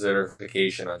of the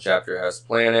desertification on Chapter House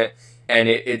Planet, and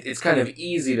it's kind of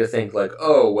easy to think like,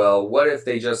 oh, well, what if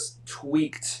they just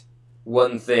tweaked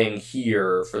one thing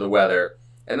here for the weather?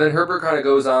 And then Herbert kind of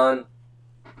goes on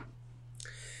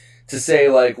to say,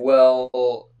 like,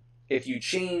 well, if you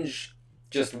change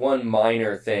just one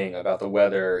minor thing about the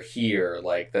weather here,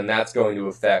 like, then that's going to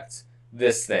affect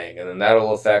this thing, and then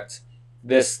that'll affect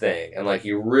this thing. And, like,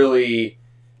 he really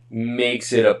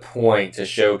makes it a point to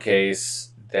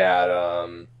showcase that,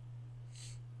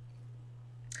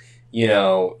 you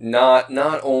know,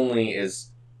 not only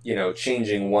is, you know,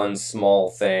 changing one small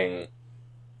thing,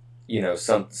 you know,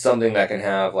 something that can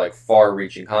have, like,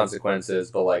 far-reaching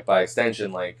consequences, but, like, by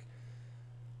extension, like,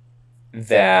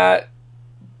 that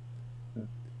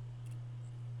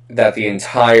the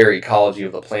entire ecology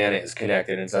of the planet is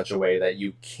connected in such a way that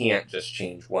you can't just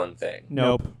change one thing.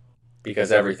 Nope.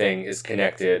 Because everything is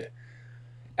connected.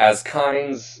 As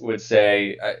Kynes would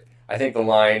say, I think the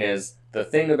line is, the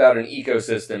thing about an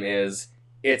ecosystem is,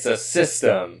 it's a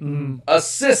system. Mm. A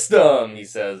system, he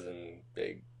says in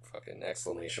big fucking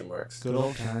exclamation marks. Good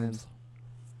old times.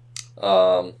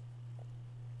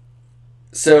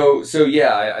 So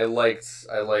yeah, I liked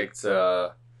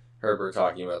Herbert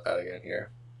talking about that again here.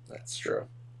 That's true.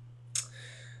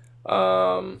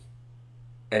 And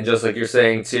just like you're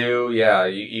saying too, yeah,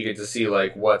 you get to see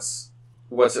like what's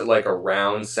it like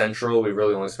around Central. We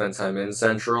really only spend time in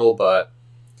Central, but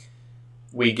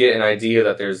we get an idea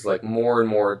that there's like more and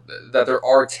more that there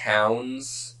are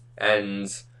towns and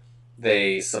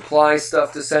they supply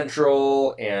stuff to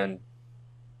Central, and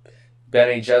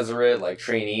Bene Gesserit, like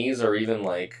trainees, or even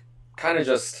like kind of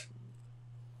just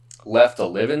left to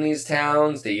live in these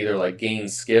towns to either like gain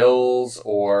skills,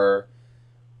 or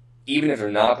even if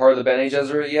they're not part of the Bene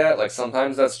Gesserit yet, like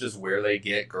sometimes that's just where they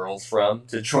get girls from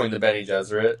to join the Bene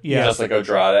Gesserit. Yeah. Just like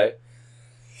Odrade.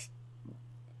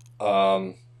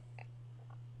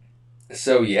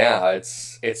 So yeah,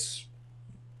 it's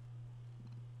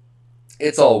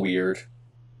all weird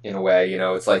in a way, you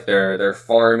know. It's like they're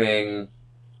farming,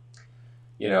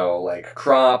 you know, like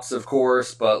crops, of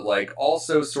course, but like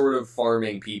also sort of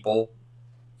farming people.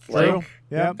 True. Like,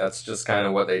 Yeah. that's just kind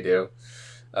of what they do.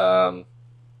 And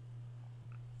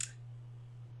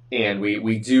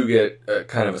we do get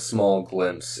kind of a small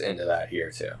glimpse into that here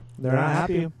too. They're not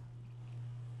happy.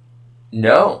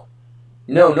 No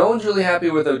one's really happy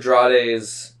with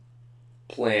Odrade's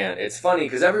plan. It's funny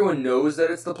because everyone knows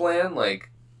that it's the plan,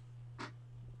 like,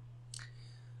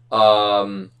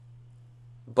 but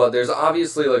there's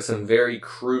obviously like some very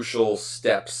crucial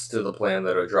steps to the plan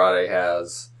that Odrade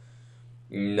has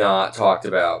not talked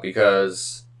about,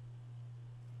 because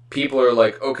people are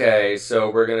like, okay, so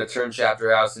we're gonna turn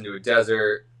Chapter House into a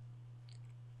desert.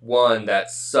 One, that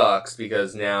sucks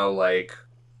because now like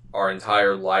our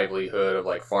entire livelihood of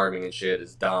like farming and shit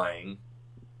is dying.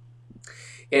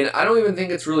 And I don't even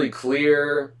think it's really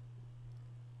clear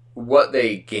what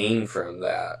they gain from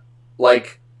that.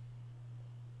 Like,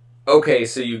 okay,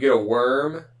 so you get a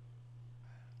worm,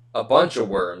 a bunch of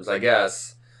worms, I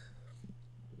guess.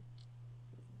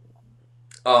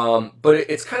 But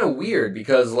it's kind of weird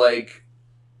because like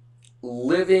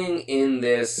living in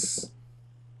this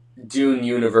Dune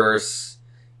universe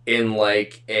in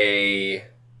like a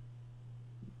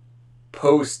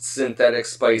post-synthetic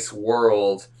spice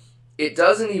world, it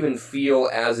doesn't even feel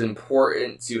as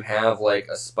important to have like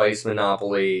a spice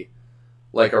monopoly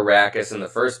like Arrakis in the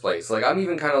first place. Like, I'm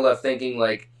even kind of left thinking,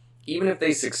 like, even if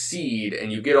they succeed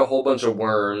and you get a whole bunch of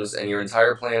worms and your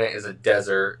entire planet is a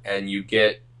desert and you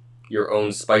get your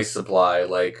own spice supply,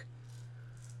 like,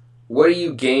 what do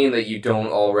you gain that you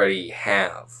don't already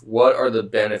have? What are the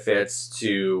benefits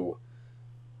to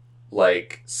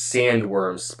like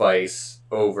sandworm spice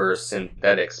over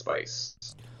synthetic spice?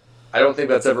 I don't think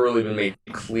that's ever really been made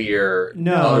clear.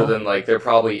 No. Other than like there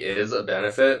probably is a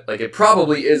benefit. Like it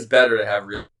probably is better to have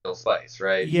real spice,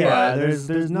 right? Yeah,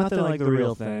 there's nothing like the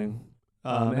real thing.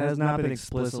 It has not been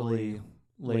explicitly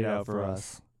laid out for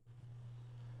us.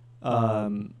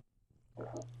 But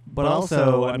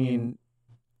also, I mean,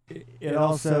 it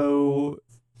also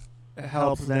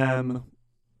helps them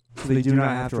so they do not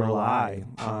have to rely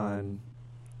on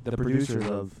the producers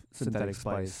of synthetic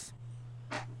spice.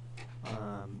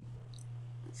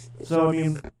 So I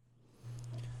mean,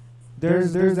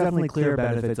 there's definitely clear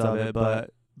benefits of it, but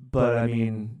I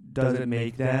mean, does it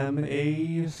make them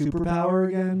a superpower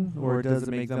again, or does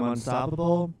it make them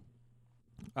unstoppable?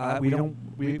 We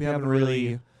haven't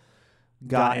really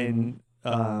gotten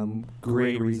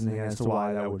great reasoning as to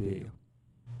why that would be.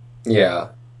 Yeah,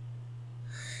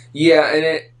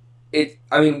 and it.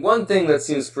 I mean, one thing that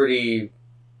seems pretty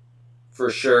for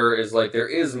sure is like there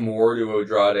is more to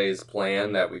Odrade's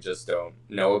plan that we just don't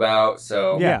know about.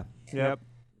 So yeah, yep.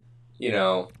 You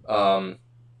know, I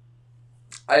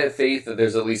have faith that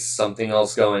there's at least something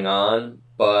else going on,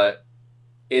 but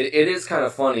it is kind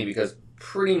of funny because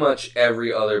pretty much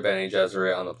every other Bene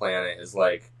Gesserit on the planet is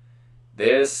like,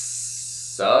 this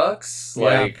sucks. Yeah.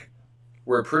 Like,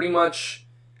 we're pretty much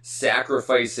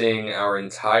sacrificing our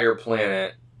entire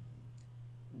planet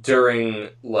during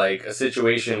like a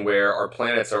situation where our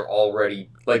planets are already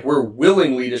like we're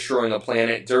willingly destroying a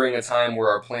planet during a time where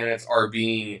our planets are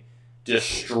being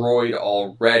destroyed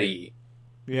already.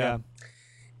 Yeah.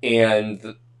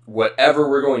 And whatever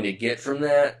we're going to get from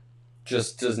that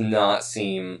just does not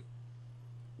seem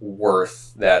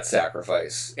worth that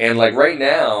sacrifice. And like right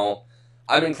now,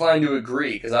 I'm inclined to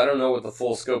agree because I don't know what the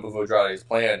full scope of Odrade's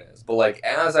plan is. But like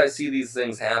as I see these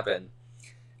things happen,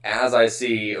 as I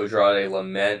see Odrade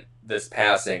lament this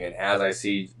passing, and as I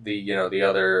see the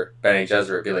other Bene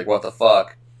Gesserit be like, what the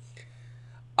fuck?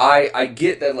 I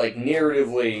get that like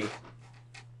narratively,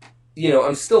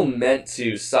 I'm still meant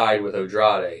to side with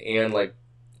Odrade, and like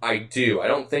I do. I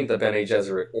don't think the Bene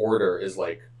Gesserit order is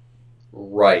like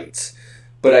right.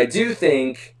 But I do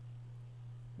think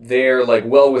they're like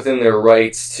well within their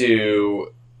rights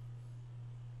to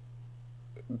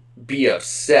be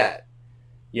upset,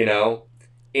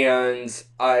 And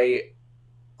I'm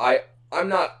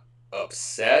not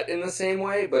upset in the same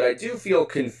way, but I do feel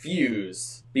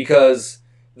confused because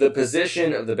the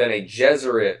position of the Bene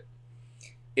Gesserit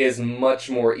is much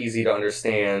more easy to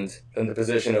understand than the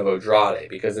position of Odrade,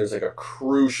 because there's like a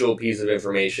crucial piece of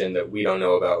information that we don't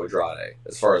know about Odrade,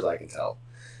 as far as I can tell.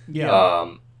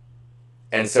 Yeah.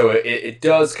 And so it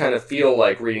does kind of feel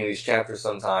like reading these chapters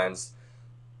sometimes.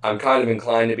 I'm kind of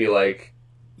inclined to be like,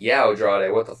 yeah,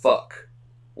 Odrade, what the fuck?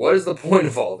 What is the point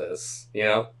of all this? You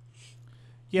know?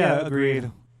 Yeah,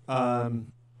 agreed.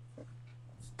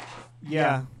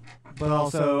 Yeah, but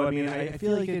also, I mean, I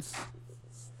feel like it's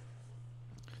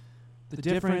the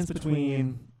difference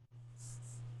between,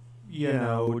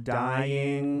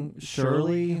 dying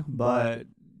surely, but,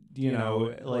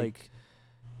 like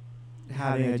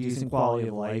having a decent quality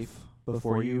of life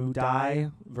before you die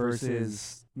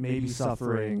versus maybe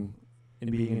suffering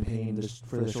and being in pain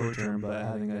for the short term, but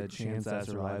having a chance at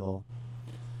survival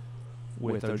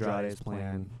with Odrade's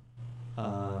plan.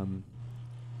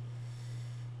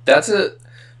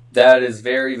 That is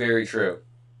very, very true.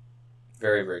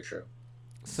 Very, very true.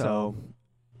 So,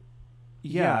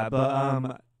 yeah, but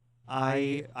I'm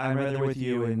right there with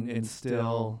you and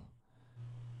still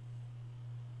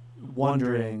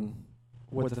wondering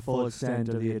what the full extent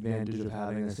of the advantage of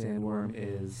having a sandworm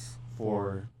is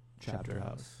for Chapter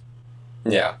House.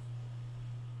 Yeah.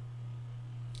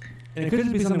 And it could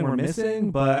just be something we're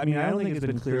missing, but I mean, I don't think it's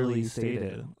been clearly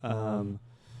stated. I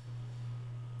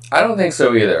don't think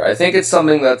so either. I think it's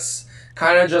something that's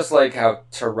kind of just like how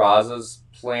Terraza's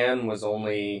plan was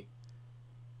only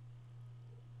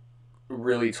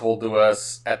really told to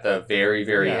us at the very,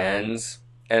 very end.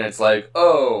 And it's like,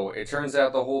 oh, it turns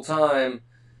out the whole time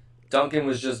Duncan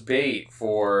was just bait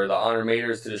for the Honor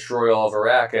Maiders to destroy all of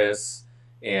Arrakis,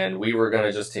 and we were going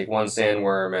to just take one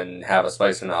sandworm and have a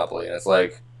spice monopoly. And it's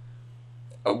like,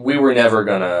 we were never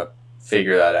going to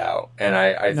figure that out. And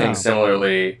I think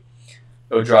similarly,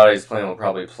 Odrade's plan will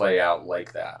probably play out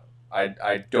like that.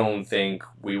 I don't think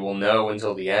we will know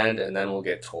until the end, and then we'll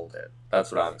get told it.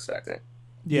 That's what I'm expecting.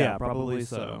 Yeah, probably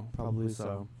so. Probably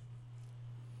so.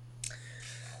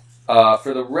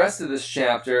 For the rest of this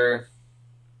chapter,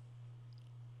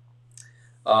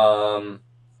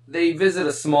 they visit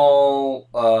a small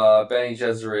Bene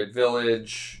Gesserit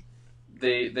village.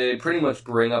 They pretty much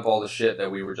bring up all the shit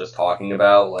that we were just talking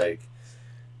about. Like,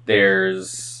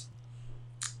 there's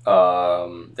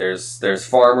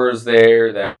farmers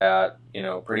there that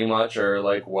pretty much are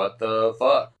like, what the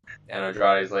fuck? And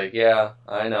Odrade's like, yeah,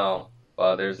 I know,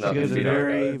 but there's nothing. She gives a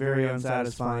very, very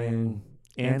unsatisfying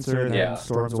answer that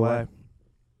storms away.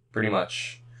 Pretty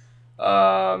much.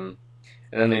 And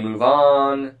then they move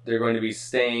on. They're going to be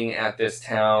staying at this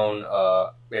town.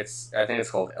 I think it's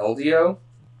called Eldio,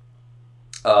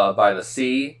 by the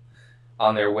sea,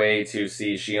 on their way to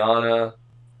see Shiana.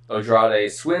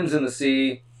 Odrade swims in the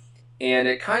sea, and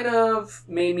it kind of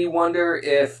made me wonder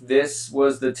if this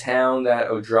was the town that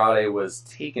Odrade was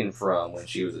taken from when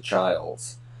she was a child.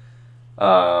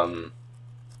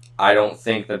 I don't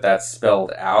think that that's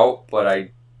spelled out, but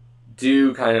I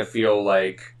do kind of feel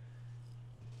like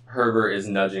Herbert is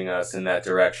nudging us in that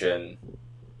direction.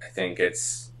 I think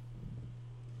it's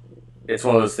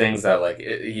one of those things that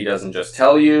he doesn't just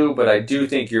tell you, but I do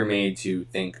think you're made to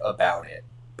think about it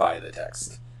by the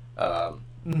text. At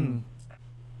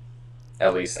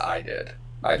least I did.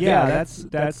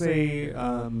 That's a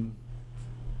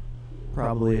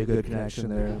probably a good connection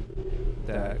there.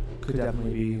 That could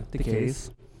definitely be the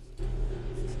case.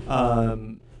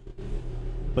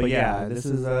 But yeah, this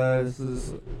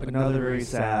is another very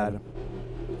sad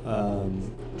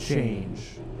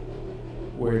change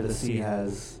where the sea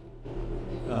has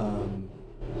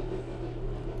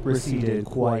receded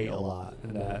quite a lot,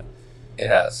 and that it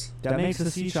has. That makes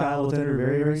the sea child very,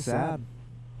 very sad.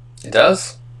 It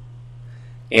does,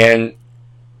 and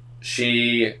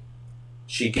she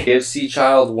gives Sea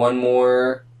Child one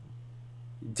more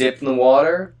dip in the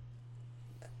water,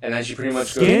 and then she pretty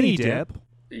much goes skinny dip.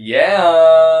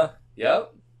 Yeah.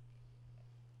 Yep.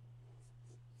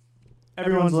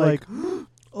 Everyone's like,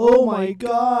 "Oh my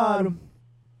god!"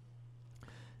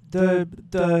 The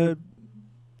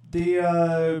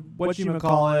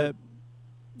whatchamacallit,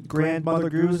 Grandmother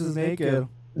Goose is naked.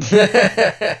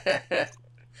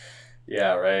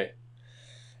 Yeah, right.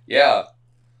 Yeah.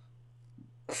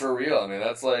 For real. I mean,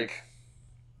 that's like,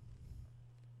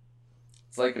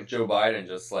 it's like if Joe Biden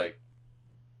just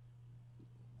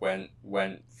went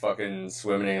fucking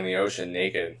swimming in the ocean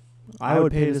naked. I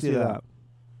would pay to see that.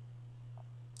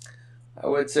 I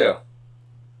would too.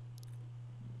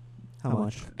 How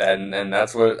much? And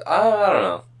that's what I don't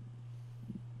know.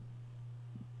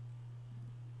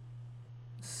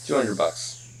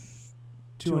 $200.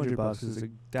 $200 is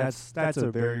that's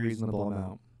a very reasonable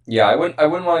amount. Yeah, I wouldn't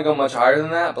want to go much higher than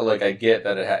that, but I get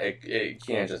that it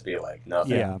can't just be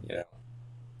nothing. Yeah.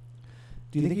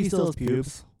 Do you think he still has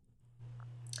pubes?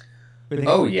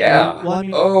 Oh yeah. Well, I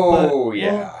mean,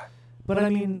 yeah. But I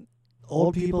mean,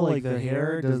 old people, like the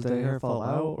hair, does the hair fall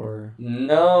out or?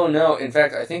 No. In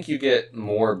fact, I think you get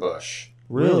more bush.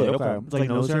 Really? Okay. It's like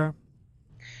nose hair?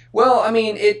 Well, I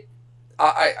mean,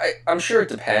 I'm sure it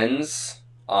depends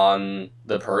on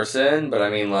the person, but I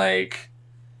mean, like,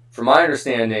 from my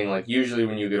understanding, like, usually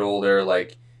when you get older,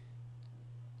 like,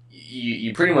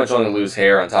 you pretty much only lose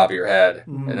hair on top of your head,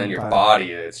 and then your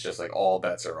body, it's just like all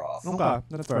bets are off. Okay,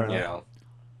 that's fair enough. You know,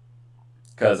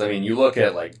 because I mean, you look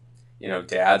at like,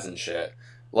 dads and shit.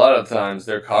 A lot of times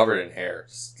they're covered in hair,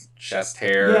 chest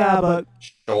hair, but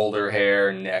shoulder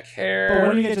hair, neck hair. But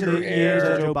when you get to the age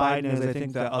that Joe Biden is,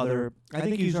 I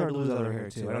think you start to lose other hair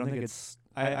too. I don't think it's.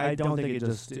 I don't think it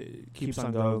just keeps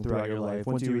on going throughout your life.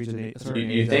 Once you reach a certain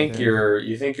age,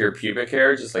 you think your pubic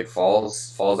hair just like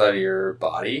falls out of your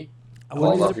body?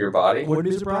 Falls off your body? Wouldn't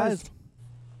be surprised.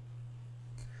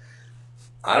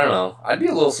 I don't know. I'd be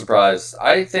a little surprised.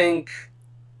 I think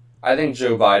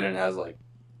Joe Biden has like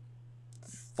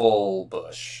full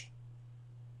bush.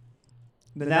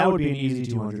 Then that would be an easy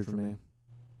 200 for me.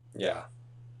 Yeah.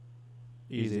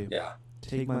 Easy. Yeah.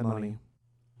 Take my money.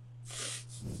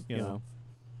 Yeah.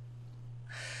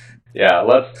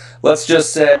 Let's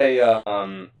just say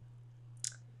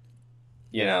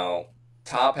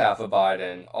top half of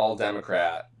Biden, all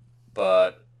Democrat,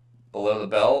 but below the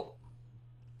belt,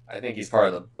 I think he's part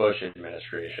of the Bush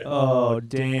administration. Oh,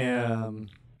 damn.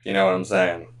 You know what I'm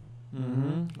saying?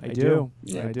 Mm-hmm. I do.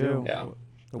 Yeah. I do. Yeah.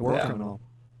 The war criminal.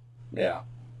 Yeah.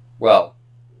 Well,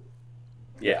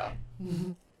 yeah.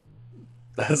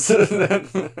 That's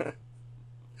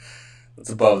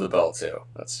above the belt, too.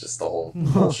 That's just the whole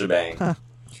shebang.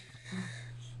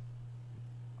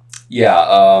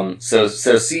 Yeah, so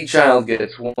Sea Child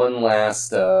gets one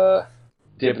last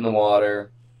dip in the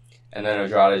water, and then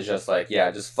Andrade's just like, yeah,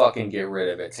 just fucking get rid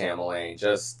of it, Tamerlane.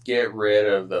 Just get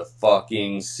rid of the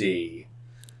fucking sea.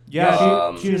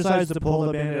 Yeah, she decides to pull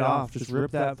the Band-Aid off. Just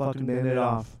rip that fucking Band-Aid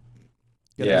off.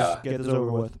 Get this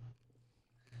over with.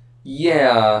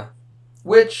 Yeah,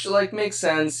 which, like, makes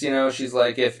sense, she's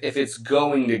like, if it's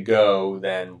going to go,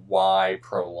 then why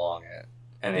prolong it?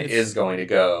 And it is going to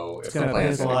go if the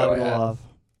plan's going to go ahead. Off.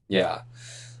 Yeah.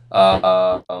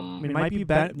 I mean, it might be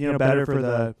better for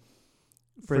the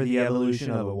evolution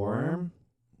of a worm,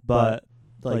 but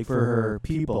like for her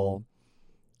people,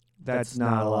 that's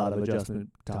not a lot of adjustment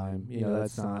time.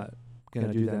 That's not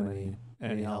gonna do them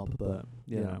any help. But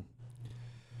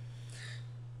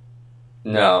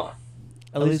no.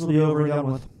 At least it'll be over and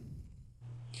done with.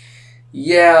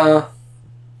 Yeah.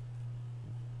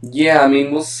 Yeah, I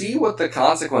mean, we'll see what the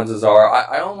consequences are.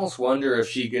 I almost wonder if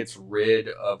she gets rid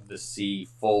of the sea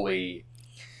fully,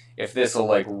 if this will,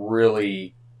 like,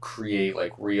 really create,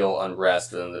 like, real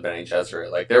unrest within the Bene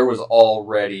Gesserit. Like, there was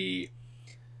already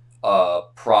a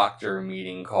Proctor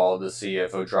meeting called to see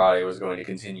if Andrade was going to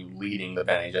continue leading the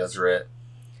Bene Gesserit.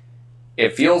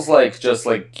 It feels like just,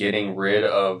 like, getting rid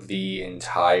of the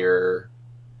entire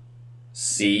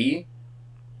sea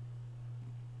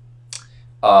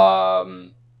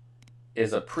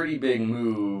is a pretty big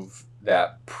move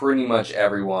that pretty much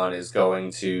everyone is going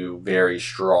to very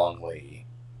strongly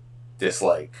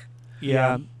dislike.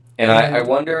 Yeah. And I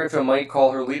wonder if it might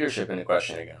call her leadership into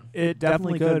question again. It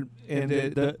definitely could. And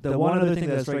the one other thing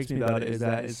that strikes me about it is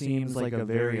that it seems like a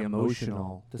very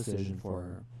emotional decision for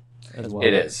her as well.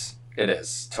 It is.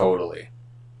 Totally.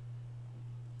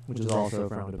 Which is also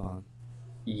frowned upon.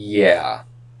 Yeah.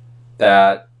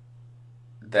 That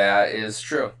is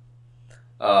true.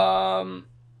 But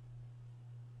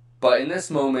in this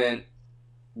moment,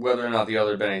 whether or not the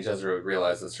other Bene Gesserit would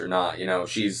realize this or not,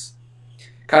 she's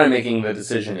kind of making the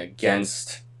decision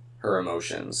against her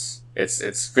emotions.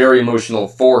 It's very emotional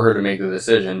for her to make the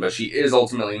decision, but she is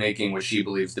ultimately making what she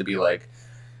believes to be like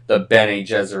the Bene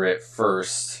Gesserit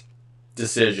first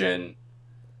decision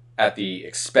at the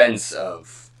expense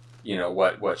of,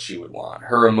 what she would want.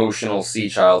 Her emotional sea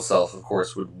child self, of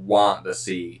course, would want the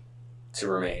sea to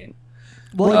remain.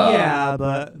 Well, yeah,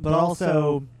 but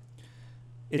also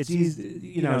it's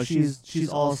easy. She's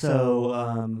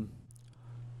also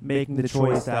making the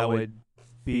choice that would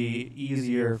be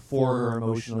easier for her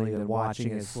emotionally than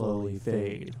watching it slowly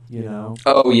fade.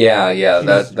 Oh yeah.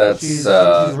 That's she's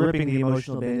ripping the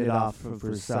emotional Band-Aid off of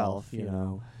herself.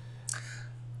 Damn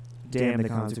the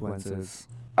consequences.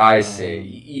 I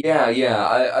see.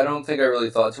 Yeah. I don't think I really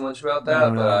thought too much about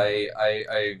that, but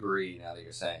I agree now that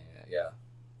you're saying it. Yeah.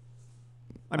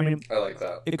 I mean, I like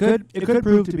that. It could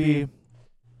prove to be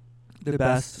the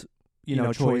best,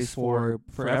 choice for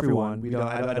everyone.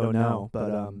 I don't know,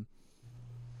 but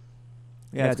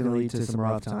yeah, it's gonna lead to some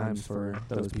rough times for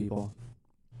those people.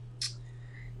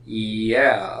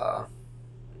 Yeah.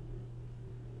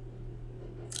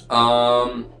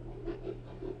 Kind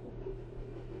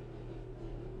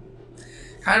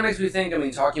of makes me think, I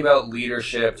mean, talking about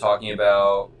leadership, talking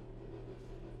about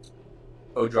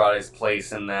Odrade's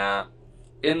place in that.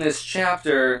 In this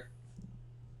chapter,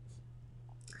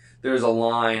 there's a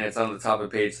line, it's on the top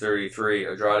of page 33.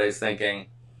 Odrade's thinking,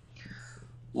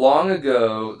 long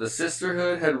ago, the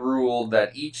sisterhood had ruled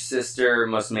that each sister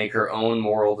must make her own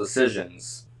moral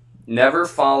decisions. Never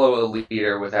follow a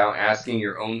leader without asking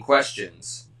your own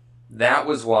questions. That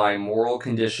was why moral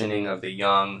conditioning of the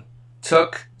young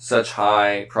took such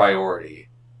high priority.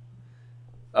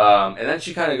 And then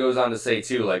she kind of goes on to say,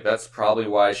 too, like, that's probably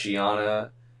why Shiana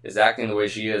is acting the way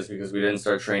she is, because we didn't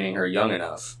start training her young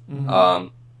enough. Mm-hmm.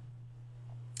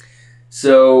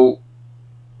 So,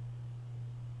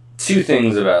 two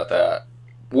things about that.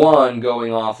 One,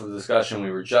 going off of the discussion we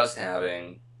were just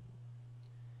having,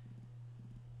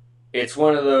 it's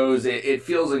one of those, it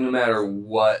feels like no matter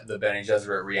what the Bene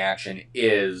Gesserit reaction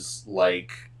is,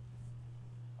 like,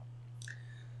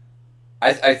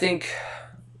 I think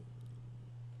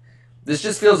this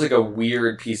just feels like a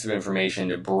weird piece of information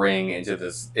to bring into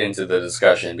the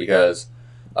discussion, because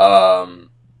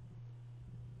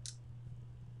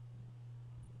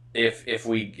if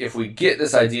we get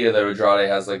this idea that Odrade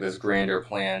has like this grander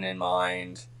plan in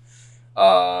mind,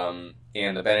 and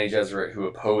the Bene Gesserit who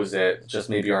oppose it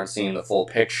just maybe aren't seeing the full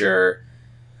picture,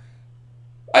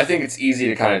 I think it's easy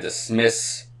to kind of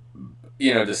dismiss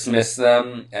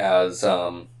them as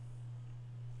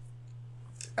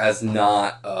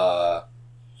not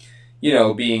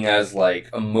being as like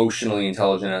emotionally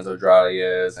intelligent as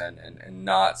Odrade is, and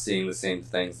not seeing the same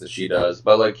things that she does.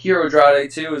 But like here,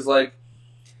 Odrade too is like,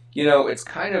 it's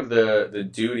kind of the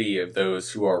duty of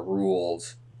those who are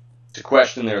ruled to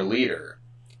question their leader.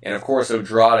 And of course,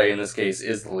 Odrade in this case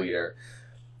is the leader.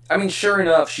 I mean, sure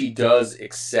enough, she does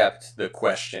accept the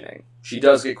questioning. She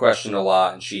does get questioned a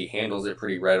lot, and she handles it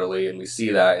pretty readily, and we see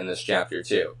that in this chapter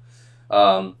too.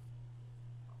 So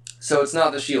it's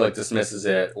not that she like dismisses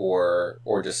it or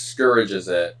discourages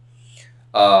it.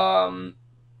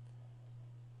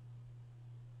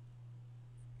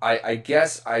 I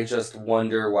guess I just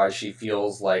wonder why she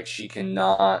feels like she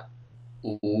cannot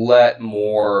let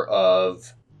more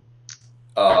of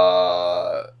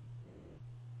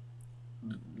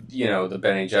the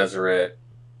Bene Gesserit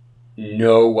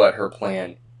know what her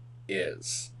plan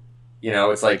is.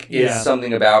 It's like, is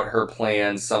something about her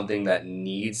plan something that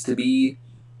needs to be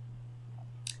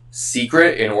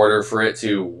secret in order for it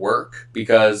to work?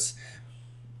 Because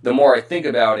the more I think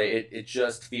about it, it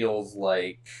just feels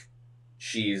like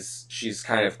she's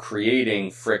kind of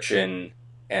creating friction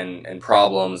and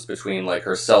problems between like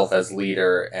herself as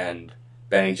leader and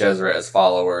Bene Gesserit as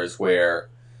followers, where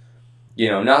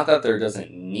not that there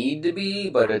doesn't need to be,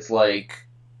 but it's like,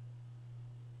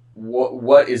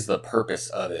 what is the purpose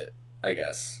of it, I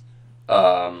guess.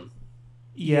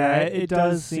 Yeah, it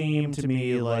does seem to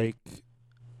me like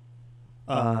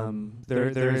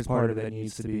there is part of it that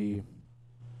needs to be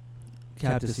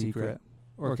kept a secret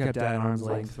or kept at arm's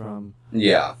length from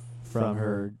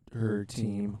her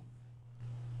team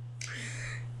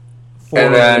for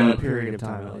a period of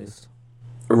time at least.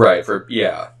 Right,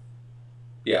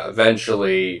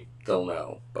 eventually they'll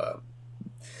know. But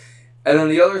and then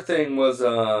the other thing was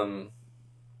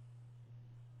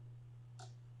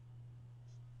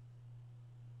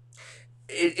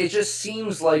it just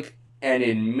seems like an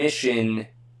admission.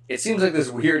 It seems like this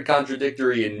weird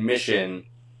contradictory admission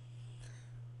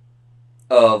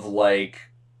of like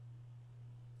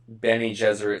Bene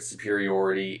Gesserit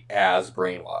superiority as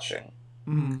brainwashing.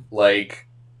 Mm-hmm. Like,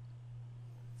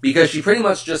 because she pretty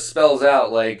much just spells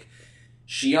out like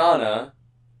Shiana,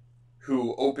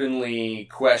 who openly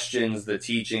questions the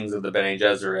teachings of the Bene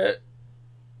Gesserit,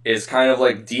 is kind of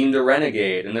like deemed a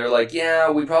renegade, and they're like, yeah,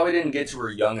 we probably didn't get to her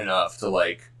young enough to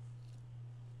like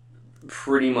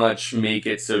pretty much make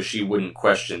it so she wouldn't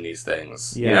question these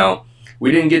things.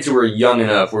 We didn't get to her young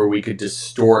enough where we could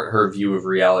distort her view of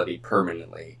reality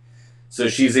permanently, so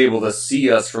she's able to see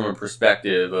us from a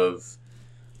perspective of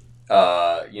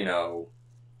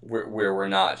where we're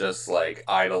not just like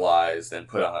idolized and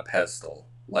put on a pedestal.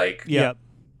 Like, yep.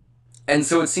 And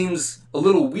so it seems a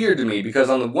little weird to me, because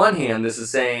on the one hand, this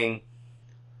is saying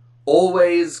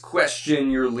always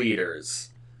question your leaders,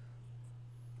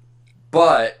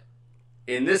 but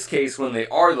in this case, when they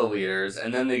are the leaders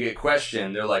and then they get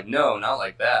questioned, they're like, no, not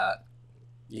like that.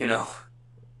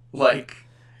 Like,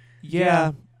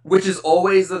 yeah, which is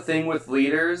always the thing with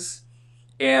leaders,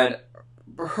 and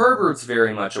Herbert's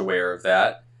very much aware of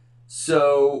that.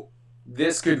 So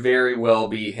this could very well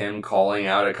be him calling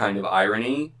out a kind of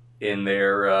irony in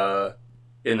their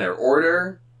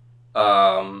order,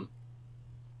 But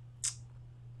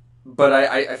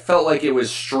I felt like it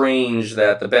was strange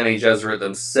that the Bene Gesserit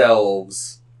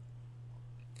themselves,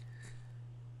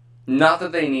 not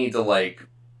that they need to, like,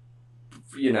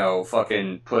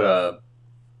 fucking put a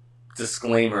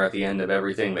disclaimer at the end of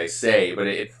everything they say, but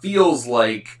it feels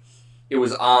like it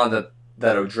was odd that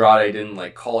Andrade didn't,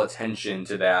 like, call attention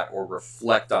to that or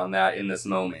reflect on that in this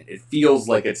moment. It feels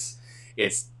like it's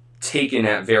taken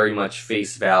at very much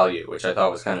face value, which I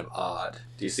thought was kind of odd.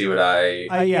 Do you see what I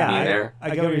mean there?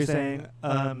 I get what you're saying.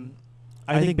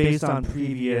 I think based on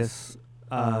previous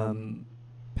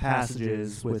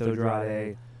passages with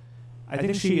Andrade, I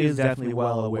think she is definitely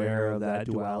well aware of that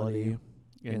duality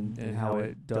and how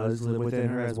it does live within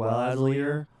her as well as a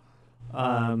leader.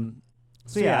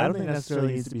 So yeah, I don't think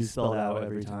necessarily needs to be spelled out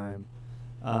every time.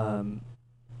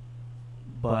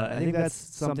 But I think that's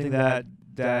something that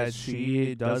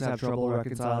she does have trouble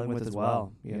reconciling with as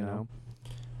well, you know.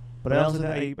 But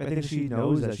I think she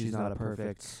knows that she's not a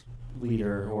perfect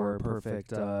leader or a perfect,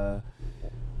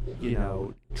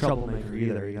 troublemaker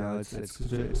either. You know, it's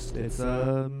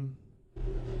a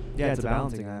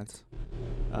balancing act.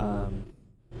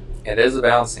 It is a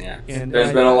balancing act. And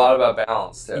there's been a lot about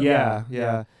balance too. Yeah.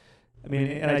 I mean,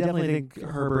 and I definitely think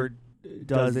Herbert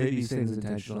does these things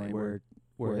intentionally,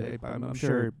 where I'm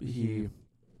sure he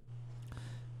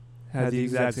had the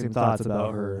exact same thoughts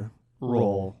about her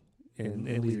role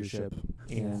in leadership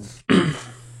and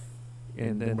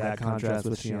in that contrast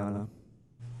with Shiana.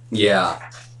 Yeah,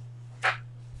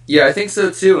 I think so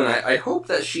too, and I hope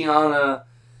that Shiana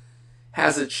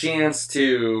has a chance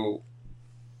to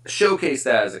showcase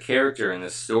that as a character in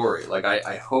this story. Like,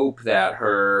 I hope that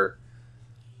her,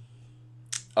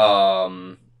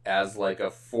 as, like, a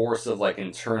force of, like,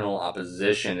 internal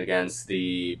opposition against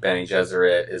the Bene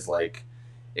Gesserit is, like,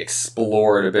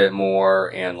 explored a bit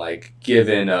more and, like,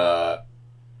 given a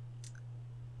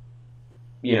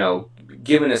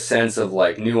sense of,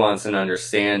 like, nuance and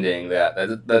understanding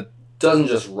that doesn't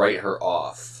just write her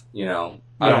off, you know.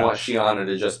 I don't want Shiana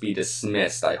to just be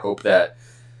dismissed. I hope that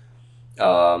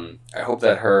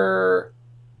her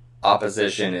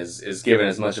opposition is given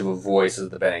as much of a voice as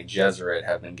the Bene Gesserit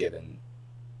have been given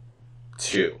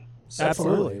to. So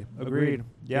absolutely. Far. Agreed.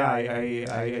 Yeah,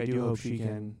 I do hope she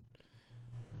can.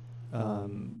 I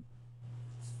don't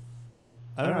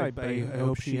know. I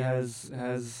hope she has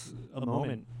a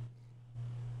moment.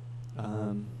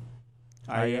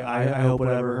 I hope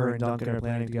whatever her and Duncan are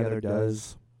planning together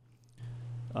does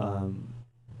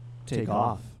take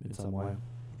off in some way.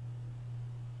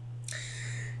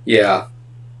 Yeah.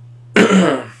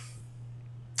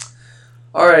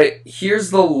 All right, here's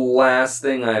the last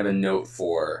thing I have a note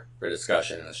for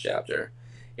discussion in this chapter.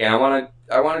 And I want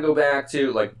to go back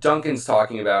to, like, Duncan's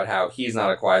talking about how he's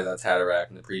not a Kwisatz Haderach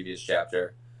in the previous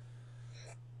chapter.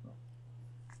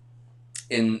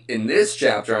 In this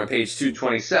chapter, on page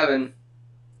 227,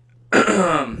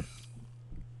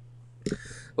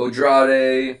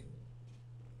 Andrade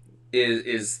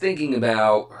is thinking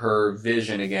about her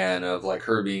vision again of, like,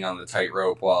 her being on the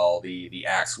tightrope while the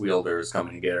axe wielder is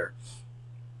coming to get her.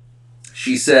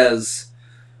 She says,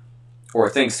 or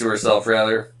thinks to herself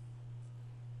rather,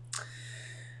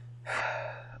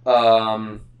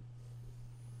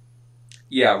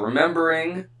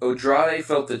 remembering, Andrade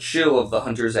felt the chill of the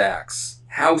hunter's axe.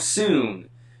 How soon?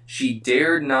 She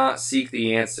dared not seek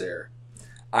the answer.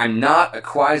 I'm not a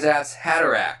Kwisatz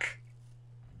Haderach.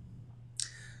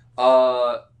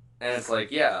 And it's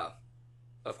like, yeah,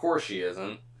 of course she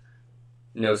isn't.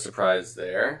 No surprise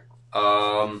there.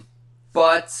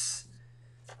 But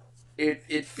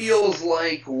it feels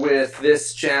like with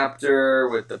this chapter,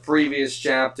 with the previous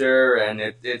chapter, and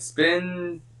it's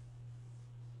been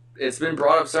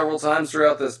brought up several times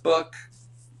throughout this book.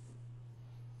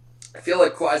 I feel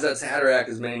like Kwisatz Haderach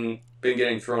has been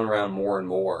getting thrown around more and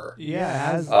more.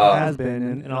 Yeah, it has been,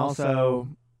 and also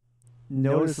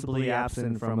noticeably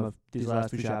absent from these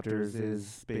last few chapters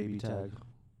is Baby Teg.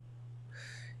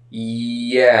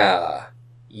 Yeah,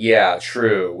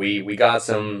 true. We got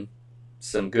some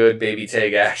good Baby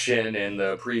Teg action in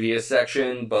the previous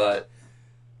section, but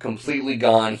completely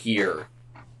gone here.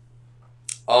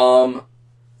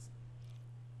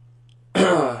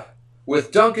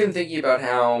 With Duncan thinking about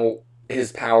how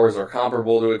his powers are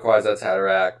comparable to a Kwisatz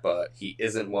Haderach, but he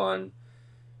isn't one.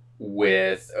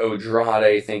 With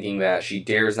Andrade thinking that she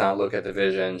dares not look at the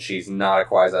vision, she's not a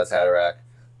Kwisatz Haderach.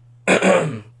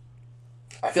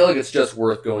 I feel like it's just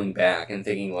worth going back and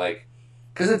thinking, like,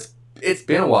 because it's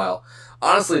been a while.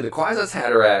 Honestly, the Kwisatz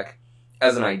Haderach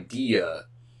as an idea,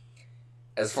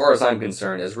 as far as I'm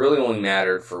concerned, has really only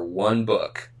mattered for one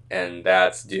book, and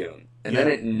that's Dune. And then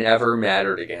it never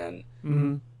mattered again.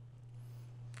 Mm-hmm.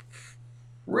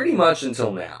 pretty much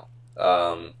until now.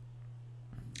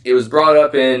 It was brought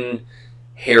up in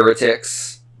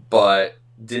Heretics, but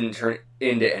didn't turn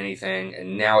into anything,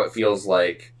 and now it feels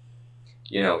like,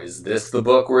 is this the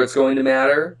book where it's going to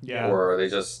matter? Yeah. Or are they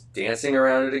just dancing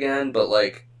around it again? But,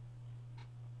 like,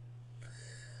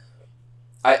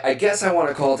 I guess I want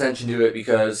to call attention to it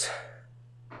because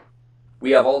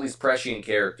we have all these prescient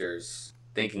characters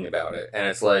thinking about it, and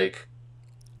it's like,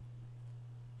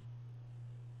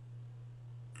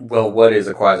 well, what is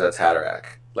a Kwisatz-Haderach?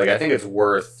 Like, I think it's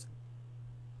worth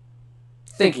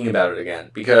thinking about it again,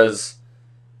 because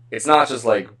it's not just,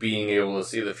 like, being able to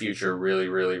see the future really,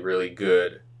 really, really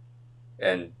good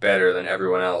and better than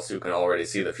everyone else who can already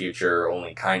see the future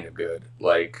only kind of good.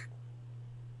 Like,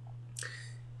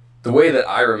 the way that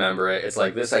I remember it, it's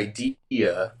like this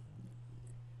idea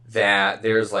that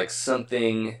there's, like,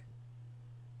 something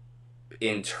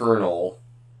internal,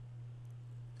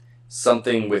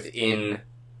 something within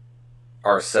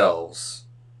ourselves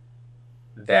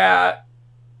that,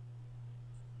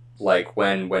 like,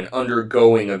 when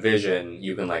undergoing a vision,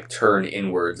 you can, like, turn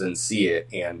inwards and see it,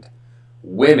 and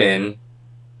women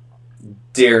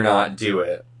dare not do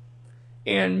it,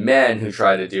 and men who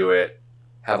try to do it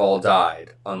have all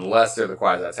died, unless they're the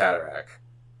Kwisatz-Haderach.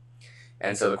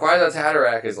 And so the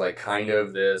Kwisatz-Haderach is, like, kind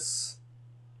of this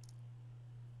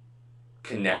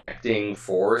connecting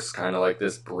force, kind of like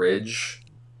this bridge,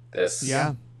 this...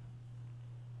 Yeah.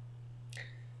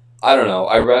 I don't know,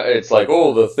 it's like,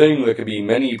 oh, the thing that could be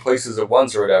many places at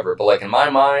once or whatever, but, like, in my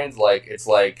mind, like, it's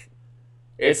like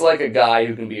a guy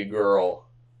who can be a girl,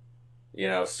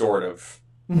 sort of,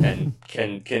 and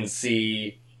can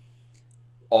see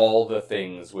all the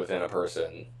things within a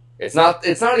person. It's not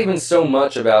even so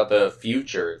much about the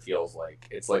future, it feels like.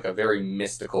 It's like a very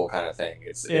mystical kind of thing.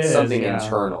 It's something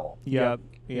internal. Yep,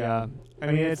 yeah. I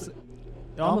mean, it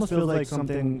almost feels like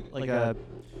something, like a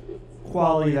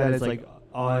quality that is, like,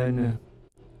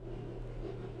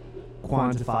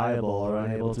 unquantifiable or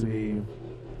unable to be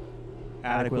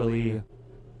adequately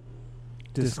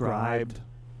described.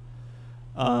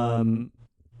 And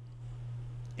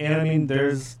I mean,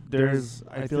 there's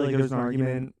I feel like there's an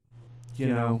argument,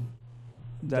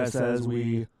 that says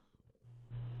we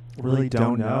really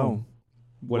don't know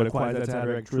what a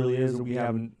Kwisatz-Haderach truly is, and we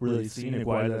haven't really seen a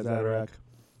Kwisatz-Haderach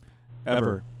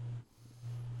ever.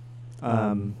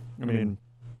 I mean,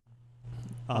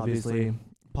 obviously,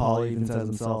 Paul even says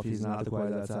himself he's not the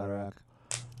Kwisatz-Haderach.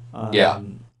 Yeah.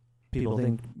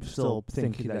 People still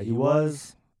think that he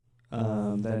was.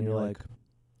 Then you're like,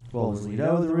 well, was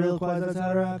Leto the real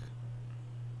Kwisatz-Haderach?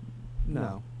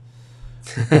 No.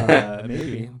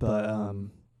 Maybe, but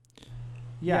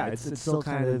yeah, it's still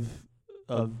kind of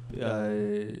a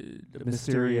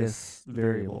mysterious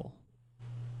variable.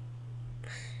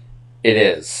 It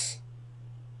is.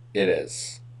 And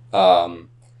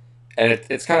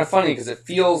it's kind of funny because it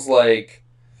feels like,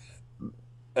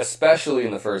 especially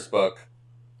in the first book,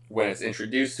 when it's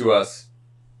introduced to us,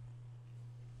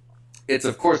 it's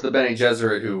of course the Bene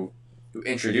Gesserit who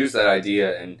introduced that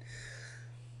idea and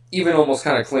even almost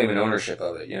kind of claim an ownership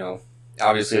of it,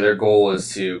 Obviously their goal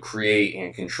is to create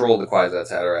and control the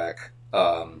Kwisatz-Haderach.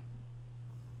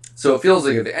 So it feels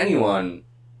like if anyone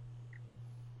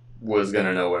was going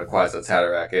to know what a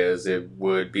Kwisatz-Haderach is, it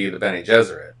would be the Bene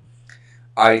Gesserit.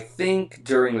 I think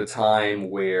during the time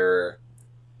where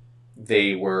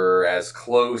they were as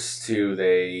close as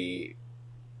they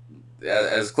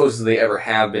ever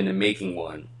have been to making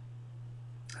one,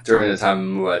 during the time of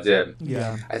Muad'Dib,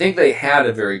 Yeah. I think they had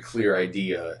a very clear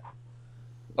idea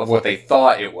of what they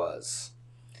thought it was.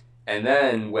 And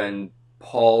then when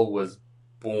Paul was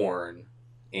born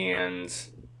and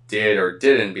did or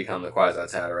didn't become the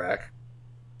Kwisatz-Haderach,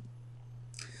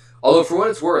 although for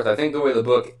what it's worth, I think the way the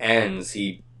book ends,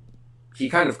 he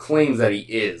kind of claims that he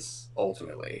is,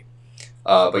 ultimately.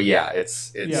 But yeah,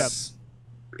 it's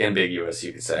ambiguous,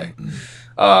 you could say.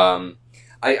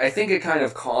 I think it kind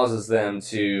of causes them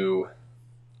to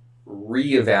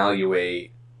reevaluate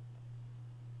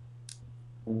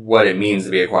what it means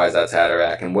to be a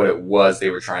Kwisatz-Haderach and what it was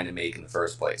they were trying to make in the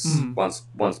first place, once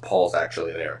Paul's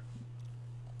actually there.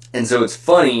 And so it's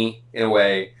funny, in a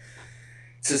way,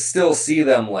 to still see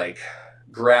them, like,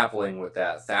 grappling with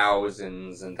that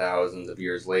thousands and thousands of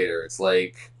years later. It's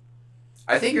like,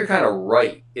 I think you're kind of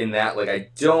right in that, like, I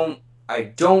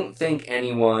don't think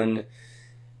anyone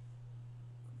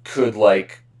could,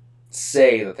 like,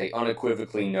 say that they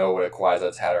unequivocally know what a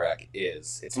Kwisatz-Haderach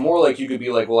is. It's more like you could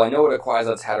be like, well, I know what a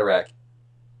Kwisatz-Haderach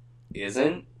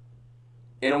isn't,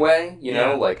 in a way,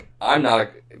 like,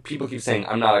 people keep saying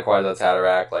I'm not a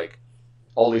Kwisatz-Haderach, like,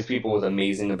 all these people with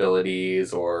amazing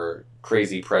abilities or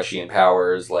crazy prescient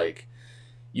powers, like,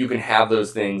 you can have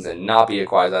those things and not be a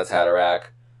Kwisatz Haderach.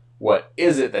 What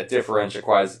is it that differentiates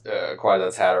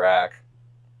Kwisatz Haderach?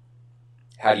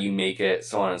 How do you make it?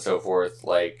 So on and so forth.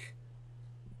 Like,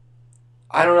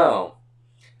 I don't know.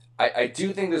 I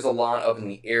do think there's a lot up in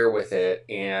the air with it,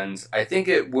 and I think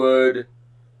it would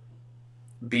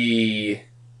be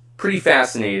pretty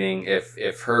fascinating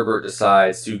if Herbert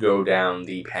decides to go down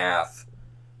the path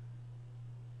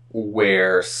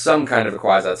where some kind of a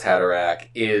Kwisatz Haderach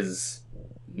is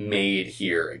made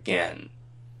here again.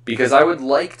 Because I would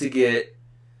like to get,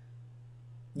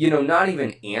 not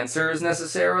even answers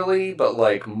necessarily, but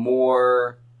like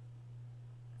more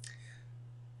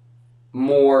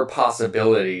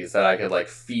possibilities that I could like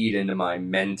feed into my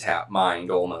mentap mind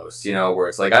almost, where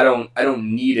it's like I don't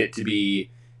need it to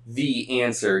be the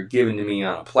answer given to me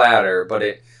on a platter, but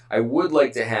I would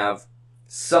like to have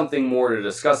something more to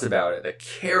discuss about it. The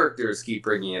characters keep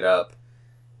bringing it up,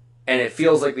 and it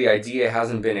feels like the idea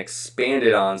hasn't been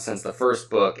expanded on since the first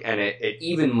book, and it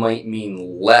even might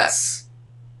mean less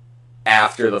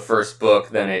after the first book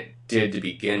than it did to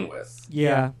begin with.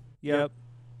 Yeah. Yep.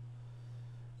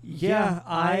 Yeah,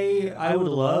 I would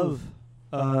love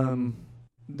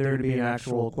there to be an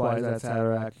actual Kwisatz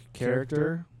Haderach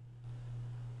character.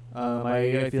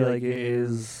 I feel like it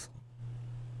is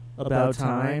about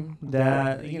time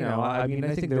that, I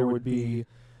think there would be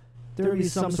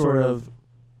some sort of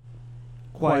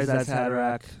Kwisatz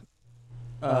Haderach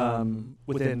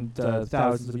within the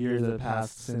thousands of years that have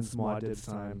passed since Muad'Dib's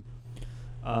time.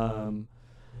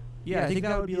 Yeah, I think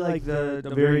that would be like the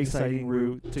very exciting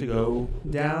route to go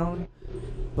down,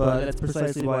 but that's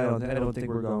precisely why I don't think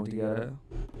we're going to get it.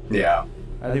 Yeah.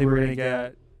 I think we're going to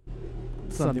get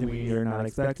something we are not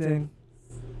expecting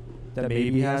that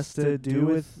maybe has to do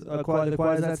with the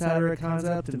Kwisatz Haderach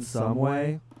concept in some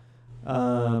way.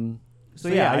 So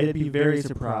yeah, I'd be very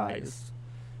surprised,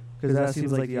 because that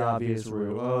seems like the obvious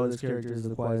route. Oh, this character is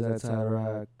the Kwisatz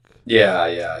Haderach.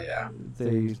 Yeah.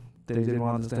 They didn't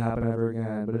want this to happen ever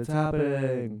again, but it's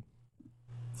happening.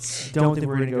 Don't think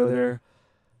we're going to go there.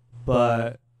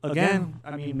 But, again,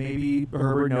 I mean, maybe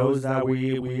Herbert knows that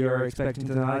we are expecting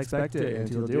to not expect it, and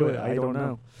he'll do it. I don't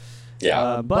know.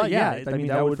 Yeah. But, yeah, I mean,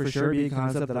 that would for sure be a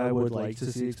concept that I would like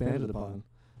to see expanded upon.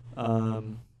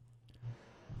 And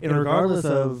regardless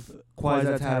of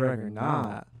Kwisatz Haderach or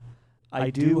not, I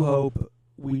do hope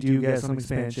we do get some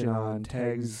expansion on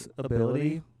Teg's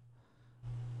ability.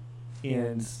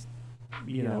 And,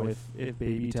 if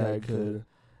Baby Teg could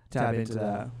tap into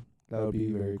that would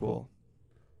be very cool.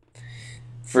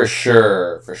 For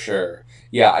sure.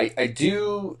 Yeah, I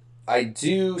do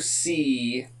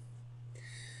see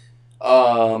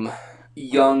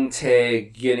young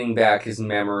Teg getting back his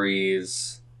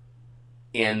memories,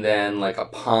 and then like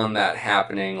upon that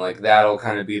happening, like that'll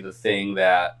kind of be the thing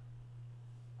that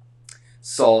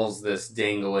solves this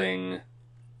dangling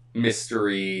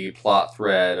mystery plot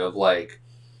thread of like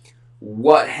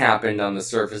what happened on the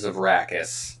surface of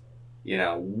Arrakis.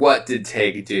 What did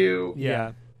Teg do?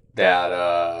 Yeah.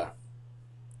 That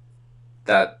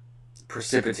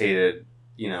precipitated,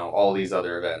 all these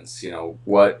other events.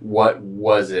 What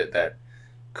was it that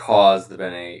caused the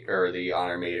Bene or the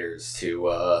Honor Maters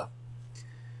to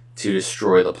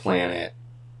destroy the planet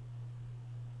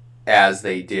as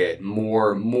they did?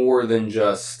 More than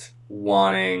just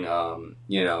wanting,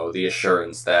 the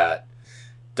assurance that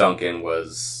Duncan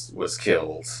was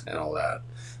killed and all that.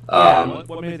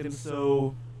 What made them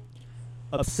so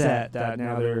upset that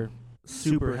now they're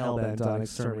super hellbent on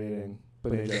exterminating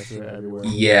Bene Gesserit everywhere?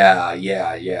 Yeah.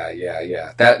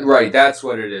 That's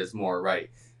what it is more, right?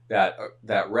 That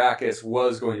Arrakis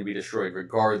was going to be destroyed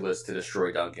regardless to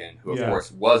destroy Duncan, who of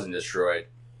course wasn't destroyed.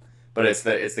 But it's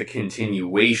the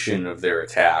continuation of their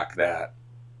attack that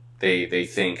they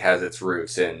think has its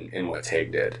roots in what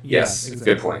Teg did. Yes,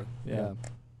 exactly. Good point. Yeah.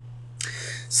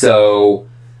 So,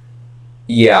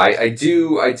 yeah, I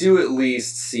do at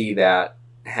least see that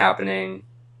happening.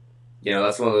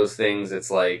 That's one of those things. It's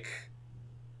like,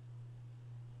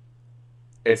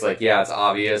 yeah, it's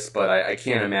obvious, but I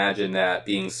can't imagine that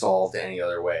being solved any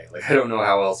other way. Like, I don't know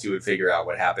how else you would figure out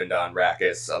what happened on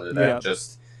Arrakis other than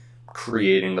just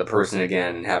creating the person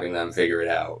again and having them figure it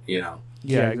out, Yeah,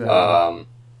 exactly.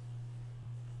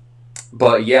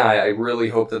 But yeah, I really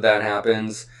hope that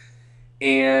happens.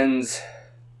 And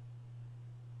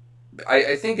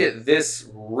I think at this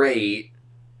rate,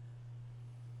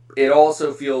 it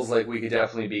also feels like we could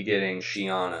definitely be getting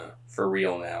Shiana for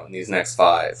real now in these next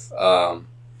 5.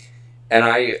 And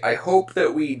I hope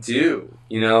that we do,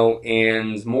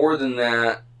 and more than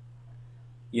that,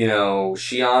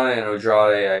 Shiana and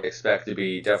Andrade I expect to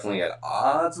be definitely at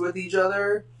odds with each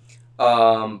other.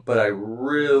 But I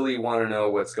really want to know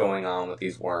what's going on with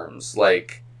these worms.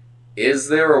 Like, is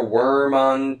there a worm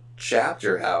on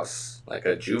Chapter House? Like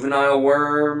a juvenile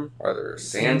worm? Are there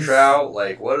sand trout?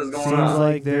 Like, what is going on? Seems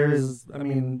like there's, I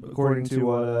mean, according to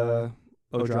what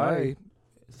O'Dry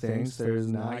thinks, there's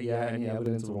not yet any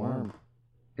evidence of a worm.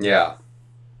 Yeah.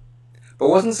 But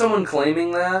wasn't someone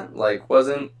claiming that? Like,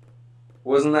 wasn't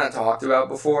that talked about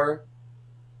before?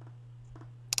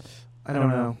 I don't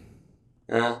know.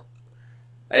 Yeah.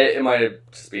 It might have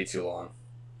just be too long.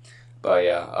 But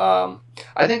yeah,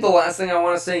 I think the last thing I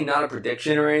want to say, not a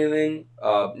prediction or anything,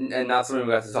 and not something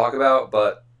we have to talk about,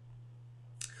 but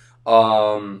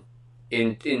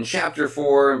in chapter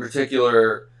 4 in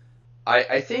particular,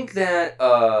 I think that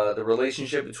the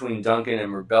relationship between Duncan and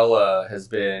Marbella has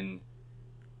been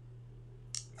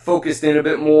focused in a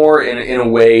bit more in a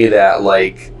way that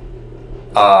like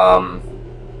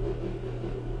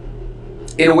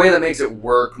in a way that makes it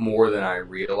work more than I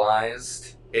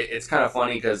realized. It's kind of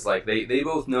funny because like they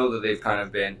both know that they've kind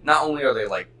of been, not only are they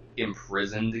like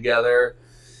imprisoned together,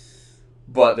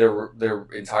 but their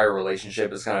entire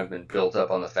relationship has kind of been built up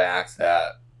on the fact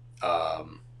that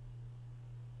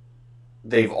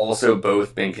they've also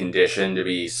both been conditioned to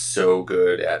be so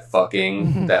good at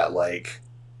fucking that like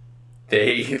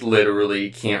they literally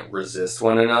can't resist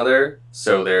one another.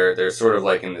 So they're sort of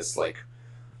like in this like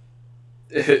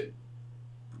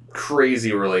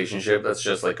crazy relationship that's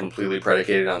just like completely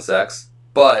predicated on sex.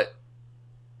 But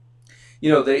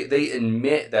you know, they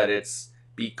admit that it's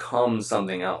become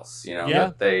something else, you know,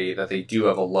 Yeah. that they do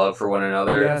have a love for one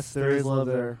another. Yes, there is love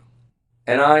there.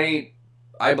 And I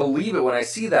believe it when I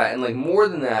see that. And like more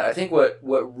than that, I think what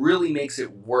really makes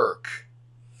it work,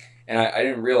 and I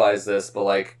didn't realize this, but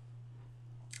like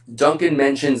Duncan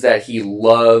mentions that he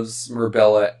loves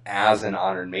Marbella as an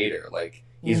honored mater. Like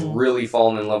he's really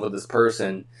fallen in love with this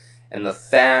person. And the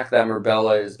fact that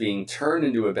Marbella is being turned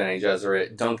into a Bene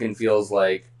Gesserit, Duncan feels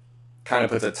like kind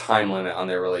of puts a time limit on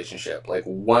their relationship. Like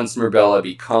once Marbella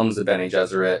becomes a Bene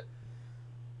Gesserit,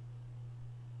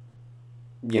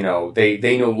 you know,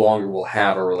 they no longer will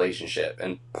have a relationship.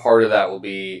 And part of that will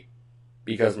be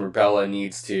because Marbella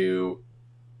needs to,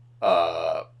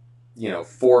 you know,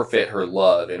 forfeit her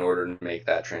love in order to make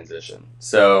that transition.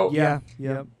 So yeah,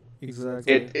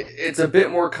 exactly. It's a bit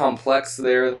more complex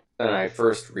there than I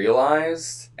first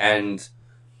realized. And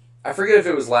I forget if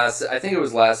it was I think it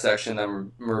was last section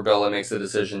that Marbella makes the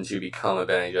decision to become a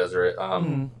Bene Gesserit.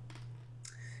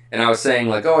 And I was saying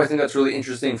like, oh, I think that's really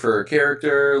interesting for her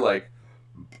character. Like,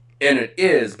 and it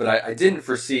is, but I didn't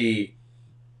foresee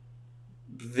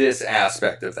this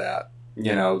aspect of that.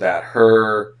 You know, that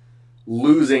her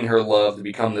losing her love to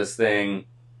become this thing,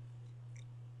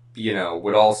 you know,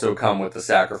 would also come with the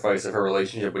sacrifice of her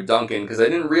relationship with Duncan, because I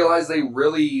didn't realize they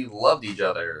really loved each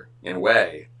other in a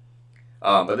way.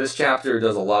 But this chapter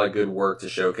does a lot of good work to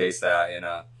showcase that in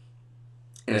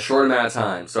a short amount of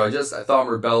time. So I thought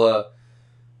Marbella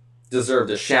deserved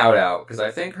a shout out, because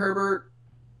I think Herbert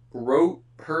wrote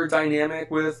her dynamic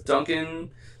with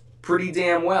Duncan pretty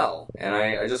damn well, and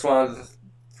I just wanted to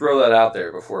throw that out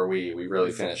there before we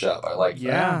really finish up. I like that.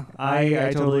 Yeah,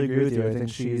 I totally agree with you. I think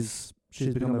she's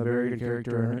become a very good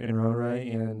character in her own right,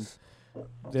 and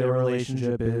their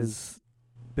relationship is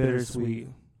bittersweet.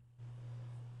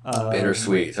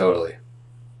 Bittersweet, totally.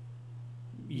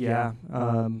 Yeah.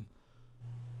 And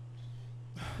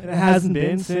it hasn't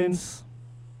been since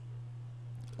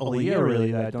Aaliyah,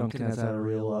 really, that Duncan has had a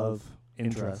real love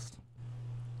interest.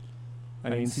 I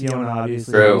mean, Siona,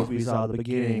 obviously, True. we saw the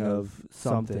beginning of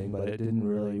something, but we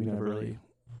never really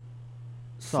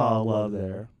saw love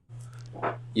there.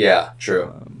 Yeah,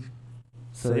 true.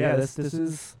 So yeah, this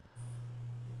is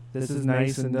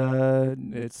nice,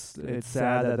 and it's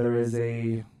sad that there is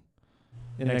an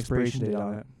expiration date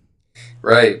on it.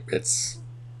 Right. It's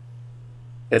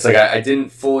like I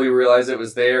didn't fully realize it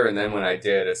was there, and then when I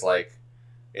did, it's like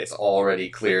it's already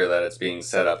clear that it's being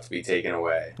set up to be taken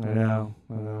away. I know.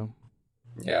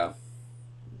 Yeah.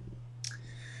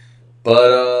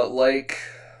 But like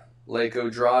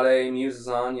Odrade muses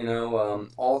on, you know,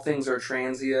 all things are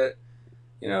transient.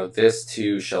 You know, this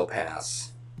too shall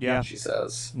pass. Yeah, she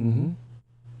says. Mm-hmm.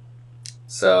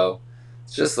 So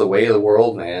it's just the way of the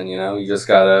world, man. You know, you just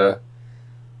gotta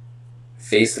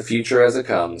face the future as it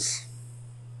comes.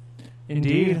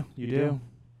 Indeed, you do.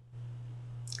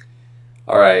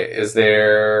 All right. Is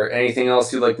there anything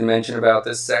else you'd like to mention about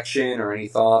this section, or any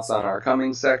thoughts on our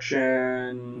coming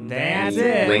section? That's any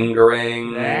it.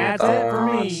 Lingering That's thoughts? it for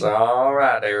me. All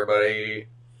right, everybody.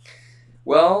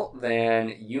 Well,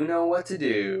 then you know what to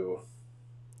do.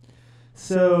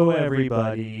 So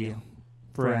everybody,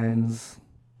 friends,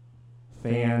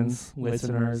 fans,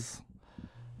 listeners,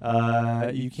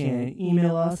 You can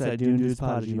email us at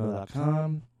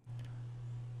doondudespod@gmail.com.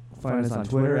 Find us on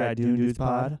Twitter at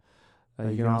doondudespod.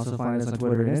 You can also find us on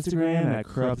Twitter and Instagram at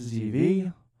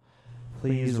CorruptTV.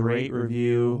 Please rate,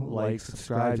 review, like,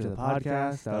 subscribe to the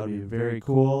podcast. That would be very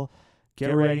cool.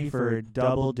 Get ready for a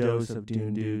double dose of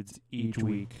Dune Dudes each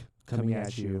week coming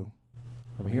at you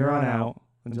from here on out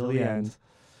until the end.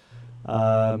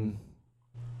 And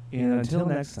until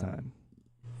next time.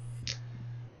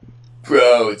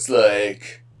 Bro, it's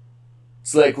like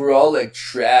we're all like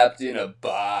trapped in a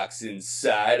box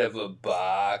inside of a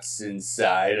box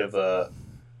inside of a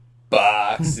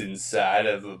box inside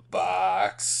of a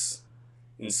box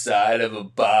inside of a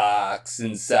box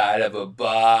inside of a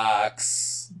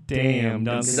box. Damn,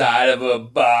 Duncan. Inside of a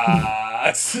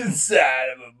box inside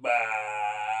of a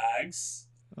box.